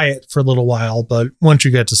quiet for a little while, but once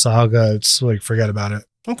you get to Saga, it's like forget about it.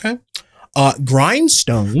 Okay.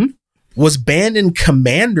 Grindstone was banned in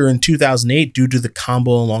Commander in 2008 due to the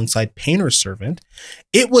combo alongside Painter's Servant.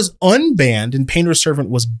 It was unbanned, and Painter's Servant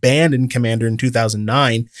was banned in Commander in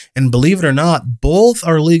 2009. And believe it or not, both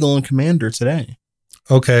are legal in Commander today.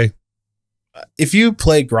 Okay. If you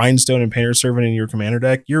play Grindstone and Painter's Servant in your Commander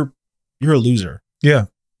deck, you're a loser. Yeah.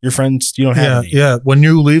 Your friends, you don't have any. Yeah. When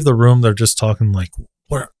you leave the room, they're just talking like,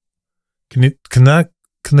 "What? Can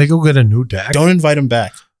they go get a new deck?" Don't invite them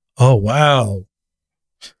back. Oh wow.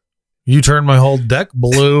 You turned my whole deck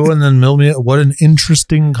blue and then milled me. What an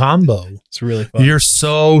interesting combo. It's really fun. You're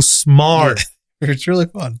so smart. Yeah, it's really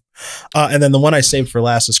fun. And then the one I saved for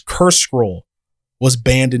last is Curse Scroll was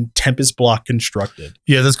banned in Tempest Block Constructed.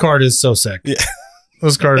 Yeah, this card is so sick. Yeah.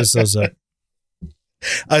 This card is so sick.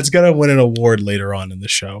 It's going to win an award later on in the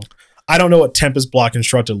show. I don't know what Tempest Block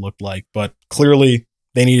Constructed looked like, but clearly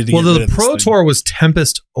they needed to get rid of the this Pro thing. Tour was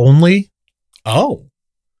Tempest only. Oh.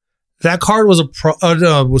 That card was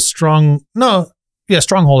was strong. No, yeah,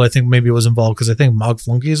 Stronghold. I think maybe was involved because I think Mog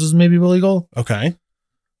Flunkies was maybe illegal. Okay.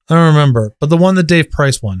 I don't remember, but the one that Dave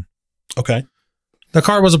Price won. Okay. The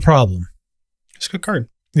card was a problem. It's a good card.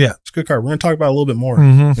 Yeah, it's a good card. We're going to talk about it a little bit more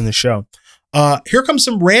Mm-hmm. in the show. Here comes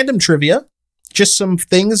some random trivia. Just some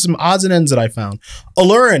things, some odds and ends that I found.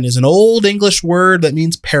 Allurin is an old English word that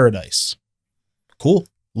means paradise. Cool.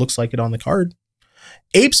 Looks like it on the card.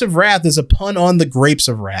 Apes of Wrath is a pun on the grapes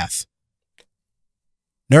of wrath.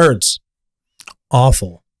 Nerds.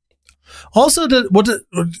 Awful. Also,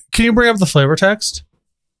 can you bring up the flavor text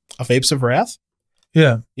Of Apes of Wrath?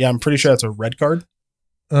 Yeah. Yeah, I'm pretty sure that's a red card.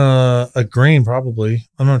 A green probably.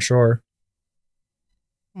 I'm not sure.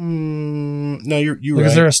 No, you're Like, right.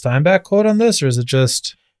 is there a Steinbeck quote on this, or is it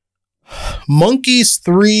just monkeys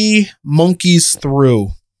 3, monkeys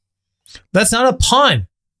through? That's not a pun.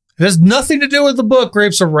 It has nothing to do with the book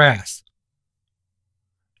Grapes of Wrath.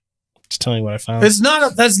 Just telling you what I found. That's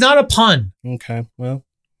not a pun. Okay, well,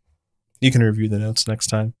 you can review the notes next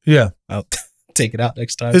time. Yeah. I'll take it out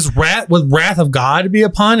next time. Would Wrath of God be a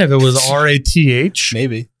pun if it was RATH?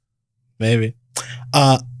 Maybe.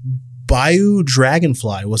 Bayou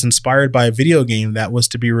Dragonfly was inspired by a video game that was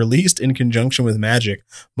to be released in conjunction with Magic,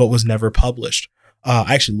 but was never published.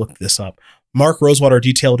 I actually looked this up. Mark Rosewater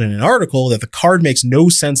detailed in an article that the card makes no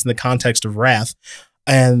sense in the context of Wrath,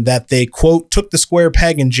 and that they, quote, took the square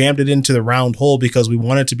peg and jammed it into the round hole because we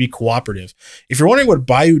wanted to be cooperative. If you're wondering what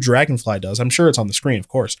Bayou Dragonfly does, I'm sure it's on the screen, of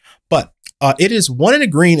course, but it is 1 in a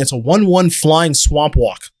green. It's a 1/1 flying swamp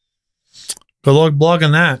walk. Good luck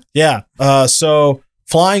blocking that. Yeah. So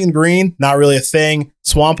flying in green, not really a thing.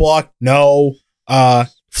 Swamp walk, no.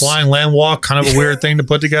 Flying land walk, kind of a weird thing to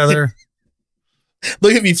put together.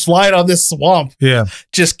 Look at me flying on this swamp. Yeah.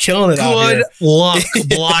 Just killing it out here. Good luck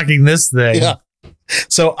blocking this thing. Yeah.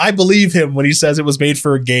 So I believe him when he says it was made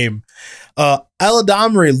for a game.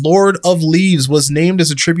 Aladamri, Lord of Leaves, was named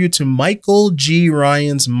as a tribute to Michael G.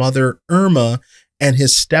 Ryan's mother, Irma, and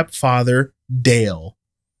his stepfather, Dale.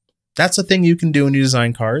 That's a thing you can do when you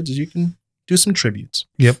design cards, is you can do some tributes.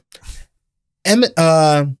 Yep.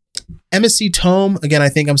 MSC Tome, again, I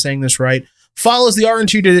think I'm saying this right, follows the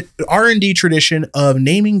R&D tradition of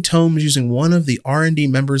naming tomes using one of the R&D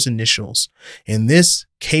members' initials. In this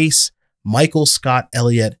case, Michael Scott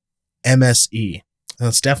Elliott, MSE.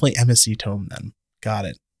 That's definitely MSC Tome then. Got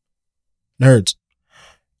it. Nerds.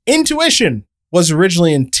 Intuition was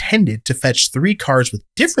originally intended to fetch 3 cards with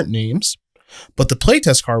different names, but the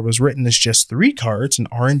playtest card was written as just 3 cards, and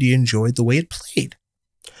R&D enjoyed the way it played.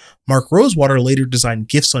 Mark Rosewater later designed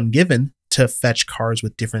Gifts Ungiven to fetch cards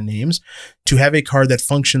with different names to have a card that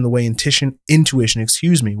functioned the way Intuition,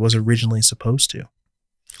 was originally supposed to.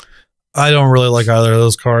 I don't really like either of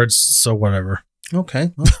those cards, so whatever.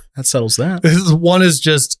 Okay, well, that settles that. One is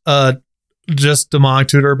just demonic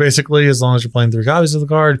tutor, basically, as long as you're playing 3 copies of the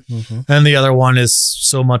card. Mm-hmm. And the other one is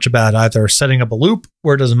so much about either setting up a loop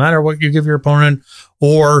where it doesn't matter what you give your opponent,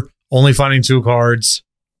 or only finding 2 cards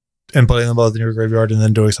and putting them both in your graveyard and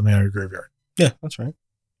then doing something out of your graveyard. Yeah, that's right.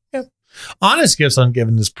 Yeah. Honest Gifts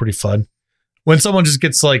Ungiven is pretty fun. When someone just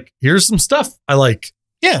gets like, here's some stuff I like.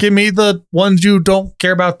 Yeah. Give me the ones you don't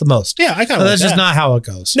care about the most. Yeah, I kind of That's just not how it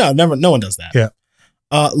goes. No, never. No one does that. Yeah.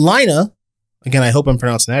 Lina, again, I hope I'm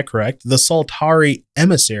pronouncing that correct. The Saltari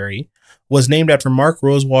Emissary was named after Mark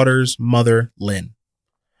Rosewater's mother, Lynn.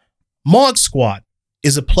 Mod Squad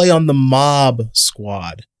is a play on the Mob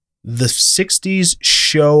Squad, the 60s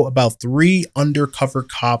show about 3 undercover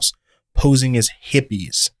cops posing as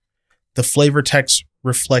hippies. The flavor text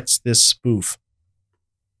reflects this spoof.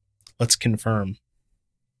 Let's confirm,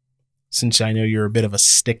 since I know you're a bit of a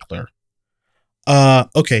stickler.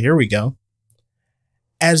 Okay, here we go.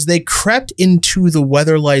 As they crept into the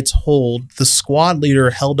Weatherlight's hold, the squad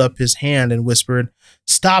leader held up his hand and whispered,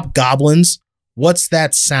 "Stop, goblins. What's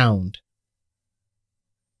that sound?"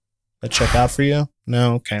 That check out for you?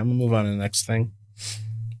 No? Okay, I'm going to move on to the next thing.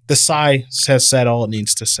 The sigh has said all it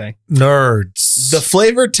needs to say. Nerds. The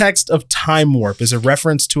flavor text of Time Warp is a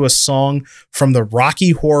reference to a song from the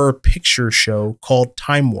Rocky Horror Picture Show called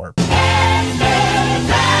Time Warp.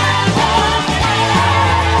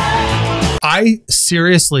 I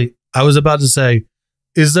was about to say,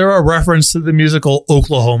 is there a reference to the musical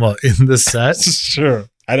Oklahoma in this set? Sure.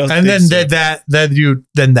 I don't and think then so.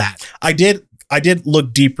 then that. I did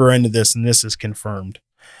look deeper into this, and this is confirmed.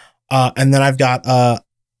 And then I've got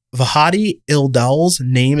Vahadi Ildal's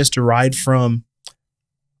name is derived from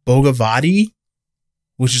Bogavati,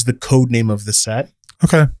 which is the code name of the set.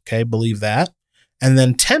 Okay, believe that. And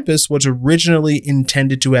then Tempest was originally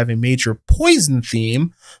intended to have a major poison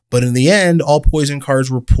theme, but in the end, all poison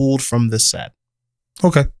cards were pulled from the set.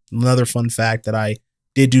 Okay. Another fun fact that I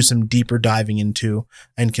did do some deeper diving into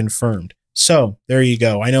and confirmed. So there you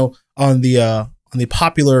go. I know on the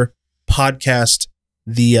popular podcast,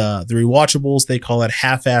 the Rewatchables, they call it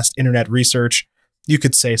half-assed internet research. You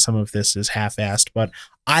could say some of this is half-assed, but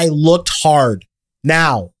I looked hard.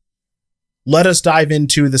 Now, let us dive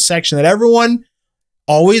into the section that everyone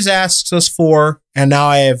always asks us for, and now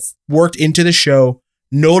I have worked into the show,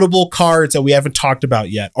 notable cards that we haven't talked about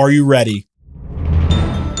yet. Are you ready?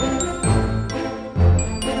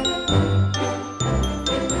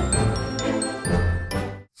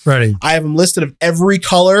 Ready. I have them listed of every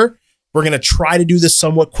color. We're going to try to do this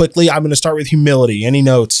somewhat quickly. I'm going to start with humility. Any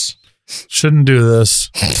notes? Shouldn't do this.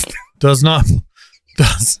 Does not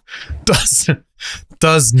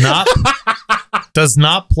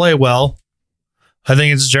play well. I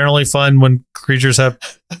think it's generally fun when creatures have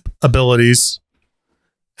abilities.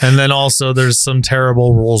 And then also there's some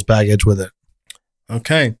terrible rules baggage with it.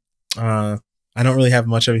 Okay. I don't really have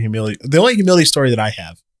much of a humility. The only humility story that I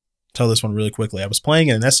have, tell this one really quickly. I was playing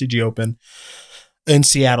in an SCG Open in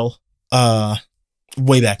Seattle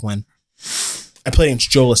way back when. I played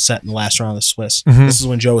against Joe Lissette in the last round of the Swiss. Mm-hmm. This is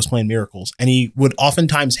when Joe was playing Miracles. And he would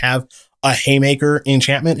oftentimes have a Haymaker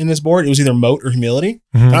enchantment in his board. It was either Moat or Humility.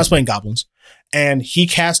 Mm-hmm. And I was playing Goblins. And he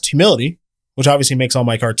cast Humility, which obviously makes all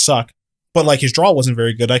my cards suck. But like his draw wasn't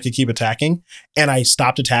very good. I could keep attacking. And I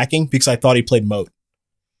stopped attacking because I thought he played Moat.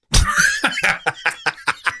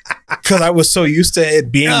 Because I was so used to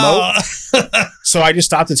it being Moat. So I just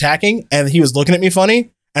stopped attacking. And he was looking at me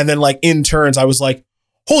funny. And then like in turns, I was like,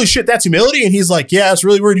 holy shit, that's Humility? And he's like, yeah, it's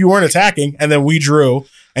really weird you weren't attacking. And then we drew.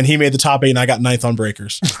 And he made the top 8 and I got 9th on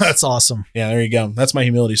breakers. That's awesome. Yeah, there you go. That's my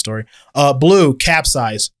humility story. Blue,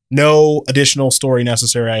 Capsize. No additional story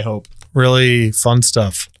necessary, I hope. Really fun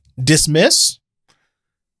stuff. Dismiss?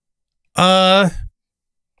 I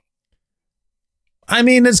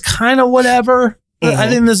mean, it's kind of whatever. Mm-hmm. I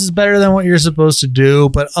think this is better than what you're supposed to do,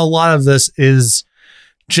 but a lot of this is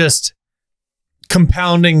just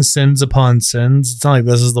compounding sins upon sins. It's not like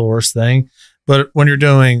this is the worst thing, but when you're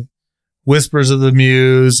doing Whispers of the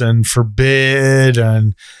Muse and Forbid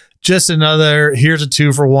and just another, here's a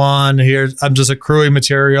 2-for-1, here I'm just accruing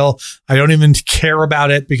material. I don't even care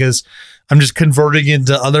about it because I'm just converting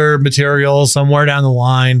into other material somewhere down the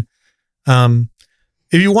line.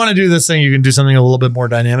 If you want to do this thing, you can do something a little bit more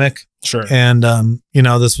dynamic. Sure. And,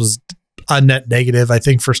 this was a net negative, I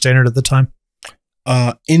think, for standard at the time.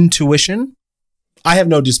 Intuition. I have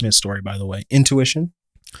no dismiss story, by the way. Intuition.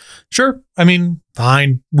 Sure. I mean,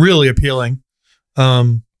 fine. Really appealing.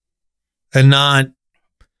 And not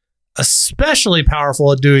especially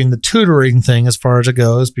powerful at doing the tutoring thing as far as it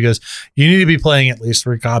goes, because you need to be playing at least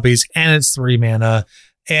 3 copies and it's 3 mana.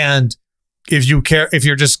 And if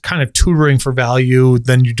you're just kind of tutoring for value,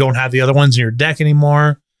 then you don't have the other ones in your deck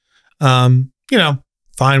anymore. Fine,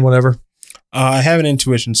 whatever. I have an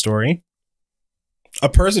intuition story. A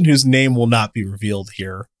person whose name will not be revealed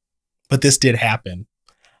here, but this did happen.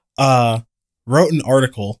 Wrote an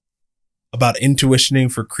article about intuitioning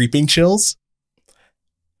for creeping chills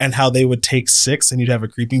and how they would take 6 and you'd have a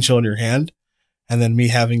creeping chill in your hand. And then me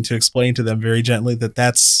having to explain to them very gently that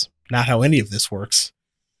that's not how any of this works.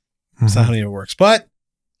 It's not how any of it works. But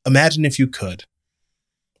imagine if you could.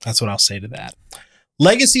 That's what I'll say to that.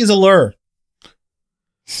 Legacy is a lure.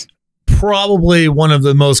 Probably one of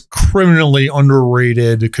the most criminally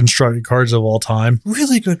underrated constructed cards of all time.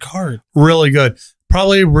 Really good card. Really good.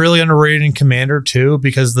 Probably really underrated in Commander too,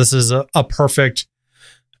 because this is a perfect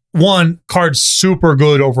card, super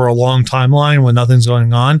good over a long timeline when nothing's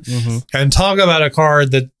going on. Mm-hmm. And talk about a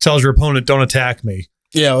card that tells your opponent, don't attack me.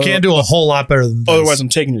 Yeah. Can't do a whole lot better than this. Otherwise, I'm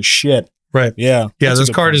taking your shit. Right. Yeah. Yeah, that's a this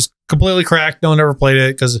good card point. is completely cracked. No one ever played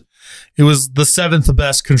it because it was the 7th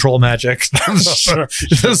best control Magic. Sure,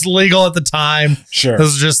 It was legal at the time. Sure.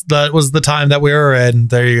 That was the time that we were in.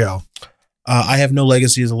 There you go. I have no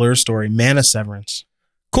legacy as a lure story. Mana Severance.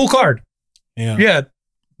 Cool card. Yeah. Yeah.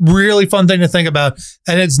 Really fun thing to think about.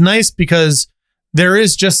 And it's nice because there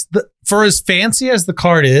is for as fancy as the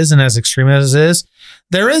card is and as extreme as it is,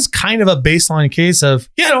 there is kind of a baseline case of,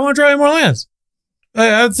 I don't want to draw any more lands.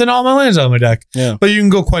 I've thin all my lands out of my deck. Yeah. But you can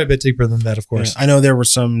go quite a bit deeper than that, of course. Yeah. I know there were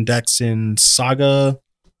some decks in Saga,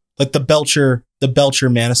 like the Belcher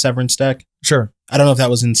Mana Severance deck. Sure. I don't know if that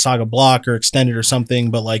was in Saga Block or Extended or something,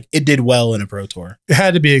 but like it did well in a Pro Tour. It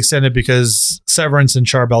had to be extended because Severance and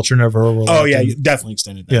Char Belcher never overlapped. Oh yeah, definitely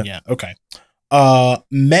extended that. Yeah. Okay.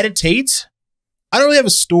 Meditate. I don't really have a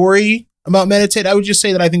story about Meditate. I would just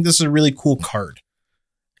say that I think this is a really cool card.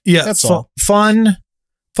 Yeah, that's all. Fun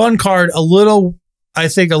card. I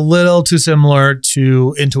think a little too similar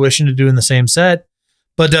to Intuition to do in the same set,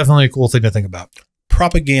 but definitely a cool thing to think about.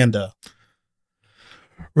 Propaganda.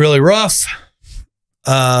 Really rough.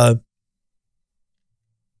 Not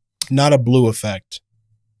a blue effect.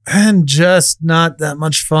 And just not that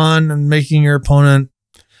much fun, and making your opponent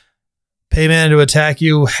pay mana to attack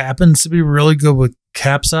you happens to be really good with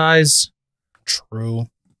Capsize. True.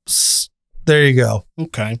 There you go.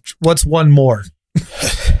 Okay. What's one more?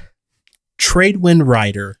 Tradewind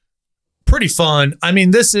Rider. Pretty fun. I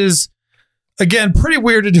mean, this is, again, pretty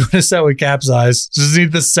weird to do in a set with Capsize. Just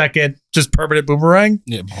need the second, just permanent boomerang.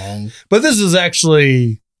 Yeah, bong. But this is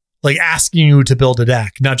actually like asking you to build a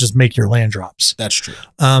deck, not just make your land drops. That's true.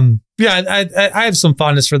 I have some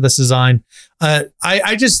fondness for this design.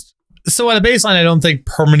 So at a baseline, I don't think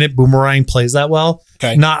permanent boomerang plays that well.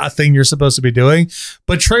 Okay. Not a thing you're supposed to be doing.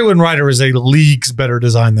 But Tradewind Rider is a league's better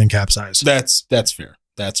design than Capsize. That's fair.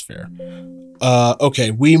 That's fair.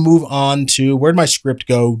 Okay, we move on to, where'd my script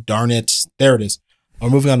go? Darn it. There it is. We're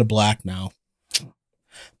moving on to black now.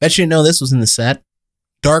 Bet you didn't know this was in the set.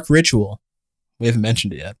 Dark Ritual. We haven't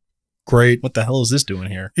mentioned it yet. Great. What the hell is this doing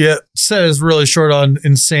here? Yeah, set is really short on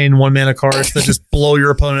insane 1-mana cards that just blow your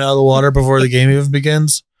opponent out of the water before the game even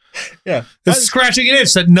begins. Yeah. It's scratching an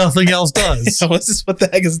itch that nothing else does. What's this? What the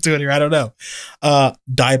heck is it doing here? I don't know.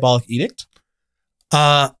 Diabolic Edict.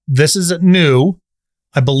 This is new.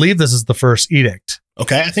 I believe this is the first edict.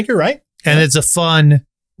 Okay, I think you're right. And it's a fun,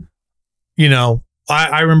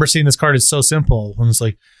 I remember seeing this card. It's so simple. And it's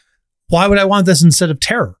like, why would I want this instead of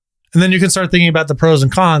Terror? And then you can start thinking about the pros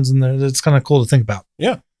and cons, and it's kind of cool to think about.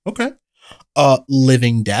 Yeah. Okay.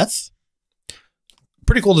 Living Death.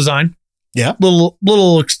 Pretty cool design. Yeah. Little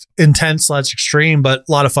intense, / extreme, but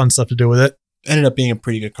a lot of fun stuff to do with it. Ended up being a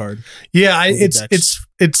pretty good card. Yeah,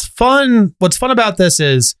 it's fun. What's fun about this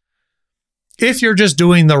is if you're just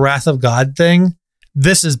doing the Wrath of God thing,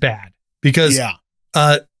 this is bad because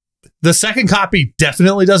the second copy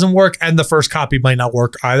definitely doesn't work, and the first copy might not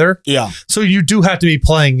work either. Yeah. So you do have to be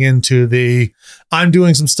playing into I'm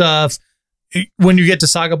doing some stuff. When you get to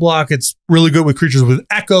Saga Block, it's really good with creatures with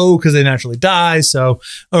Echo because they naturally die. So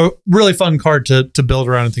a really fun card to build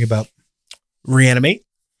around and think about. Reanimate.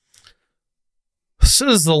 So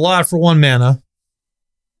this is a lot for 1 mana.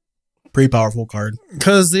 Pretty powerful card.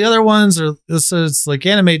 Because the other ones it's like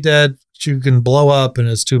Animate Dead, which you can blow up and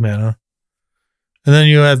it's 2 mana. And then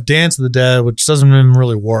you have Dance of the Dead, which doesn't even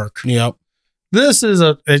really work. Yep. This is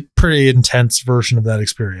a pretty intense version of that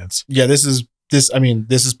experience. Yeah, this is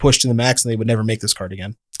pushed to the max, and they would never make this card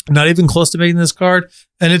again. Not even close to making this card.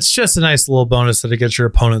 And it's just a nice little bonus that it gets your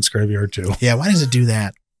opponent's graveyard too. Yeah, why does it do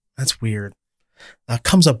that? That's weird.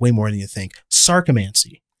 Comes up way more than you think.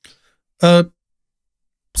 Sarcomancy.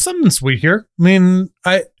 Something sweet here. I mean,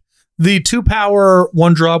 the 2-power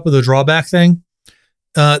 1-drop with a drawback thing,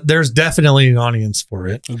 there's definitely an audience for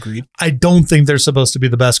it. Agreed. I don't think they're supposed to be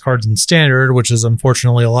the best cards in Standard, which is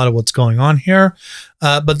unfortunately a lot of what's going on here.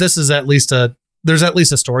 But this is there's at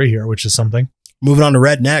least a story here, which is something. Moving on to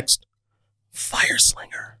red next.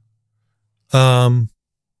 Fireslinger.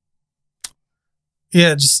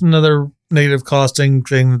 Yeah, just another negative costing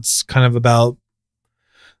thing that's kind of about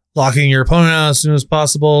locking your opponent out as soon as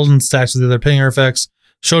possible and stacks with the other pinger effects.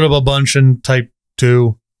 Showed up a bunch in type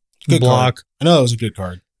 2 Good block. Card. I know it was a good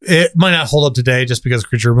card. It might not hold up today just because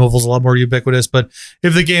creature removal is a lot more ubiquitous, but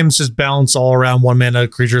if the game's just balanced all around 1-mana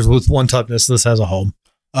creatures with 1 toughness, this has a home.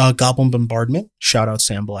 Goblin Bombardment. Shout out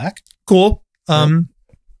Sam Black. Cool. Yeah,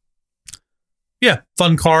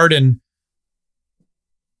 fun card, and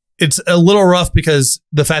it's a little rough because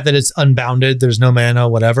the fact that it's unbounded, there's no mana,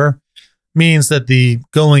 whatever, means that the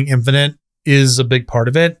going infinite is a big part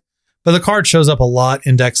of it. But the card shows up a lot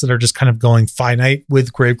in decks that are just kind of going finite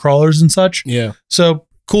with grave crawlers and such. Yeah. So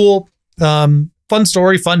cool. Fun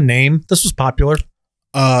story, fun name. This was popular.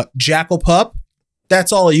 Jackal Pup.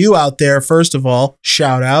 That's all of you out there. First of all,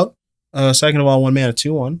 shout out. Second of all, 1 mana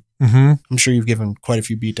 2/1. Mm-hmm. I'm sure you've given quite a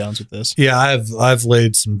few beatdowns with this. Yeah, I've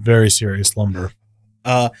laid some very serious lumber.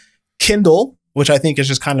 Kindle, which I think is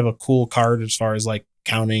just kind of a cool card as far as like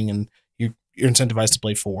counting, and you're incentivized to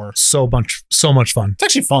play 4. So much fun. It's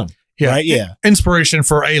actually fun. Yeah. Right? Yeah. Inspiration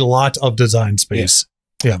for a lot of design space.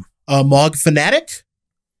 Yeah. Mog Fanatic.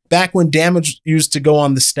 Back when damage used to go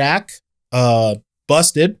on the stack,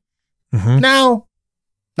 busted. Mm-hmm. Now,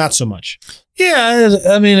 not so much. Yeah,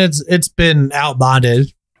 I mean it's been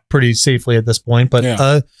outbonded pretty safely at this point, but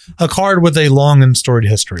a card with a long and storied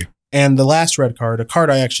history. And the last red card, a card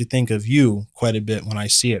I actually think of you quite a bit when I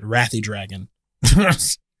see it, Rathy Dragon.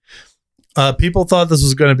 People thought this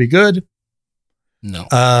was going to be good. No.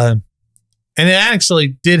 And it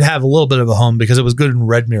actually did have a little bit of a home because it was good in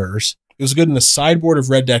red mirrors. It was good in the sideboard of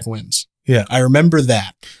red deck wins. Yeah. I remember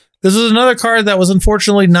that. This is another card that was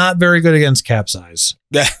unfortunately not very good against Capsize.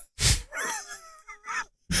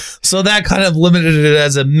 So that kind of limited it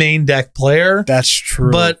as a main deck player. That's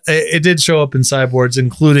true. But it did show up in sideboards,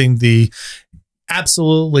 including the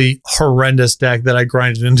absolutely horrendous deck that I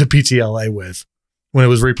grinded into PTLA with when it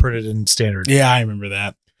was reprinted in standard. Yeah, I remember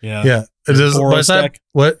that. Yeah. Yeah. It is my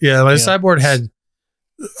sideboard had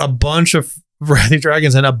a bunch of Rathy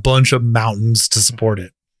Dragons and a bunch of mountains to support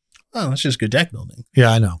it. Oh, that's just good deck building.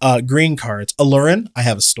 Yeah, I know. Green cards. Allurin, I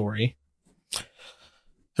have a story.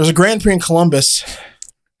 There's a Grand Prix in Columbus.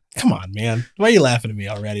 Come on, man. Why are you laughing at me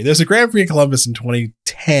already? There's a Grand Prix in Columbus in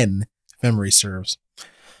 2010, if memory serves,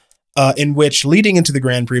 in which leading into the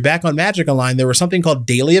Grand Prix, back on Magic Online, there was something called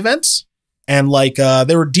daily events. And like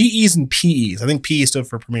there were DEs and PEs. I think PE stood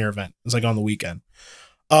for premier event. It was like on the weekend.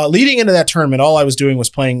 Leading into that tournament, all I was doing was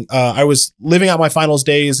playing. I was living out my finals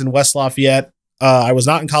days in West Lafayette. I was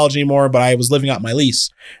not in college anymore, but I was living out my lease.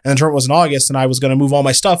 And the tournament was in August, and I was going to move all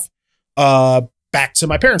my stuff back to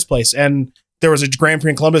my parents' place. And there was a Grand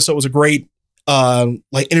Prix in Columbus, so it was a great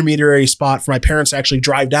like intermediary spot for my parents to actually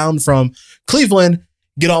drive down from Cleveland,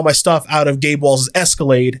 get all my stuff out of Gabe Walls'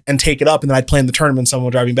 Escalade and take it up, and then I'd play in the tournament,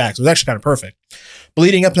 someone driving back. So it was actually kind of perfect. But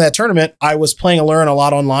leading up to that tournament, I was playing Allurin a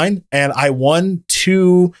lot online, and I won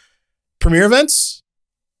 2 premier events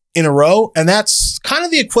in a row. And that's kind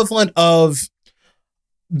of the equivalent of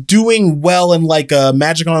doing well in like a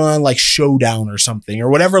Magic Online like showdown or something, or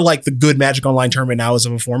whatever like the good Magic Online tournament now is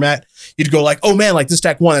of a format. You'd go like, oh man, like this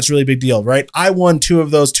deck won, that's a really big deal, right? I won 2 of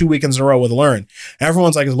those 2 weekends in a row with Allurin. And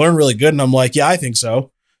everyone's like, is Allurin really good? And I'm like, yeah, I think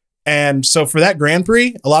so. And so for that Grand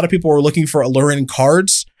Prix, a lot of people were looking for Allurin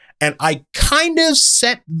cards, and I kind of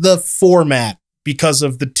set the format because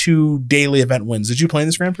of the 2 daily event wins. Did you play in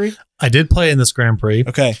this Grand Prix? I did play in this Grand Prix.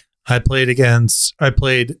 Okay. I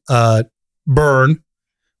played Burn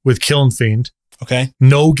with Kiln Fiend. Okay.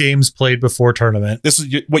 No games played before tournament. This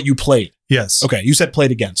is what you played. Yes. Okay. You said played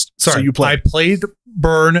against. Sorry. So you played. I played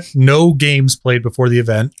Burn. No games played before the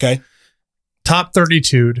event. Okay. Top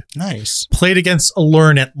 32. Nice. Played against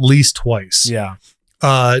Allurin at least twice. Yeah.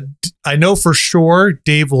 I know for sure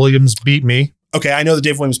Dave Williams beat me. Okay. I know that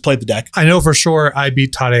Dave Williams played the deck. I know for sure I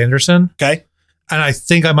beat Todd Anderson. Okay. And I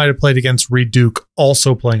think I might have played against Reed Duke,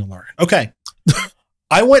 also playing Allurin. Okay.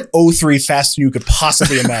 I went 0-3 faster than you could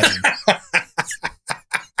possibly imagine.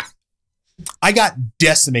 I got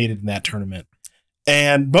decimated in that tournament.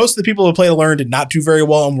 And most of the people who played Allurin did not do very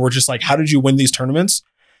well and were just like, how did you win these tournaments?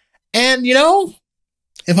 And, you know,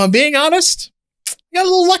 if I'm being honest, I got a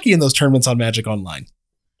little lucky in those tournaments on Magic Online.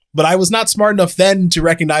 But I was not smart enough then to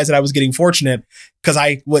recognize that I was getting fortunate because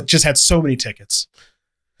I just had so many tickets.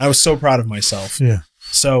 I was so proud of myself. Yeah.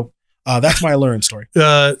 So that's my Allurin story.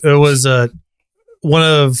 It was one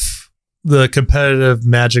of the competitive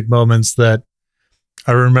Magic moments that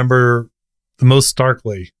I remember the most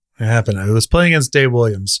starkly. It happened. I was playing against Dave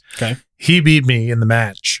Williams. Okay. He beat me in the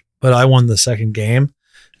match, but I won the second game.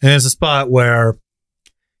 And it's a spot where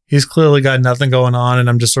he's clearly got nothing going on, and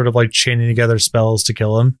I'm just sort of like chaining together spells to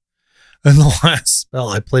kill him. And the last spell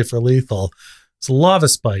I play for lethal is a Lava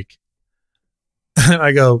Spike. And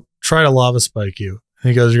I go, try to Lava Spike you. And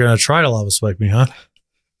he goes, you're going to try to Lava Spike me, huh?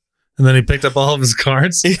 And then he picked up all of his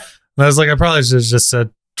cards. And I was like, I probably should have just said,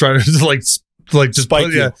 try to like just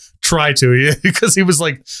Spike you. Try to, yeah, because he was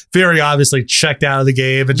like very obviously checked out of the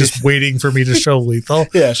game and just waiting for me to show lethal.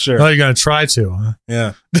 Yeah, sure. Oh, you're going to try to, huh?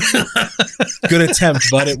 Yeah. Good attempt,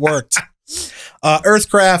 but it worked.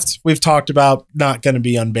 Earthcraft, we've talked about, not going to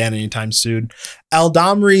be unbanned anytime soon.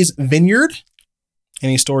 Aldamri's Vineyard.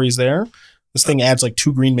 Any stories there? This thing adds like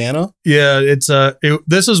 2 green mana. Yeah, it's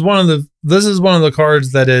this is one of the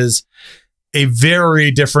cards that is a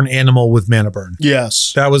very different animal with mana burn.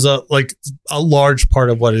 Yes. That was a large part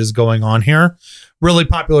of what is going on here. Really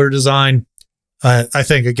popular design. I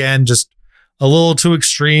think, again, just a little too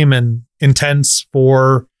extreme and intense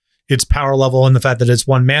for its power level and the fact that it's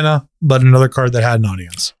 1 mana, but another card that had an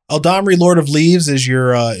audience. Eldamri, Lord of Leaves, is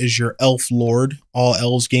your elf lord. All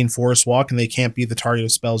elves gain Forest Walk, and they can't be the target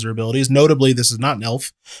of spells or abilities. Notably, this is not an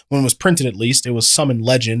elf. When it was printed, at least, it was Summon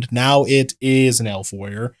Legend. Now it is an elf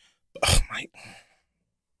warrior. Oh my!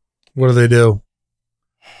 What do they do?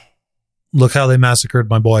 Look how they massacred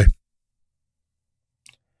my boy.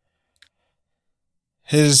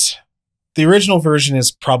 The original version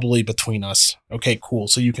is probably between us. Okay, cool.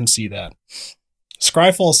 So you can see that.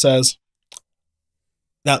 Scryfall says,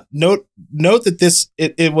 now note that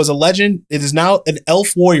it was a legend. It is now an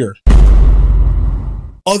elf warrior.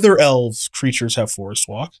 Other elves creatures have Forest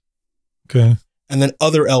Walk. Okay. And then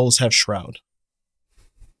other elves have Shroud.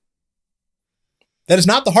 That is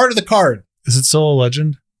not the heart of the card. Is it still a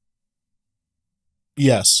legend?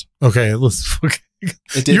 Yes. Okay. Okay.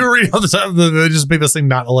 It did. You were reading all the time. They just make this thing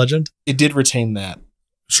not a legend. It did retain that.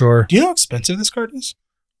 Sure. Do you know how expensive this card is?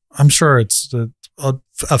 I'm sure it's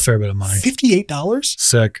a fair bit of money. $58?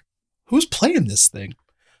 Sick. Who's playing this thing?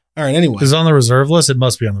 All right, anyway. Is it on the reserve list? It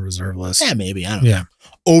must be on the reserve list. Yeah, maybe. I don't know.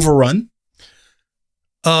 Overrun.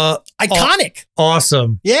 Iconic.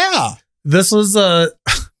 Awesome. Yeah. This was this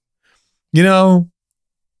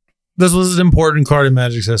was an important card in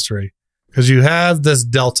Magic's history because you have this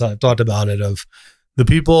delta, I've talked about it, of the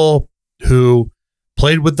people who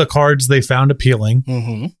played with the cards they found appealing.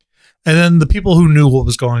 Mm-hmm. And then the people who knew what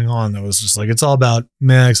was going on, that was just like, it's all about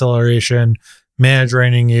mana acceleration, mana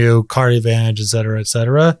draining you, card advantage, et cetera, et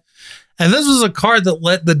cetera. And this was a card that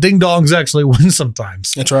let the ding dongs actually win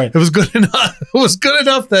sometimes. That's right. It was good enough. It was good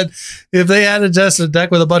enough that if they had a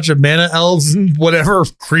deck with a bunch of mana elves and whatever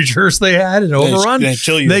creatures they had in Overrun,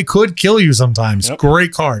 they could kill you sometimes. Yep.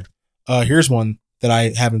 Great card. Here's one that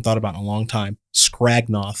I haven't thought about in a long time.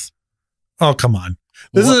 Scragnoth. Oh, come on.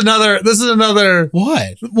 This is another.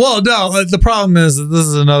 What? Well, no, the problem is that this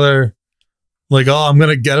is another, like, oh, I'm going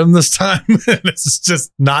to get him this time. It's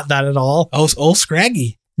just not that at all. Oh, old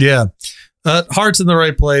Scraggy. Yeah. Heart's in the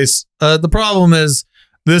right place. The problem is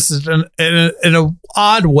this is in an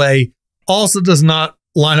odd way also does not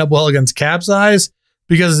line up well against Capsize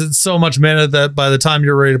because it's so much mana that by the time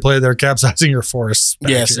you're ready to play, they're capsizing your forests.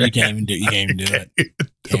 Yes, you can't even do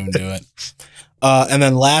it. And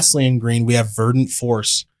then lastly in green, we have Verdant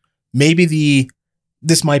Force. Maybe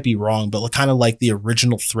this might be wrong, but kind of like the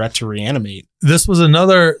original threat to reanimate. This was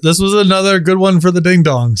another good one for the ding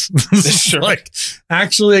dongs. Sure. Like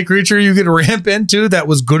actually a creature you could ramp into that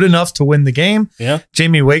was good enough to win the game. Yeah.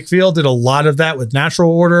 Jamie Wakefield did a lot of that with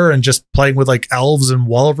Natural Order and just playing with like elves and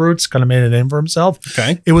Wall of Roots, kind of made a name for himself.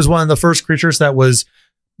 Okay. It was one of the first creatures that was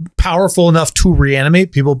powerful enough to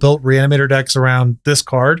reanimate. People built reanimator decks around this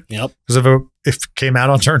card. Yep. Because if it came out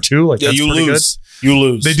on turn 2, like that's pretty good. You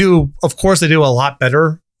lose. They do, of course, they do a lot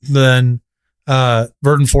better than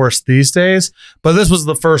Verdant Force these days. But this was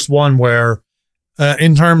the first one where,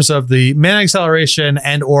 in terms of the mana acceleration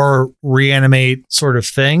and or reanimate sort of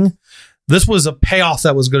thing, this was a payoff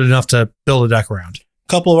that was good enough to build a deck around.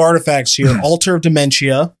 Couple of artifacts here. Altar of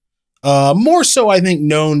Dementia. More so, I think,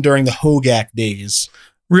 known during the Hogak days.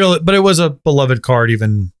 Really, but it was a beloved card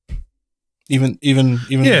even.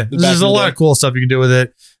 Yeah, there's a lot of cool stuff you can do with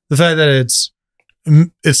it. The fact that it's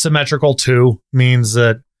symmetrical too means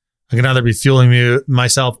that I can either be fueling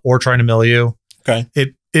myself or trying to mill you. Okay.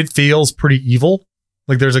 It feels pretty evil.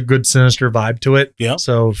 Like there's a good sinister vibe to it. Yeah.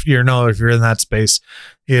 So if you're in that space,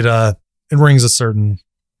 it rings a certain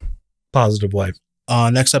positive way.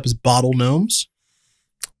 Next up is Bottle Gnomes.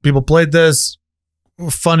 People played this.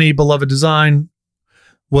 Funny, beloved design.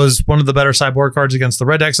 Was one of the better sideboard cards against the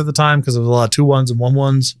red decks at the time because there was a lot of 2/1s and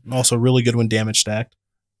 1/1s. Also really good when damage stacked.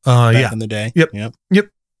 Back in the day. Yep.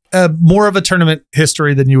 More of a tournament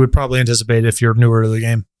history than you would probably anticipate if you're newer to the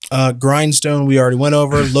game. Grindstone we already went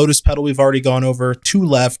over. Lotus Petal we've already gone over. 2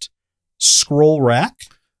 left. Scroll Rack.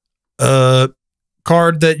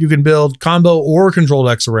 Card that you can build combo or control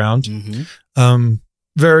decks around. Mm-hmm.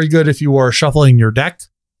 Very good if you are shuffling your deck,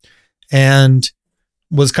 and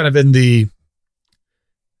was kind of in the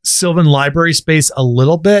Sylvan Library space a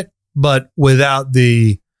little bit, but without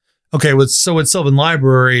the with Sylvan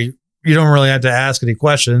Library, you don't really have to ask any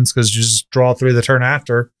questions because you just draw 3 the turn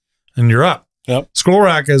after and you're up. Yep. Scroll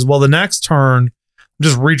Rack is, well, the next turn, I'm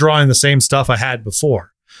just redrawing the same stuff I had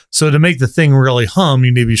before. So to make the thing really hum,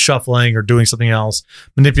 you need to be shuffling or doing something else,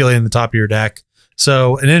 manipulating the top of your deck.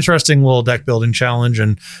 So an interesting little deck building challenge,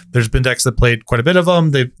 and there's been decks that played quite a bit of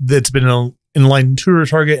them. It's been Enlightened Tutor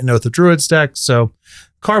target and Oath of Druids deck. So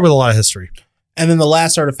card with a lot of history. And then the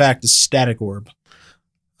last artifact is Static Orb.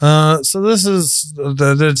 So this is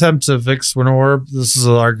the attempt to fix Winter Orb. This is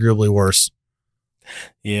arguably worse.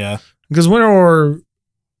 Yeah. Because Winter Orb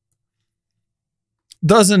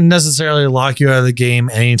doesn't necessarily lock you out of the game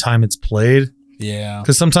anytime it's played. Yeah.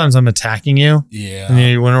 Because sometimes I'm attacking you. Yeah. And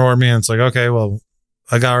you Winter Orb me and it's like, okay, well,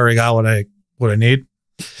 I already got what I need.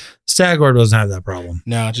 Static Orb doesn't have that problem.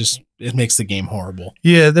 No, it makes the game horrible.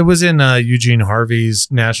 Yeah, that was in Eugene Harvey's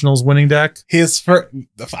Nationals winning deck.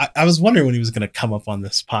 I was wondering when he was going to come up on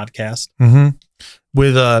this podcast. Mm-hmm.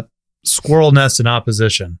 With a Squirrel Nest in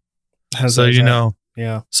opposition. So you know.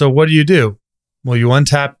 Yeah. So what do? Well, you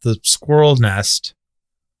untap the Squirrel Nest.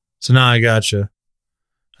 So now I got you.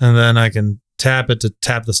 And then I can tap it to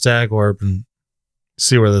tap the Static Orb and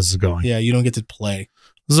see where this is going. Yeah, you don't get to play.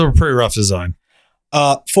 This is a pretty rough design.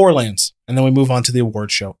 4 lands, and then we move on to the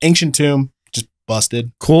award show. Ancient Tomb, just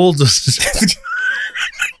busted. Cool.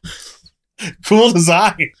 Cool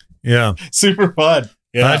design. Yeah. Super fun.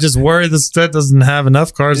 Yeah. I just worry this set doesn't have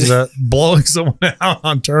enough cards that blowing someone out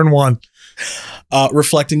on turn 1.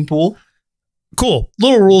 Reflecting Pool. Cool.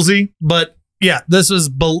 Little rulesy, but yeah, this was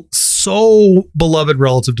so beloved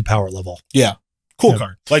relative to power level. Yeah. Cool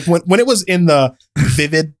card. Like when it was in the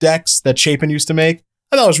Vivid decks that Chapin used to make,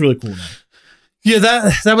 I thought it was really cool. Man. Yeah,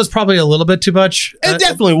 that was probably a little bit too much. It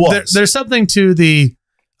definitely was. There's something to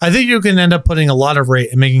I think you can end up putting a lot of rate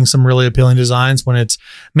and making some really appealing designs when it's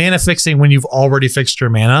mana fixing when you've already fixed your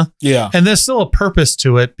mana. Yeah. And there's still a purpose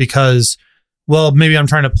to it because, well, maybe I'm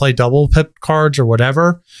trying to play double pip cards or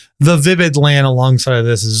whatever. The Vivid land alongside of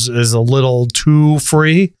this is a little too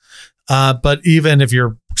free. But even if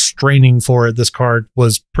you're straining for it, this card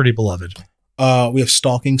was pretty beloved. We have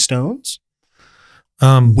Stalking Stones.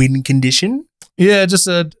 Win Condition. Yeah, just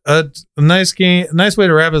a nice game, nice way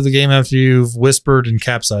to wrap up the game after you've whispered and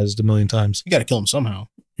capsized a million times. You got to kill him somehow.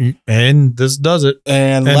 And this does it.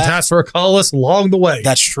 And taps for a colorless along the way.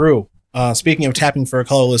 That's true. Speaking of tapping for a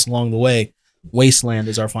colorless along the way, Wasteland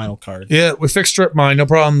is our final card. Yeah, we fixed Strip Mine. No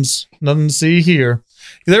problems. Nothing to see here.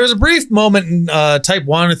 There was a brief moment in Type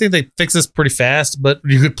 1. I think they fixed this pretty fast, but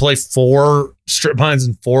you could play 4 Strip Mines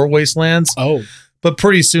and 4 Wastelands. Oh. But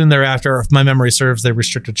pretty soon thereafter, if my memory serves, they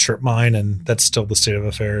restricted Strip Mine, and that's still the state of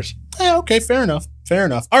affairs. Yeah, okay, fair enough. Fair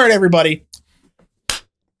enough. All right, everybody.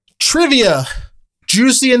 Trivia.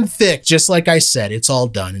 Juicy and thick, just like I said. It's all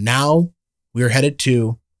done. And now we're headed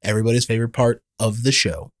to everybody's favorite part of the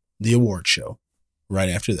show, the award show, right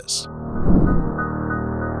after this.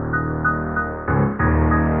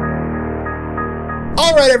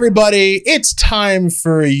 All right, everybody, it's time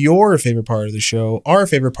for your favorite part of the show, our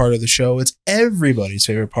favorite part of the show. It's everybody's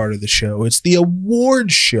favorite part of the show. It's the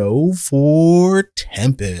award show for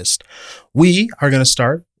Tempest. We are going to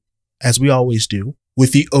start, as we always do,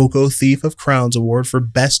 with the Oko Thief of Crowns Award for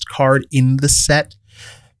best card in the set.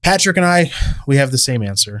 Patrick and I, we have the same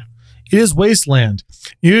answer. It is Wasteland.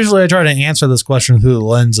 Usually I try to answer this question through the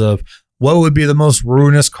lens of what would be the most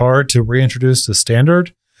ruinous card to reintroduce to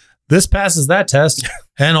Standard. This passes that test,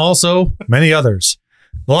 and also many others.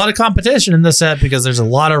 A lot of competition in this set because there's a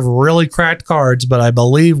lot of really cracked cards, but I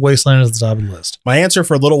believe Wasteland is the top of the list. My answer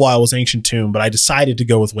for a little while was Ancient Tomb, but I decided to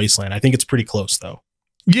go with Wasteland. I think it's pretty close, though.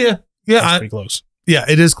 Yeah, pretty close. Yeah,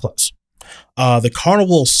 it is close. The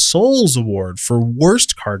Carnival Souls Award for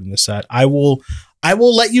worst card in the set. I will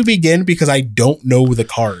let you begin because I don't know the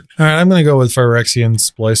card. All right, I'm going to go with Phyrexian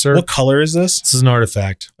Splicer. What color is this? This is an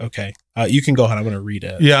artifact. Okay. You can go ahead. I'm going to read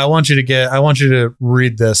it. Yeah, I want you to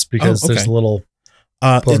read this because there's a little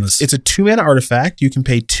bonus. It's a 2-mana artifact. You can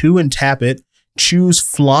pay 2 and tap it. Choose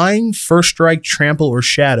Flying, First Strike, Trample, or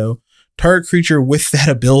Shadow. Target creature with that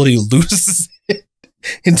ability loses it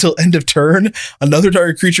until end of turn. Another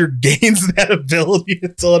target creature gains that ability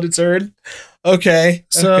until end of turn. Okay.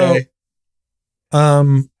 So,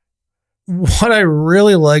 what I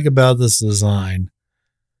really like about this design,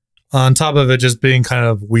 on top of it just being kind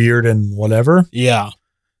of weird and whatever,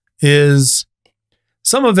 is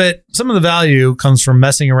some of the value comes from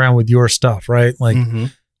messing around with your stuff, right? Like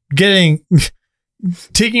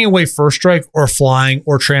taking away First Strike or Flying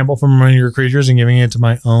or Trample from one of your creatures and giving it to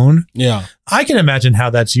my own. Yeah. I can imagine how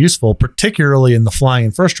that's useful, particularly in the Flying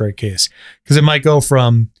and First Strike case, because it might go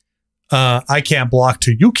from I can't block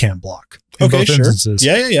to you can't block in both instances.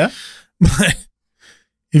 Yeah. But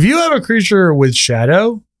if you have a creature with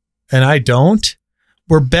Shadow and I don't,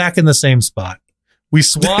 we're back in the same spot. We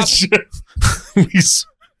swap. we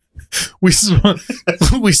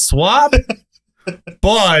swap,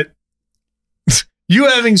 but you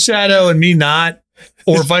having Shadow and me not,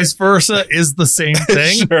 or vice versa, is the same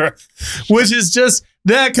thing. Sure. Which is just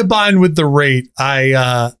that combined with the rate,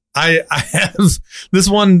 I have this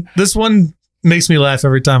one. This one makes me laugh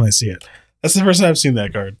every time I see it. That's the first time I've seen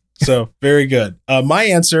that card. So very good. My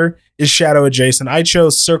answer is Shadow adjacent. I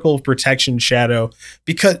chose Circle of Protection Shadow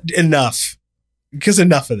because enough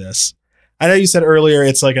of this. I know you said earlier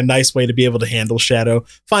it's like a nice way to be able to handle Shadow.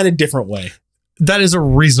 Find a different way. That is a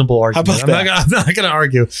reasonable argument. How about I'm not going to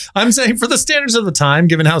argue. I'm saying for the standards of the time,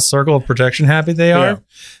 given how Circle of Protection happy they are,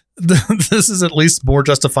 this is at least more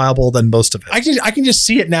justifiable than most of it. I can just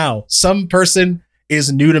see it now. Some person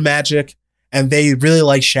is new to Magic and they really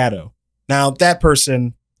like Shadow. Now that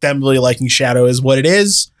person, them really liking Shadow is what it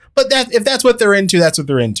is. But if that's what they're into, that's what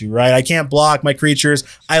they're into, right? I can't block my creatures.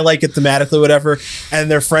 I like it thematically, whatever.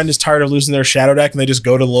 And their friend is tired of losing their Shadow deck, and they just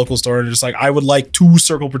go to the local store and just like, I would like 2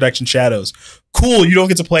 Circle Protection Shadows. Cool, you don't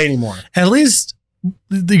get to play anymore. At least,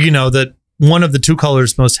 you know, that one of the 2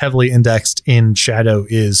 colors most heavily indexed in Shadow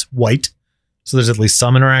is white. So there's at least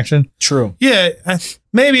some interaction. True. Yeah,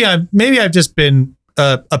 maybe I've just been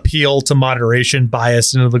appeal to moderation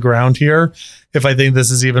biased into the ground here, if I think this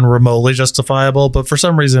is even remotely justifiable, but for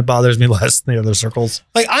some reason it bothers me less than the other circles.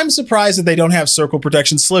 Like, I'm surprised that they don't have Circle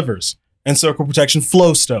Protection Slivers and Circle Protection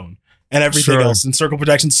Flowstone and everything else and Circle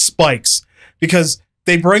Protection Spikes, because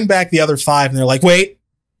they bring back the other 5 and they're like, wait,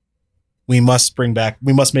 we must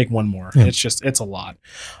make one more. Yeah. It's a lot.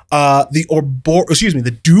 The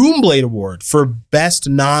Doomblade Award for best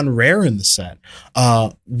non-rare in the set.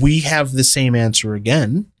 We have the same answer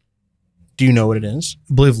again. Do you know what it is?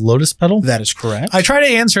 I believe Lotus Petal. That is correct. I try to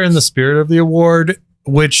answer in the spirit of the award,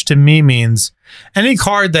 which to me means any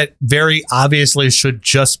card that very obviously should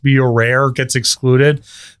just be a rare gets excluded,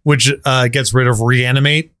 which gets rid of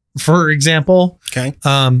Reanimate, for example. Okay.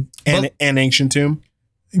 And Ancient Tomb.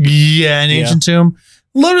 Yeah, an Ancient Tomb.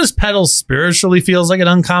 Lotus Petal spiritually feels like an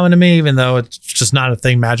uncommon to me, even though it's just not a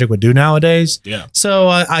thing Magic would do nowadays. Yeah. So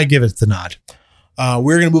I give it the nod.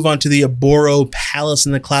 We're going to move on to the Aboro Palace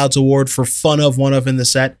in the Clouds Award for one of in the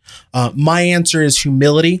set. My answer is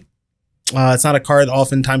Humility. It's not a card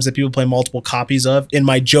oftentimes that people play multiple copies of. In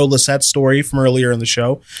my Joe Lissette story from earlier in the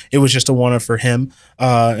show, it was just a one of for him.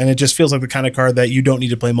 And it just feels like the kind of card that you don't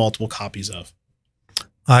need to play multiple copies of.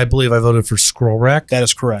 I believe I voted for Scroll Rack. That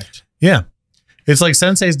is correct. Yeah. It's like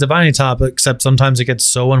Sensei's Divining Top, except sometimes it gets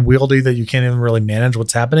so unwieldy that you can't even really manage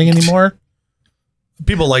what's happening anymore.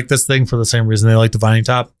 People like this thing for the same reason they like Divining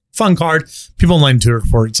Top. Fun card. People like Tutor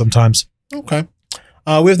for it sometimes. Okay.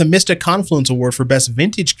 We have the Mystic Confluence Award for best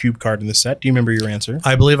vintage cube card in the set. Do you remember your answer?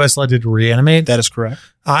 I believe I selected Reanimate. That is correct.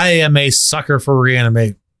 I am a sucker for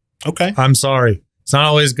Reanimate. Okay. I'm sorry. It's not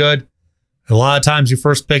always good. A lot of times you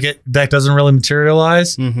first pick it, deck doesn't really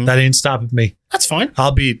materialize. Mm-hmm. That ain't stopping me. That's fine.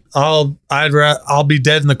 I'll be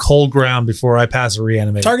dead in the cold ground before I pass a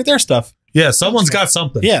Reanimate. Target their stuff. Yeah, someone's got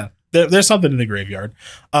something. Yeah, there's something in the graveyard.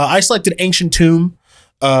 I selected Ancient Tomb.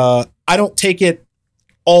 I don't take it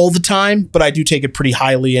all the time, but I do take it pretty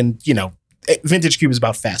highly. And, you know, Vintage Cube is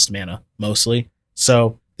about fast mana mostly.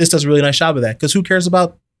 So this does a really nice job of that, because who cares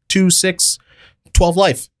about 2, 6, 12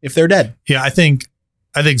 life if they're dead? Yeah, I think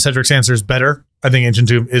Cedric's answer is better. I think Ancient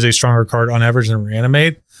Tomb is a stronger card on average than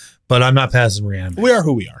Reanimate, but I'm not passing Reanimate. We are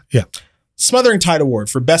who we are. Yeah. Smothering Tide Award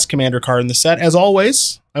for best commander card in the set. As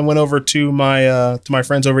always, I went over to my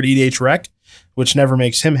friends over at EDH Rec, which never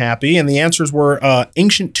makes him happy. And the answers were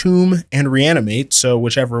Ancient Tomb and Reanimate. So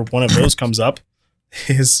whichever one of those comes up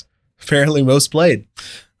is fairly most played.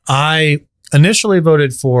 I initially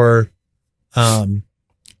voted for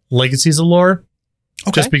Legacies of Lore.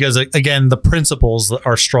 Okay. Just because, again, the principles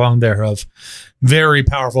are strong there of very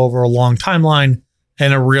powerful over a long timeline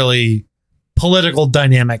and a really political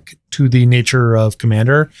dynamic to the nature of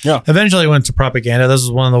Commander. Yeah. Eventually I went to Propaganda. This was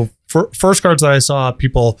one of the first cards that I saw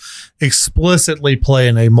people explicitly play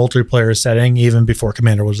in a multiplayer setting even before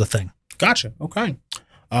Commander was a thing. Gotcha. Okay.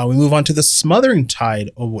 We move on to the Smothering Tide.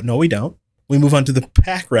 Oh, no, we don't. We move on to the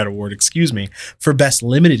Pack Rat Award, for best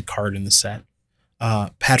limited card in the set.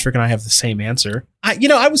 Patrick and I have the same answer.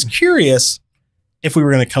 I was curious if we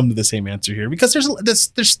were going to come to the same answer here, because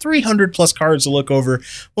there's 300 plus cards to look over.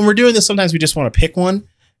 When we're doing this, sometimes we just want to pick one.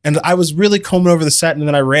 And I was really combing over the set, and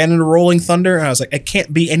then I ran into Rolling Thunder, and I was like, it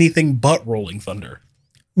can't be anything but Rolling Thunder.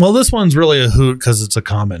 Well, this one's really a hoot because it's a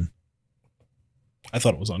common. I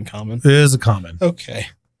thought it was uncommon. It is a common. Okay.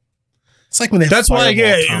 It's like when they have That's why,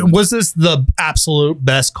 was this the absolute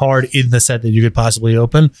best card in the set that you could possibly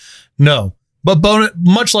open? No. But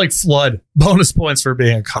much like Flood, bonus points for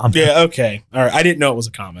being a common. Yeah, okay. All right. I didn't know it was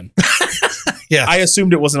a common. Yeah. I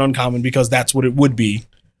assumed it was an uncommon because that's what it would be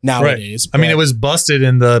nowadays. Right. I mean, it was busted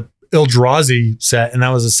in the Eldrazi set, and that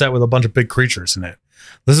was a set with a bunch of big creatures in it.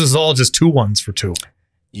 This is all just 2-1s for 2.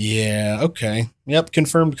 Yeah. Okay. Yep.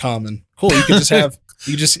 Confirmed common. Cool. You could just have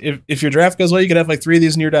if your draft goes well, you could have like 3 of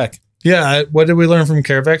these in your deck. Yeah. What did we learn from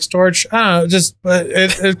Caravax Torch? I don't know. Just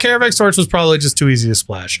Caravax Torch was probably just too easy to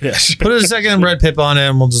splash. Yes. Put a second red pip on it,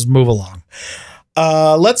 and we'll just move along.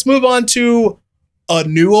 Let's move on to a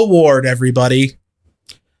new award, everybody.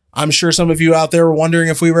 I'm sure some of you out there were wondering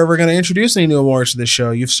if we were ever going to introduce any new awards to this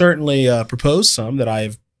show. You've certainly proposed some that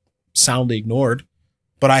I've soundly ignored,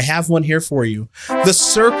 but I have one here for you. The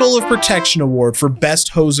Circle of Protection Award for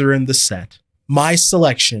Best Hoser in the Set. My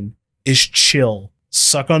selection is Chill.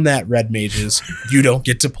 Suck on that, red mages. You don't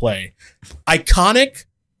get to play. Iconic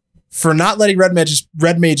for not letting red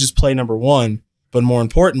mages play number 1, but more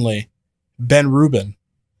importantly, Ben Rubin.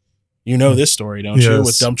 You know this story, don't you?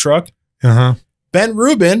 With Dump Truck. Uh-huh. Ben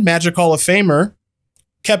Rubin, Magic Hall of Famer,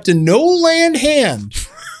 kept a no land hand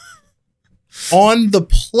on the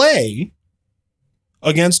play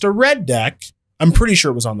against a red deck. I'm pretty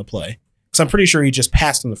sure it was on the play because I'm pretty sure he just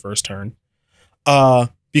passed on the first turn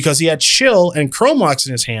because he had Chill and Chromox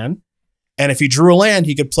in his hand. And if he drew a land,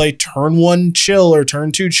 he could play turn 1 Chill or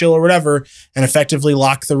turn 2 Chill or whatever and effectively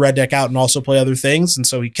lock the red deck out and also play other things. And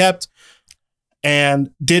so he kept and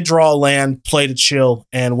did draw a land, played a Chill,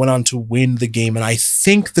 and went on to win the game. And I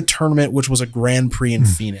think the tournament, which was a Grand Prix in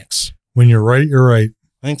Phoenix. When you're right, you're right.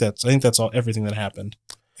 I think that's all everything that happened.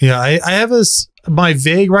 Yeah, I have my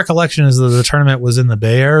vague recollection is that the tournament was in the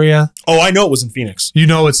Bay Area. Oh, I know it was in Phoenix. You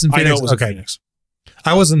know it's in Phoenix? I know it was in Phoenix.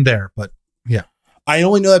 I wasn't there, but yeah. I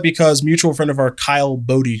only know that because mutual friend of our Kyle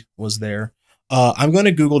Bodie was there. I'm going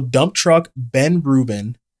to Google Dump Truck Ben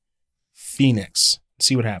Rubin Phoenix.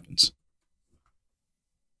 See what happens.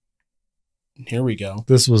 Here we go.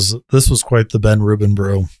 This was quite the Ben Rubin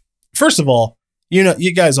brew. First of all, you know,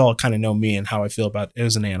 you guys all kind of know me and how I feel about it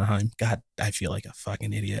was in Anaheim. God, I feel like a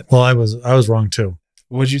fucking idiot. Well, I was wrong too.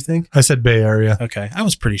 What'd you think? I said Bay Area. Okay. I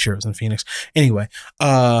was pretty sure it was in Phoenix. Anyway,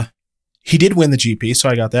 he did win the GP, so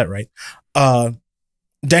I got that right.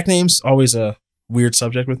 Deck names, always a weird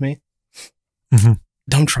subject with me. Mm-hmm.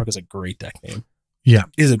 Dump Truck is a great deck name. Yeah.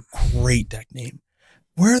 It is a great deck name.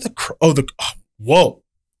 Where are the whoa.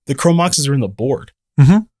 The Chromoxes are in the board.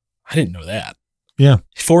 Mm-hmm. I didn't know that. Yeah.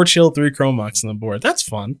 4 Chill, 3 Chromox on the board. That's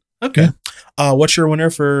fun. Okay. Yeah. What's your winner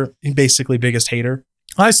for basically biggest hater?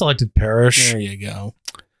 I selected Parish. There you go.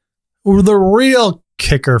 The real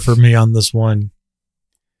kicker for me on this one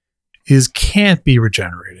is can't be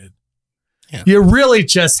regenerated. Yeah. You really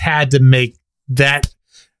just had to make that,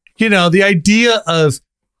 the idea of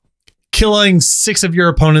killing 6 of your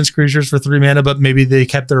opponent's creatures for 3 mana, but maybe they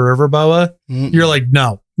kept their River Boa. Mm-mm. You're like,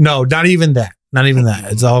 no, not even that. Not even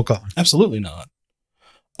that. It's all gone. Absolutely not.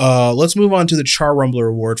 Let's move on to the Char Rumbler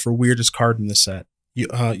Award for weirdest card in the set.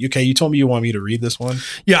 You told me you want me to read this one.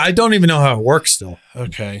 Yeah, I don't even know how it works still.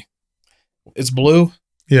 Okay. It's blue.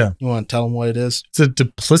 Yeah. You want to tell them what it is? It's a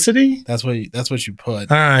duplicity? That's what you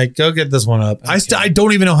put. All right, go get this one up. Okay. I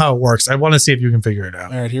don't even know how it works. I want to see if you can figure it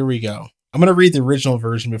out. All right, here we go. I'm going to read the original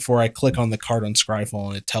version before I click on the card on Scryfall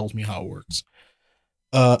and it tells me how it works.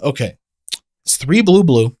 Okay. It's 3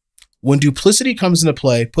 blue. When duplicity comes into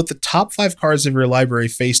play, put the top 5 cards of your library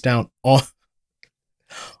face down on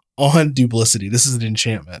duplicity. This is an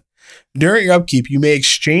enchantment. During your upkeep, you may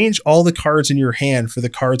exchange all the cards in your hand for the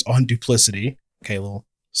cards on duplicity. Okay, a little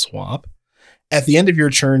swap. At the end of your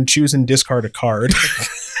turn, choose and discard a card.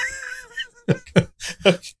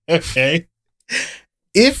 Okay.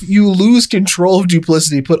 If you lose control of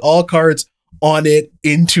duplicity, put all cards on it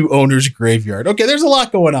into owner's graveyard. Okay, there's a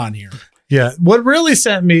lot going on here. Yeah. What really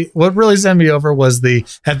sent me over was the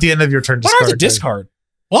at the end of your turn discard. What are the discard?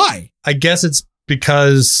 Why? I guess it's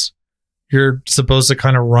because you're supposed to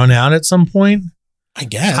kind of run out at some point. I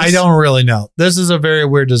guess. I don't really know. This is a very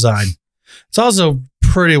weird design. It's also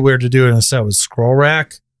pretty weird to do in a set with Scroll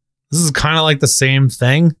Rack. This is kind of like the same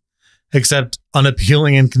thing, except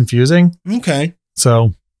unappealing and confusing. Okay.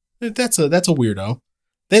 So that's a weirdo.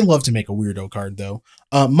 They love to make a weirdo card though.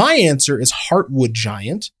 My answer is Heartwood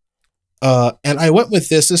Giant. And I went with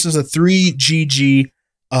this. This is a 3 GG.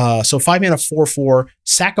 So 5 mana 4/4.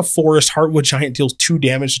 Sack a forest. Heartwood Giant deals 2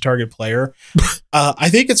 damage to target player. I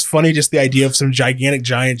think it's funny just the idea of some gigantic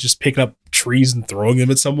giant just picking up trees and throwing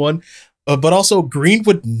them at someone. But also green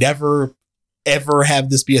would never ever have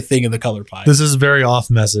this be a thing in the color pie. This is very off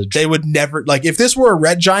message. They would never, like, if this were a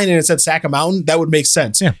red giant and it said sack a mountain, that would make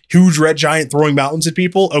sense. Yeah. Huge red giant throwing mountains at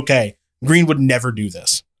people. Okay. Green would never do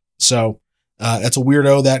this. So that's a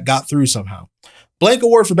weirdo that got through somehow. Blank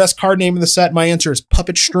award for best card name in the set. My answer is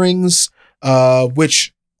Puppet Strings,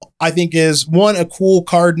 which I think is 1, a cool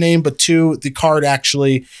card name, but 2, the card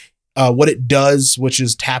actually what it does, which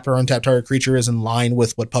is tap or untap target creature, is in line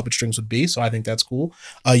with what Puppet Strings would be. So I think that's cool.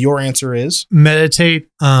 Your answer is? Meditate.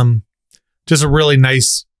 Just a really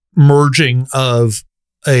nice merging of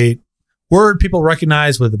a word people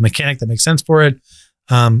recognize with a mechanic that makes sense for it.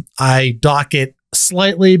 I dock it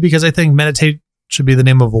slightly because I think meditate should be the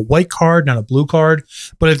name of a white card, not a blue card,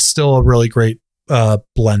 but it's still a really great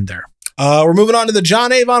blend there. We're moving on to the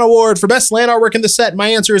John Avon Award for best land artwork in the set. My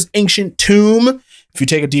answer is Ancient Tomb. If you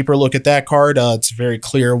take a deeper look at that card, it's very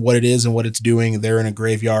clear what it is and what it's doing. They're in a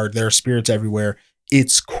graveyard. There are spirits everywhere.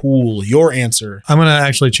 It's cool. Your answer? I'm going to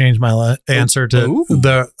actually change my answer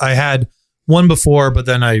to I had one before, but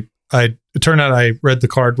then it turned out I read the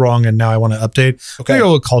card wrong and now I want to update. Okay. I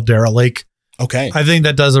go with Caldera Lake. Okay. I think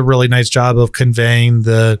that does a really nice job of conveying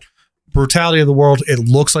the brutality of the world. It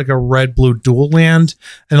looks like a red-blue dual land,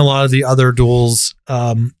 and a lot of the other duels,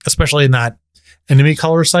 especially in that enemy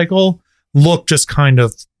color cycle, look just kind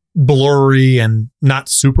of blurry and not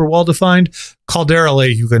super well defined. Caldera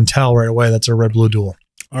Lake, you can tell right away that's a red-blue duel.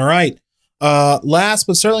 All right. Last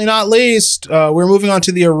but certainly not least, we're moving on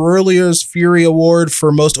to the Aurelia's Fury Award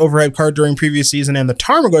for most overhyped card during previous season and the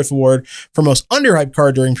Tarmogoyf Award for most underhyped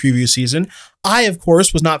card during previous season. I, of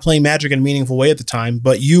course, was not playing Magic in a meaningful way at the time,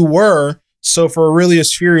 but you were. So for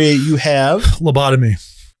Aurelia's Fury, you have Lobotomy.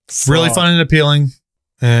 Really fun and appealing.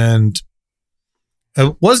 And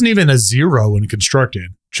it wasn't even a 0 when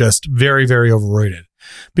constructed. Just very, very overrated.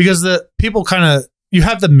 Because the people you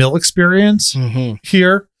have the mill experience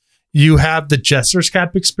here. You have the Jester's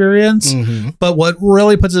Cap experience. But what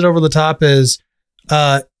really puts it over the top is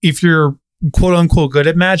if you're quote unquote good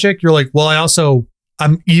at Magic, you're like, well,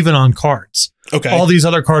 I'm even on cards. Okay. All these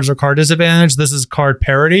other cards are card disadvantage. This is card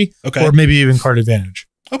parity. Okay. Or maybe even card advantage.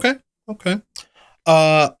 Okay.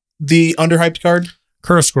 The underhyped card?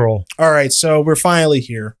 Curse Scroll. All right. So we're finally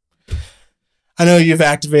here. I know you've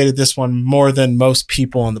activated this one more than most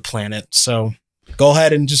people on the planet. So go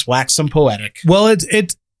ahead and just wax some poetic. Well,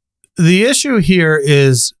 the issue here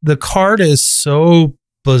is the card is so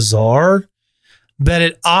bizarre that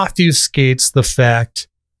it obfuscates the fact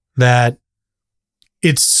that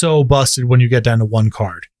it's so busted when you get down to one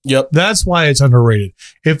card. Yep. That's why it's underrated.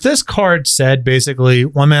 If this card said basically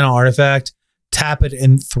 1-mana artifact, tap it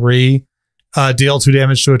in 3, deal 2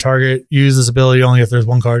 damage to a target, use this ability only if there's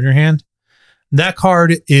one card in your hand, that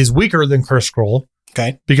card is weaker than Curse Scroll.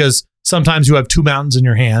 Okay. Because sometimes you have 2 mountains in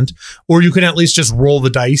your hand, or you can at least just roll the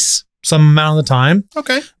dice some amount of the time.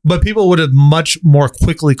 Okay. But people would have much more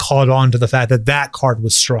quickly caught on to the fact that that card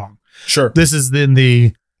was strong. Sure. This is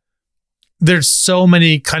there's so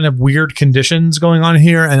many kind of weird conditions going on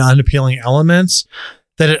here and unappealing elements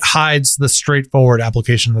that it hides the straightforward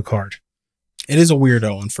application of the card. It is a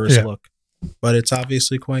weirdo on first look, but it's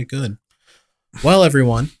obviously quite good. Well,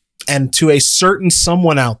 everyone, and to a certain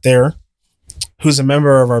someone out there who's a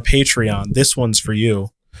member of our Patreon, this one's for you.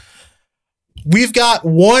 We've got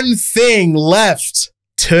one thing left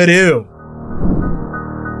to do.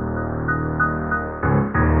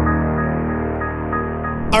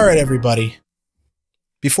 All right, everybody.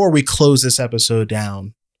 Before we close this episode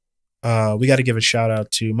down, we got to give a shout out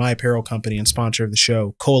to my apparel company and sponsor of the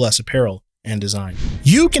show, Coalesce Apparel and Design.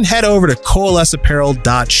 You can head over to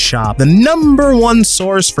coalesceapparel.shop, the #1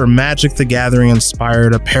 source for Magic the Gathering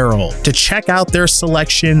inspired apparel, to check out their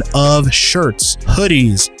selection of shirts,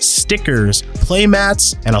 hoodies, stickers,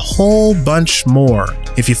 playmats, and a whole bunch more.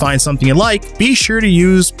 If you find something you like, be sure to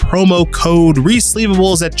use promo code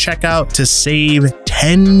Resleevables at checkout to save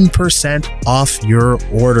 10% off your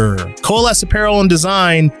order. Coalesce Apparel and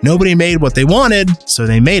Design, nobody made what they wanted, so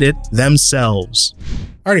they made it themselves.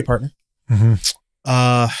 Alrighty, partner.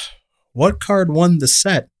 What card won the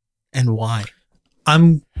set and why?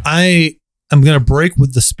 I'm going to break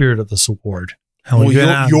with the spirit of this award.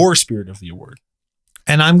 Your spirit of the award.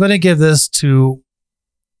 And I'm going to give this to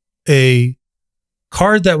a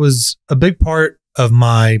card that was a big part of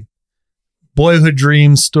my boyhood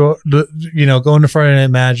dreams, going to Friday Night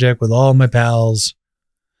Magic with all my pals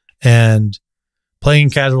and playing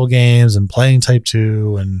casual games and playing Type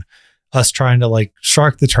 2 and us trying to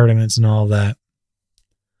shark the tournaments and all that.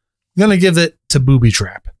 I'm going to give it to Booby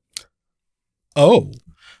Trap. Oh,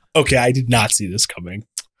 okay. I did not see this coming.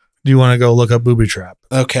 Do you want to go look up Booby Trap?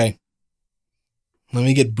 Okay. Let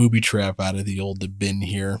me get Booby Trap out of the old bin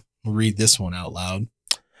here. I'll read this one out loud.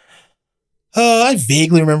 I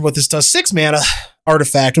vaguely remember what this does. 6 mana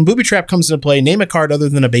artifact. When Booby Trap comes into play, name a card other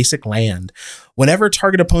than a basic land. Whenever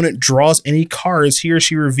target opponent draws any cards, he or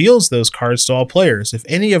she reveals those cards to all players. If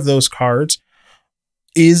any of those cards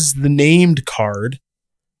is the named card,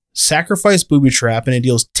 sacrifice Booby Trap and it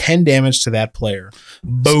deals 10 damage to that player.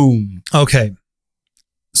 Boom. Okay.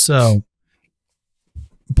 So,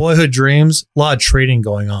 boyhood dreams, a lot of trading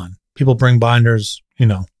going on. People bring binders,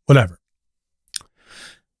 whatever.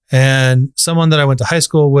 And someone that I went to high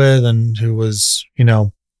school with and who was,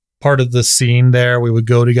 part of the scene there, we would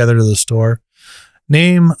go together to the store.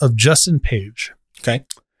 Name of Justin Page. Okay.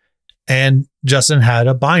 And Justin had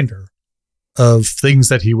a binder of things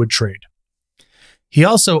that he would trade. He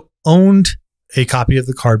also owned a copy of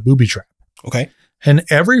the card Booby Trap. Okay. And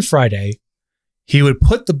every Friday, he would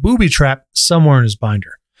put the Booby Trap somewhere in his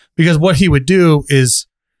binder. Because what he would do is,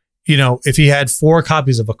 if he had 4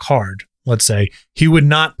 copies of a card, let's say, he would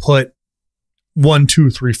not put 1, 2,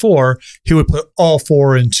 3, 4. He would put all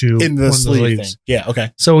 4 into in the sleeve thing. Yeah.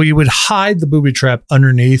 Okay. So you would hide the Booby Trap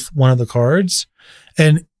underneath one of the cards.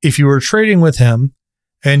 And if you were trading with him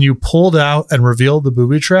and you pulled out and revealed the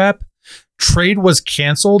Booby Trap, trade was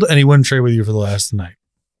canceled and he wouldn't trade with you for the rest of the night.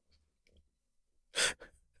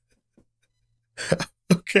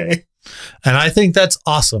 Okay. And I think that's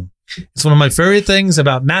awesome. It's one of my favorite things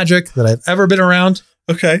about Magic that I've ever been around.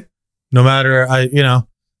 Okay. No matter,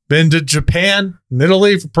 been to Japan and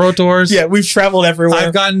Italy for Pro Tours. Yeah, we've traveled everywhere.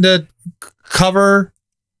 I've gotten to cover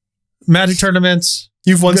Magic tournaments.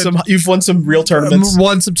 You've won some real tournaments.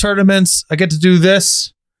 Won some tournaments. I get to do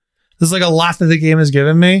this. This is like a lot that the game has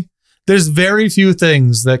given me. There's very few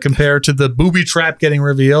things that compare to the Booby Trap getting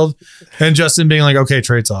revealed and Justin being like, okay,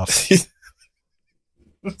 trade's off.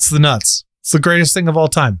 It's the nuts. It's the greatest thing of all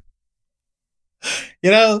time.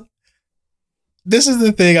 This is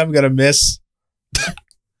the thing I'm going to miss.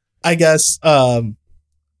 I guess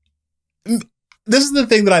this is the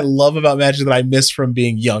thing that I love about Magic that I miss from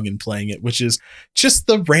being young and playing it, which is just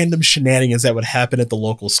the random shenanigans that would happen at the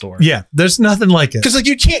local store. Yeah, there's nothing like it. Because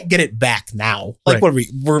you can't get it back now. Like, Right. what are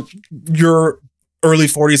we're your early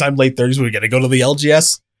 40s, I'm late 30s. We're going to go to the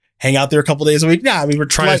LGS, hang out there a couple days a week. Nah, we're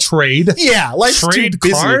Trying to trade. Yeah, life's Trade too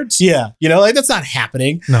busy. cards? Yeah, that's not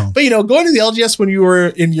happening. No. But going to the LGS when you were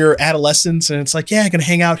in your adolescence, and it's like, yeah, I can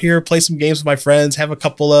hang out here, play some games with my friends, have a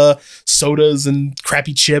couple of sodas and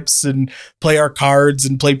crappy chips, and play our cards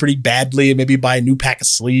and play pretty badly, and maybe buy a new pack of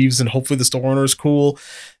sleeves, and hopefully the store owner is cool.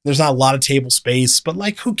 There's not a lot of table space, but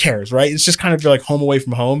who cares, right? It's just kind of like home away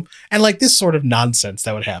from home, and this sort of nonsense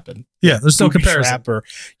that would happen. Yeah, there's no Booby comparison. Trap or,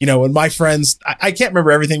 when my friends, I can't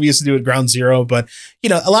remember everything we used to do at Ground Zero, but,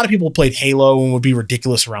 a lot of people played Halo and would be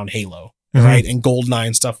ridiculous around Halo, right? And GoldenEye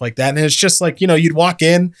and stuff like that. And it's just you'd walk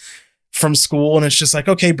in from school and it's just like,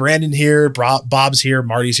 okay, Brandon here, Bob's here,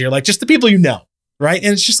 Marty's here, just the people right?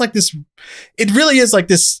 And it's just this, it really is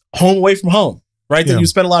this home away from home, right? That you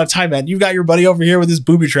spend a lot of time at. You've got your buddy over here with this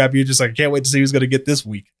Booby Trap. You're just can't wait to see who's going to get this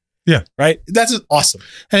week. Yeah. Right? That's just awesome.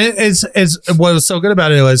 And it's what was so good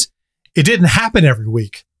about it was it didn't happen every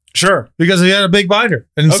week. Sure. Because he had a big binder.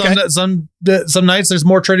 And some nights there's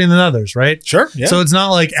more trading than others, right? Sure. Yeah. So it's not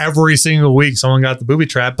like every single week someone got the Booby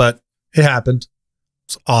Trap, but it happened.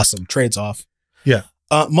 It's awesome. Trades off. Yeah.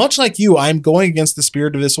 Much like you, I'm going against the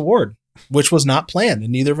spirit of this award, which was not planned,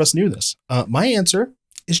 and neither of us knew this. My answer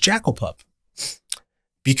is Jackal Pup.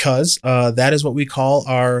 Because that is what we call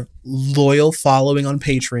our loyal following on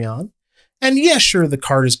Patreon. And yeah, sure, the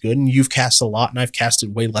card is good, and you've cast a lot, and I've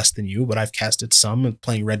casted way less than you, but I've casted some,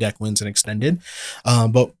 playing Red Deck Wins and Extended.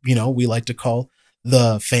 But, we like to call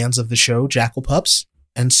the fans of the show Jackal Pups.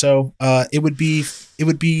 And so it would be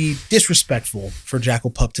disrespectful for Jackal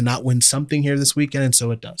Pup to not win something here this weekend, and so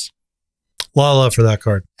it does. A lot of love for that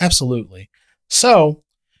card. Absolutely. So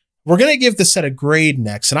we're going to give the set a grade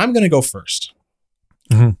next, and I'm going to go first.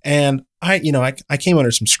 Mm-hmm. And I came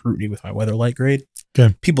under some scrutiny with my Weatherlight grade.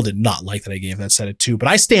 Okay. People did not like that I gave that set a 2, but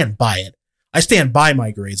I stand by it. I stand by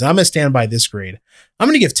my grades, and I'm going to stand by this grade. I'm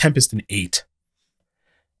going to give Tempest an 8.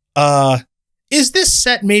 Is this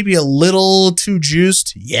set maybe a little too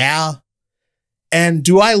juiced? Yeah. And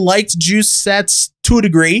do I like juiced sets to a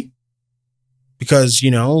degree? Because,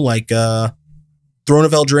 Throne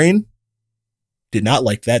of Eldraine did not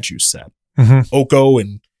like that juice set. Mm-hmm. Oko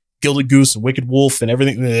and Gilded Goose and Wicked Wolf and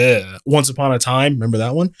everything. Once Upon a Time. Remember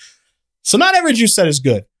that one? So not every juice set is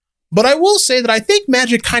good. But I will say that I think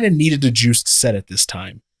Magic kind of needed a juiced set at this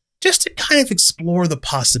time, just to kind of explore the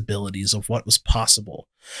possibilities of what was possible.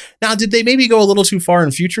 Now, did they maybe go a little too far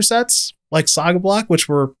in future sets, like Saga Block, which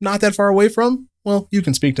we're not that far away from? Well, you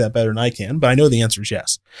can speak to that better than I can, but I know the answer is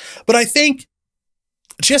yes. But I think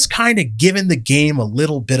just kind of giving the game a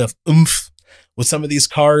little bit of oomph with some of these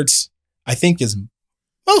cards, I think is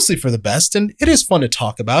mostly for the best, and it is fun to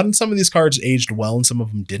talk about. And some of these cards aged well, and some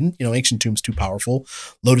of them didn't. Ancient Tomb's too powerful.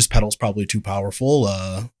 Lotus Petal's probably too powerful.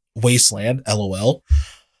 Wasteland, LOL.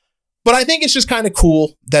 But I think it's just kind of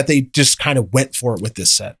cool that they just kind of went for it with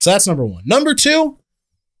this set. So that's number 1. Number 2,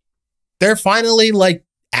 they're finally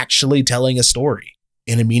actually telling a story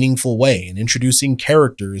in a meaningful way and introducing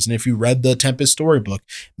characters. And if you read the Tempest storybook,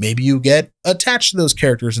 maybe you get attached to those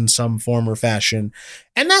characters in some form or fashion.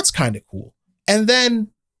 And that's kind of cool. And then,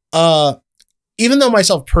 even though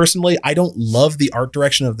myself personally, I don't love the art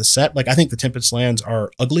direction of the set. Like, I think the Tempest lands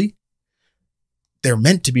are ugly. They're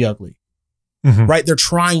meant to be ugly. Right? They're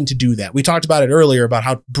trying to do that. We talked about it earlier about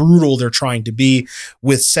how brutal they're trying to be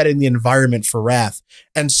with setting the environment for Rath.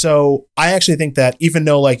 And so I actually think that even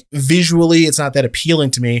though like visually it's not that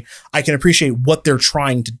appealing to me, I can appreciate what they're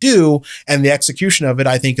trying to do, and the execution of it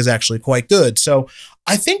I think is actually quite good. So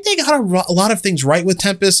I think they got a lot of things right with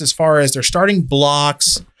Tempest as far as their starting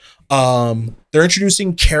blocks. They're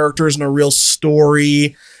introducing characters in a real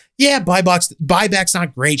story. Yeah, buyback's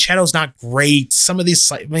not great. Shadow's not great. Some of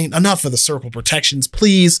these, I mean, enough of the circle protections,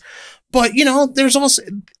 please. But, you know, there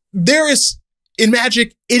is, in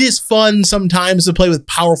Magic, it is fun sometimes to play with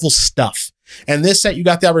powerful stuff. And this set, you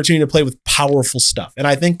got the opportunity to play with powerful stuff. And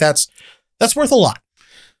I think that's worth a lot.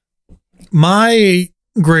 My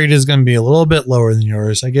grade is going to be a little bit lower than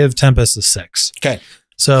yours. I give Tempest a 6. Okay.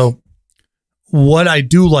 So what I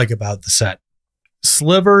do like about the set,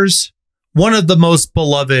 slivers, one of the most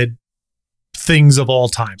beloved things of all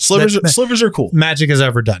time. Slivers are cool. Magic has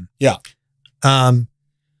ever done. Yeah.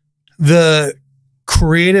 The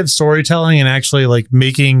creative storytelling and actually like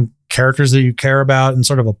making characters that you care about and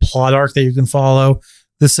sort of a plot arc that you can follow.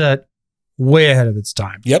 This set way ahead of its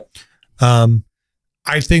time. Yep.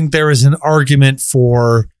 I think there is an argument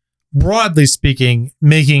for, broadly speaking,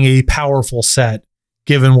 making a powerful set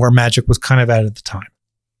given where Magic was kind of at the time.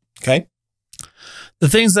 Okay. The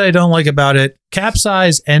things that I don't like about it,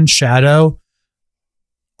 Capsize and Shadow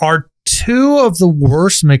are two of the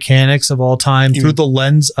worst mechanics of all time through the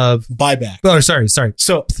lens of buyback. Oh, sorry.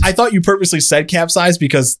 So I thought you purposely said Capsize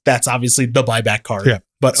because that's obviously the buyback card. Yeah.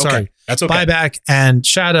 But okay, sorry. That's okay. Buyback and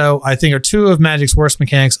Shadow, I think, are two of Magic's worst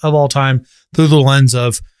mechanics of all time through the lens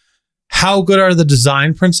of how good are the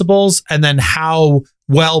design principles and then how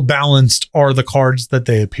well balanced are the cards that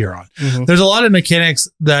they appear on. There's a lot of mechanics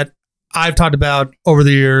that I've talked about over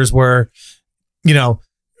the years where, you know,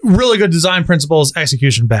 really good design principles,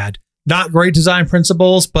 execution bad. Not great design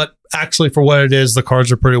principles, but actually for what it is, the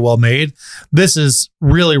cards are pretty well made. This is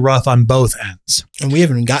really rough on both ends. And we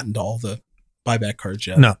haven't even gotten to all the buyback cards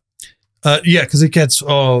yet. No. Yeah, because it gets,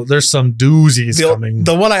 there's some doozies coming.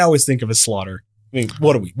 The one I always think of is Slaughter. I mean,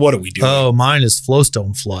 what are we doing? Oh, mine is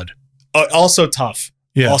Flowstone Flood. Also tough.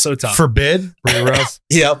 Yeah. Also tough. Forbid. Pretty rough.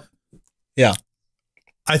 Yep. Yeah.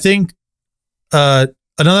 I think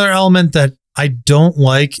another element that I don't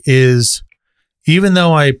like is, even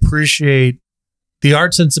though I appreciate the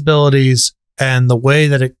art sensibilities and the way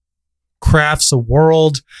that it crafts a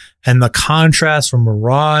world and the contrast from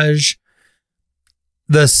Mirage,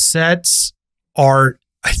 the set's art,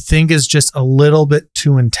 I think, is just a little bit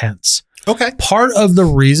too intense. Okay. Part of the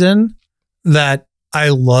reason that I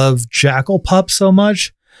love Jackal Pup so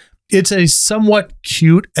much, it's a somewhat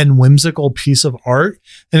cute and whimsical piece of art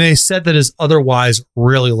in a set that is otherwise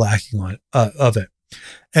really lacking on of it.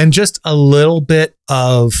 And just a little bit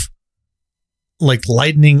of like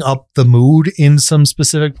lightening up the mood in some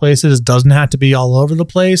specific places. It doesn't have to be all over the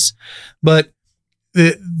place, but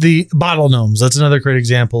the bottle gnomes, that's another great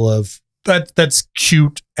example of that's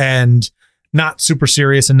cute and not super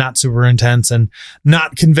serious and not super intense and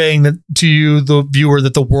not conveying that to you, the viewer,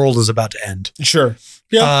 that the world is about to end. Sure.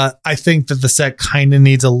 Yeah. I think that the set kind of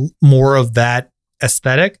needs more of that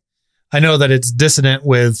aesthetic. I know that it's dissonant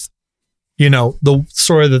with, you know, the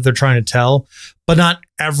story that they're trying to tell, but not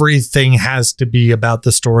everything has to be about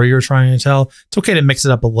the story you're trying to tell. It's okay to mix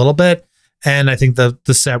it up a little bit. And I think the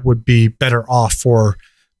set would be better off for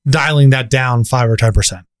dialing that down 5 or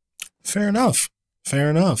 10%. Fair enough.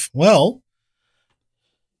 Well,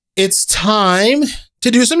 it's time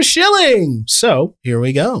to do some shilling. So here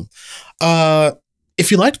we go. If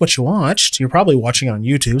you liked what you watched, you're probably watching on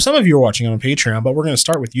YouTube. Some of you are watching on Patreon, but we're going to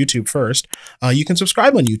start with YouTube first. You can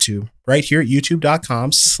subscribe on YouTube right here at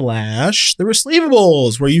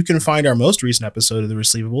youtube.com/theresleevables, where you can find our most recent episode of The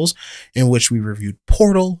Resleevables, in which we reviewed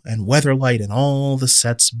Portal and Weatherlight and all the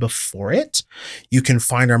sets before it. You can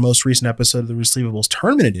find our most recent episode of The Resleevables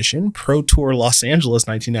Tournament Edition, Pro Tour Los Angeles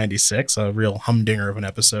 1996, a real humdinger of an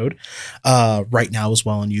episode, right now as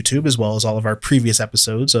well on YouTube, as well as all of our previous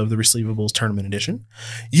episodes of The Resleevables Tournament Edition.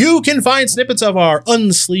 You can find snippets of our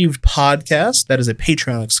Unsleeved podcast. That is a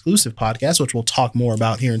Patreon exclusive podcast, which we'll talk more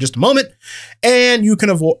about here in just a moment. And you can,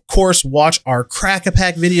 of course, watch our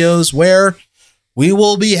Crack-A-Pack videos, where we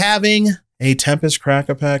will be having a Tempest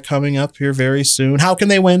Crack-A-Pack coming up here very soon. How can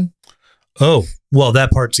they win? Oh, well,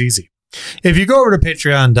 that part's easy. If you go over to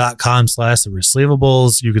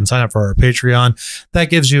patreon.com/theresleevables, you can sign up for our Patreon. That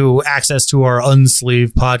gives you access to our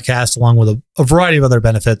unsleeved podcast along with a variety of other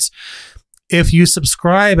benefits. If you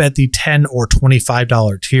subscribe at the $10 or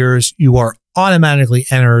 $25 tiers, you are automatically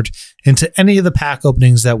entered into any of the pack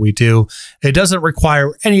openings that we do. It doesn't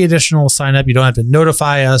require any additional sign up. You don't have to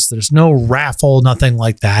notify us. There's no raffle, nothing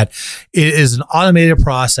like that. It is an automated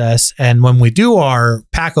process. And when we do our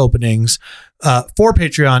pack openings for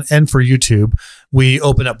Patreon and for YouTube, we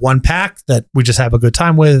open up one pack that we just have a good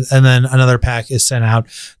time with, and then another pack is sent out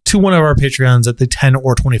to one of our Patreons at the $10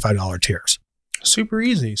 or $25 tiers. Super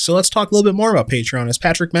easy. So let's talk a little bit more about Patreon. As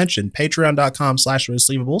Patrick mentioned,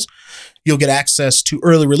 patreon.com/resleevables. You'll get access to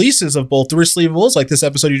early releases of both the Resleevables, like this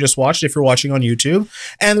episode you just watched if you're watching on YouTube,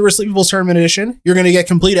 and the Resleevables Tournament Edition. You're going to get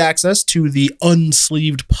complete access to the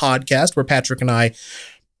Unsleeved podcast, where Patrick and I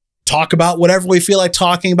talk about whatever we feel like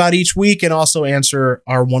talking about each week, and also answer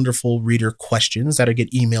our wonderful reader questions that get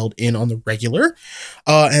emailed in on the regular.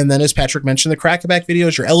 And then, as Patrick mentioned, the Crack-A-Pack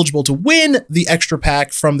videos, you're eligible to win the extra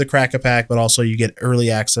pack from the Crack-A-Pack, but also you get early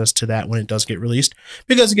access to that when it does get released,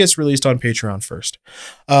 because it gets released on Patreon first.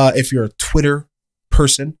 If you're a Twitter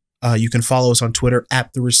person, you can follow us on Twitter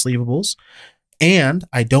at the Resleevables. And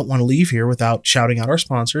I don't want to leave here without shouting out our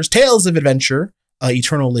sponsors. Tales of Adventure,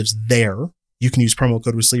 Eternal lives there. You can use promo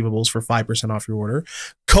code Resleevables for 5% off your order.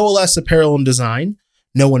 Coalesce Apparel and Design.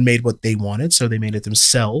 No one made what they wanted, so they made it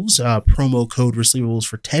themselves. Promo code Resleevables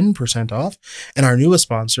for 10% off. And our newest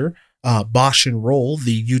sponsor, Bosch and Roll,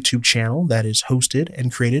 the YouTube channel that is hosted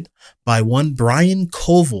and created by one Brian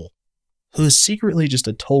Koval, who is secretly just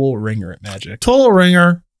a total ringer at Magic. Total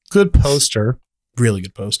ringer, good poster. Really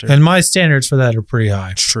good poster. And my standards for that are pretty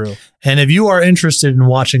high. True. And if you are interested in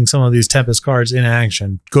watching some of these Tempest cards in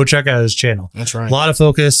action, go check out his channel. That's right. A lot of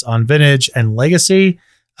focus on vintage and legacy,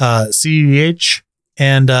 CEH.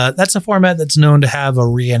 And that's a format that's known to have a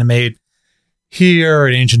reanimate here,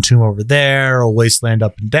 an ancient tomb over there, a wasteland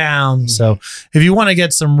up and down. So if you want to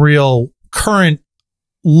get some real current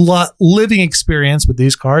living experience with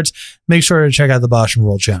these cards, make sure to check out the Bosch and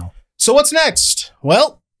Roll channel. So what's next?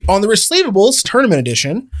 Well, on the Resleevables Tournament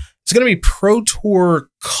Edition, it's going to be Pro Tour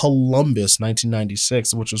Columbus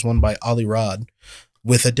 1996, which was won by Ali Rod,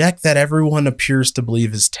 with a deck that everyone appears to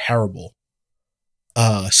believe is terrible.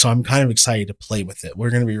 So I'm kind of excited to play with it. We're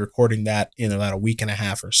going to be recording that in about a week and a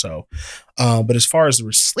half or so. But as far as the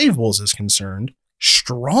Resleevables is concerned,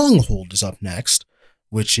 Stronghold is up next,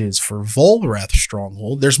 which is for Volrath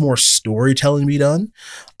Stronghold. There's more storytelling to be done.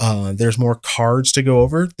 There's more cards to go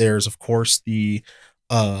over. There's, of course, the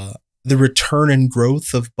return and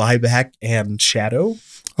growth of Buyback and Shadow.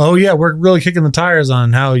 Oh, yeah. We're really kicking the tires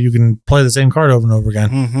on how you can play the same card over and over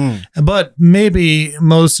again. But maybe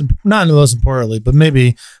not most importantly, but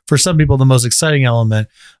maybe for some people, the most exciting element,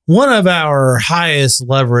 one of our highest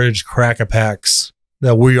leverage Crack-A-Packs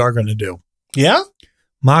that we are going to do. Yeah?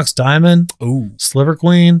 Mox Diamond. Oh. Sliver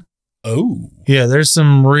Queen. Oh. Yeah, there's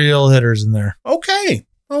some real hitters in there. Okay.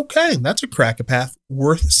 That's a Crack-A-Pack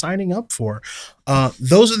worth signing up for.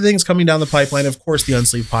 Those are the things coming down the pipeline. Of course, the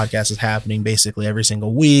Unsleeved podcast is happening basically every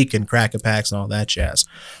single week, and Crack-A-Packs and all that jazz.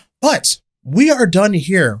 But we are done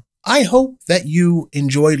here. I hope that you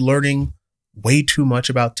enjoyed learning way too much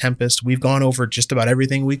about Tempest. We've gone over just about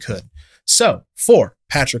everything we could. So for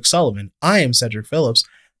Patrick Sullivan, I am Cedric Phillips.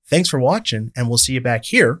 Thanks for watching, and we'll see you back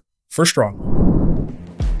here for Strong.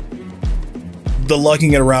 The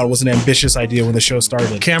lugging it around was an ambitious idea when the show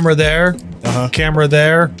started. Camera there. Camera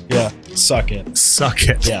there. Yeah. Suck it. Suck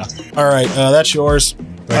it. Yeah. All right. That's yours.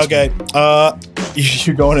 Thanks, okay.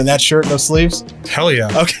 You're going in that shirt, no sleeves? Hell yeah.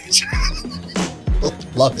 Okay.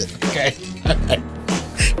 Love it. Okay.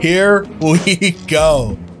 Here we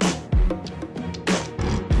go.